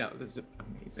 I mean, no, this is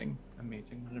amazing.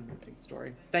 Amazing. What an amazing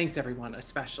story. Thanks, everyone,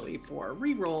 especially for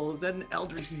rerolls and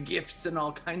eldritch gifts and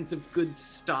all kinds of good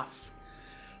stuff.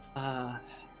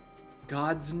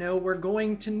 Gods know we're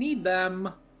going to need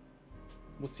them.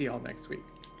 We'll see y'all next week.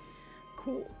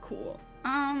 Cool.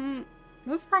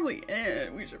 That's probably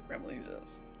it. We should probably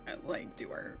just like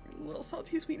do our little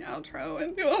salty sweet outro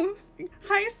and do all the things.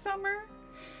 Hi, Summer.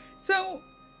 So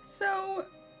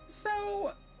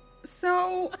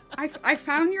I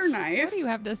found your knife. What do you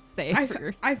have to say?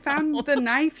 I found the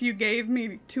knife you gave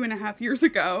me 2.5 years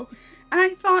ago, and I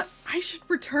thought I should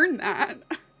return that.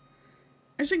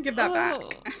 I should give that back.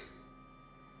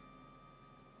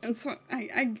 And so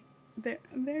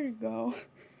there you go.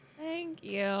 Thank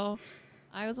you.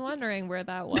 I was wondering where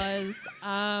that was.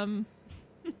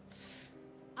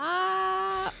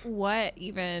 What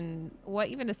even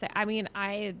to say? I mean,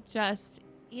 I just,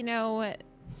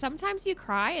 sometimes you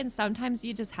cry and sometimes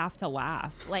you just have to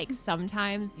laugh. Like,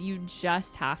 sometimes you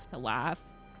just have to laugh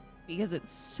because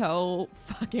it's so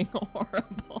fucking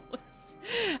horrible. It's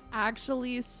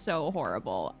actually so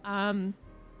horrible.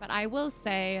 But I will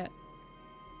say,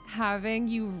 having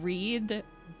you read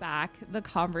back the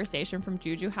conversation from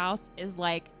Juju House is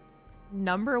like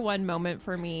 #1 moment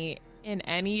for me in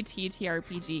any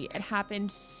TTRPG. It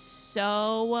happened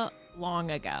so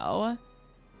long ago.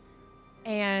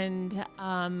 And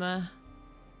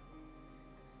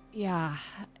yeah,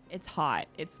 it's hot.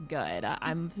 It's good.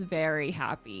 I'm very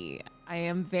happy.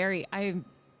 I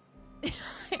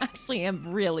actually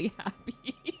am really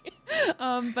happy.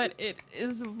 But it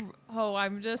is,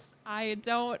 I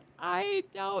don't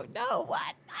know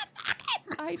what the fuck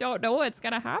is. I don't know what's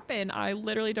gonna happen. I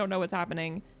literally don't know what's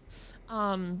happening.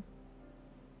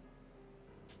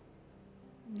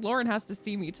 Lauren has to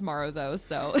see me tomorrow though,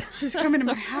 so she's coming to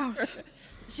my house.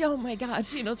 Oh my god,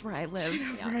 she knows where I live. She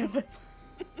knows where I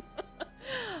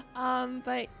live.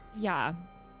 But yeah.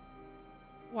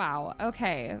 Wow.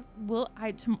 Okay.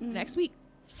 Next week?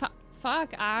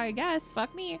 Fuck. I guess.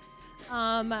 Fuck me.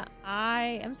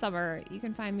 I am Summer. You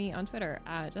can find me on Twitter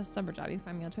at Just Summer Job. You can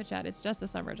find me on Twitch at It's Just a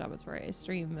Summer Job. It's where I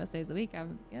stream most days of the week.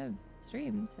 I'm gonna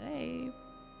stream today.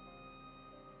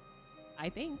 I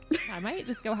think I might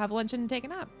just go have lunch and take a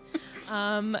nap.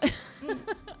 But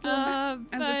as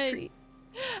a treat.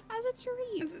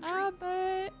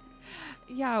 But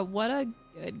yeah, what a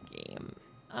good game.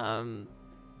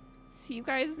 See you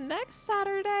guys next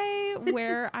Saturday,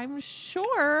 where I'm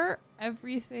sure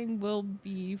everything will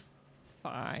be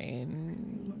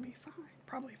fine. We'll be fine.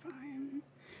 Probably fine.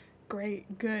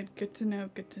 Great. Good to know.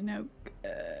 Good to know.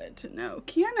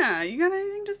 Kienna, you got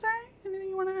anything to say? Anything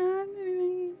you want to add?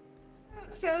 Anything?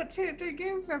 So to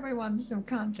give everyone some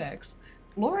context,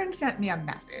 Lauren sent me a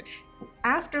message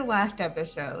after last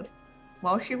episode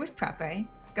while she was prepping,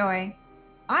 going,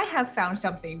 I have found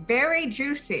something very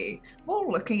juicy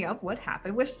while looking up what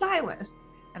happened with Silas.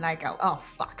 And I go, oh,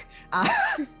 fuck.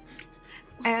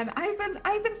 And I've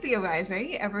been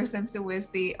theorizing ever since it was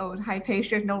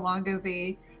Hypatia is no longer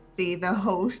the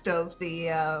host of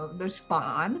the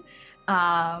Spawn.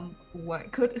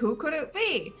 Who could it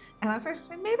be? And I first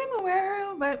said, maybe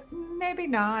Moero, but maybe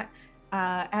not.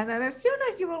 And then as soon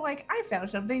as you were like, I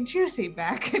found something juicy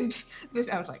back, and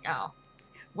I was like, oh,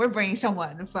 we're bringing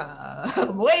someone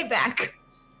from way back,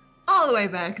 all the way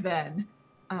back then.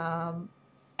 And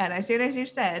as soon as you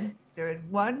said, there is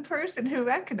one person who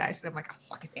recognized it, I'm like, oh,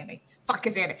 fuck, it's Andy. God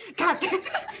damn it.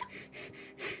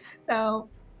 So,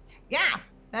 yeah,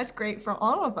 that's great for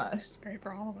all of us. It's great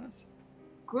for all of us.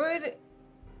 Good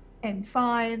and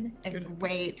fine and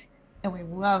great. And we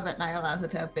love that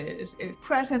Nyarlathotep is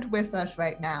present with us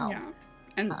right now. Yeah.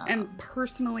 And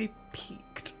personally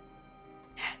piqued.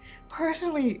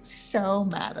 Personally so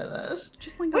mad at us.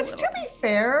 Just like Which, to be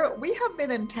fair, we have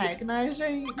been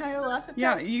antagonizing Nyarlathotep.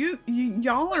 Yeah,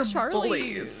 y'all are Charlie.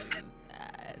 bullies.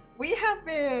 We have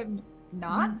been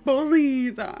not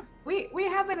bullies. we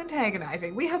have been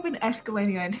antagonizing. We have been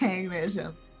escalating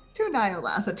antagonism to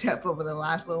Nyarlathotep over the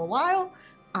last little while.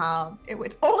 It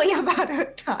was only a matter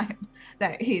of time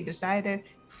that he decided,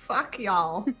 fuck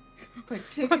y'all,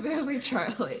 particularly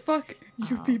Charlie. Fuck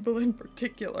you people in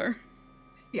particular.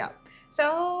 Yeah.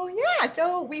 So yeah,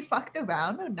 so we fucked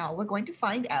around, and now we're going to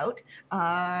find out,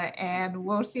 and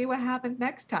we'll see what happens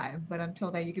next time. But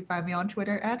until then, you can find me on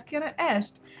Twitter at Kienna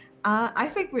Est. I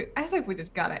think we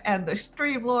just gotta end the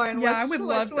stream, Lauren. Yeah, I would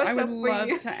love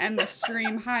you? to end the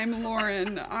stream. Hi, I'm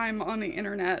Lauren. I'm on the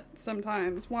internet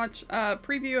sometimes. Watch a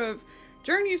preview of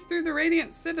Journeys Through the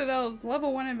Radiant Citadel's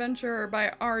Level 1 adventure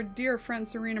by our dear friend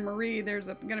Serena Marie. There's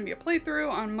gonna be a playthrough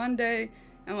on Monday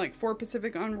and like 4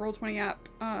 Pacific on Roll20 app,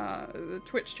 the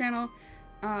Twitch channel.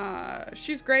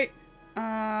 She's great.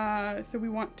 So we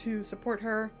want to support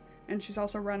her, and she's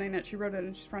also running it. She wrote it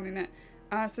and she's running it.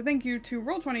 So thank you to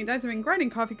Roll20, Dice of Grinding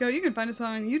Coffee Co. You can find us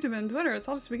on YouTube and Twitter at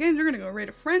saltysweetgames. We're gonna go rate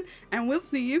a friend, and we'll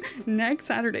see you next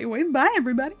Saturday. Wait, bye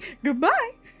everybody.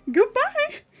 Goodbye.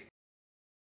 Goodbye.